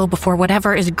me to go before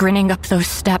whatever is grinning up those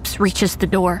steps reaches the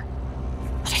door.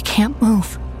 But I can't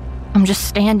move. I'm just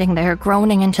standing there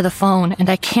groaning into the phone, and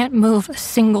I can't move a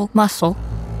single muscle.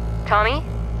 Tommy?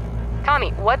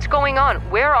 Tommy, what's going on?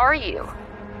 Where are you?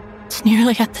 It's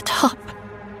nearly at the top.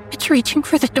 It's reaching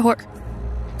for the door.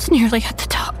 It's nearly at the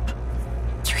top.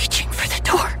 It's reaching for the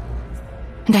door.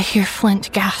 And I hear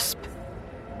Flint gasp.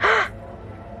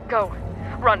 Go.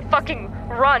 Run. Fucking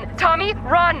run. Tommy,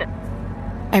 run!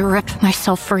 I rip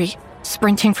myself free,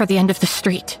 sprinting for the end of the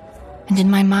street. And in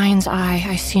my mind's eye,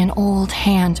 I see an old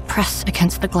hand press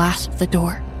against the glass of the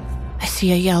door. I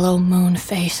see a yellow moon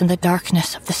face in the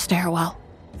darkness of the stairwell.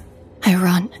 I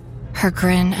run, her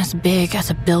grin as big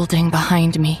as a building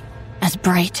behind me, as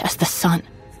bright as the sun.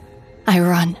 I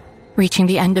run, reaching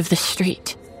the end of the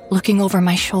street, looking over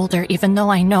my shoulder even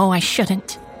though I know I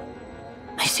shouldn't.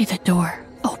 I see the door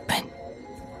open.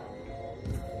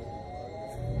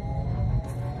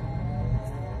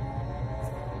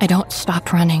 I don't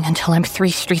stop running until I'm 3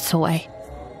 streets away.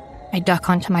 I duck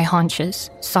onto my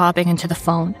haunches, sobbing into the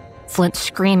phone, Flint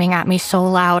screaming at me so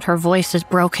loud her voice is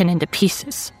broken into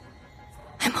pieces.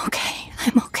 I'm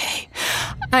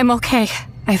okay,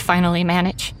 I finally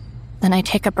manage. Then I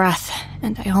take a breath,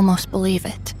 and I almost believe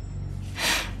it.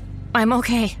 I'm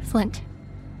okay, Flint.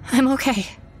 I'm okay.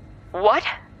 What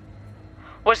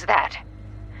was that?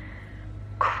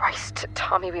 Christ,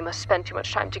 Tommy, we must spend too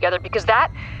much time together because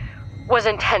that was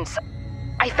intense.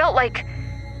 I felt like...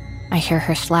 I hear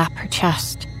her slap her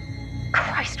chest.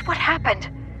 Christ, what happened?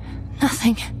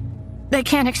 Nothing. They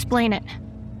can't explain it.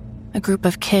 A group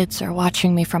of kids are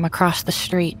watching me from across the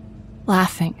street,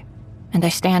 laughing, and I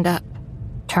stand up,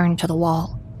 turn to the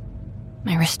wall.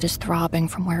 My wrist is throbbing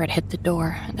from where it hit the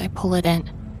door, and I pull it in,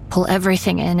 pull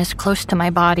everything in as close to my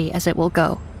body as it will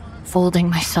go, folding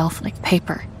myself like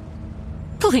paper.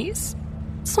 Please,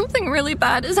 something really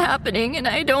bad is happening, and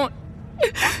I don't...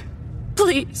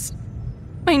 Please,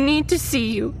 I need to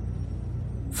see you.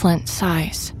 Flint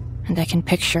sighs, and I can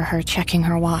picture her checking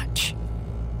her watch.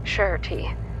 Sure, T.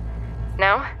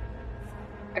 Now?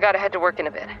 I gotta head to work in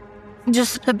a bit.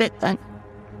 Just a bit, then.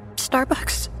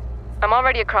 Starbucks? I'm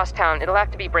already across town. It'll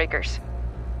have to be Breakers.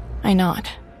 I nod.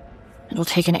 It'll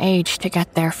take an age to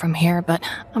get there from here, but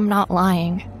I'm not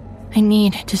lying. I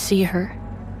need to see her.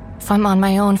 If I'm on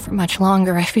my own for much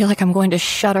longer, I feel like I'm going to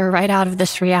shudder right out of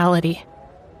this reality.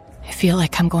 I feel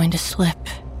like I'm going to slip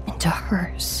into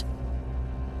hers.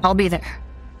 I'll be there.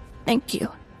 Thank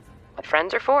you. What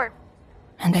friends are for.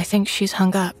 And I think she's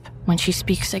hung up when she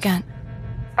speaks again.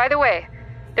 By the way,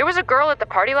 there was a girl at the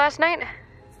party last night.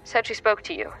 Said she spoke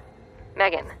to you.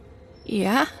 Megan.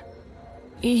 Yeah?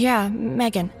 Yeah,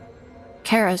 Megan.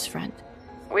 Kara's friend.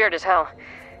 Weird as hell.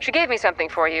 She gave me something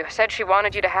for you. Said she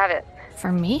wanted you to have it.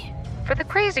 For me? For the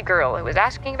crazy girl who was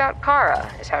asking about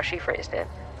Kara, is how she phrased it.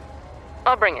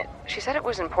 I'll bring it. She said it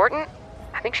was important.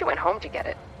 I think she went home to get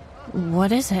it.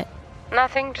 What is it?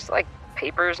 Nothing, just like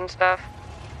papers and stuff.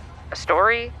 A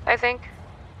story, I think.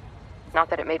 Not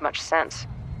that it made much sense.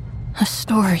 A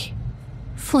story.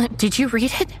 Flint, did you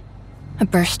read it? A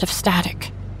burst of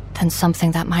static, then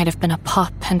something that might have been a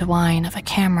pop and whine of a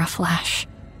camera flash.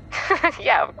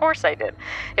 Yeah, of course I did.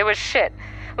 It was shit.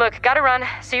 Look, gotta run.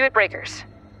 See you at Breakers.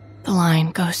 The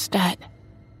line goes dead.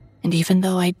 And even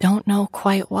though I don't know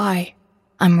quite why,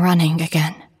 I'm running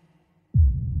again.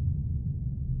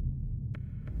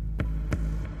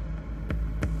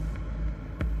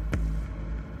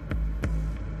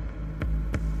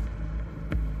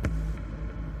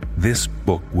 This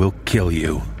Book Will Kill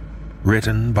You.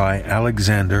 Written by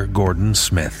Alexander Gordon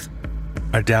Smith.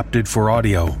 Adapted for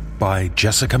audio by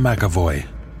Jessica McAvoy.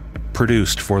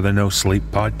 Produced for the NoSleep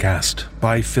podcast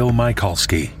by Phil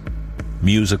Michalski.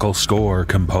 Musical score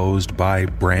composed by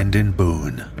Brandon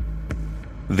Boone.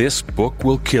 This Book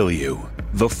Will Kill You,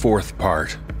 the fourth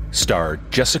part,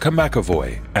 starred Jessica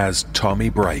McAvoy as Tommy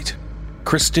Bright,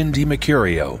 Kristen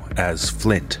DiMercurio as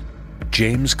Flint,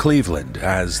 James Cleveland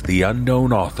as the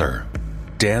unknown author,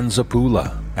 Dan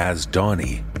Zapula as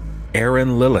Donnie,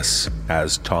 Aaron Lillis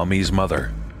as Tommy's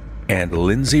mother, and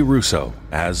Lindsay Russo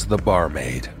as the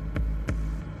barmaid.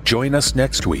 Join us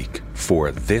next week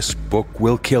for This Book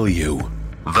Will Kill You,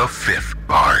 the fifth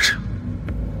part.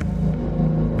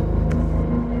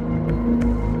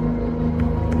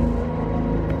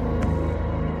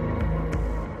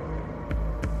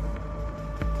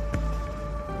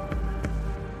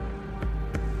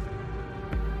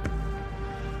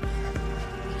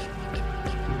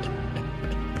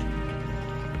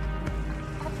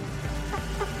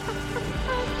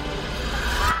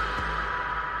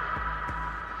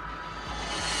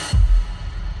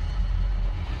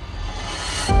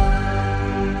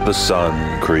 The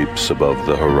sun creeps above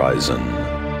the horizon.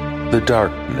 The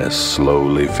darkness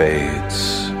slowly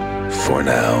fades, for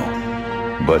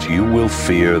now. But you will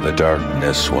fear the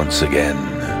darkness once again,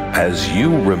 as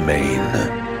you remain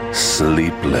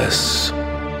sleepless.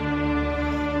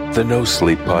 The No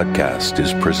Sleep podcast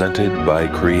is presented by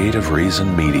Creative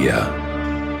Reason Media.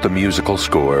 The musical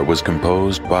score was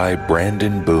composed by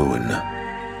Brandon Boone.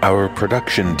 Our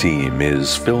production team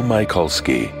is Phil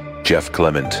Michalski, Jeff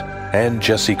Clement, and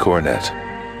Jesse Cornett.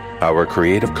 Our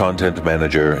creative content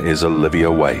manager is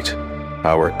Olivia White.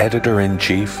 Our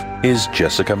editor-in-chief is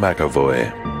Jessica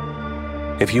McAvoy.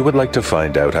 If you would like to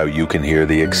find out how you can hear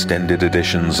the extended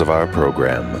editions of our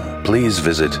program, please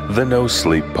visit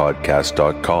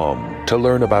thenosleeppodcast.com to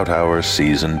learn about our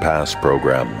season pass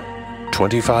program.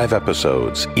 25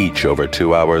 episodes, each over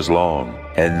 2 hours long,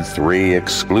 and 3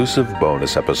 exclusive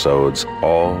bonus episodes,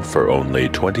 all for only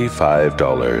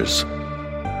 $25.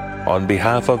 On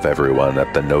behalf of everyone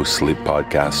at the No Sleep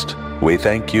podcast, we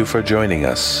thank you for joining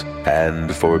us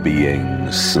and for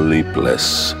being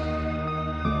sleepless.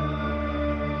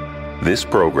 This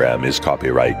program is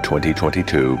copyright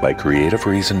 2022 by Creative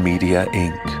Reason Media,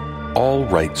 Inc. All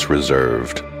rights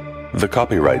reserved. The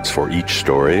copyrights for each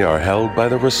story are held by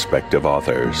the respective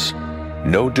authors.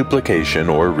 No duplication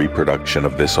or reproduction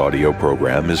of this audio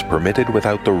program is permitted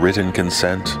without the written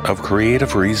consent of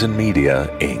Creative Reason Media,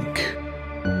 Inc.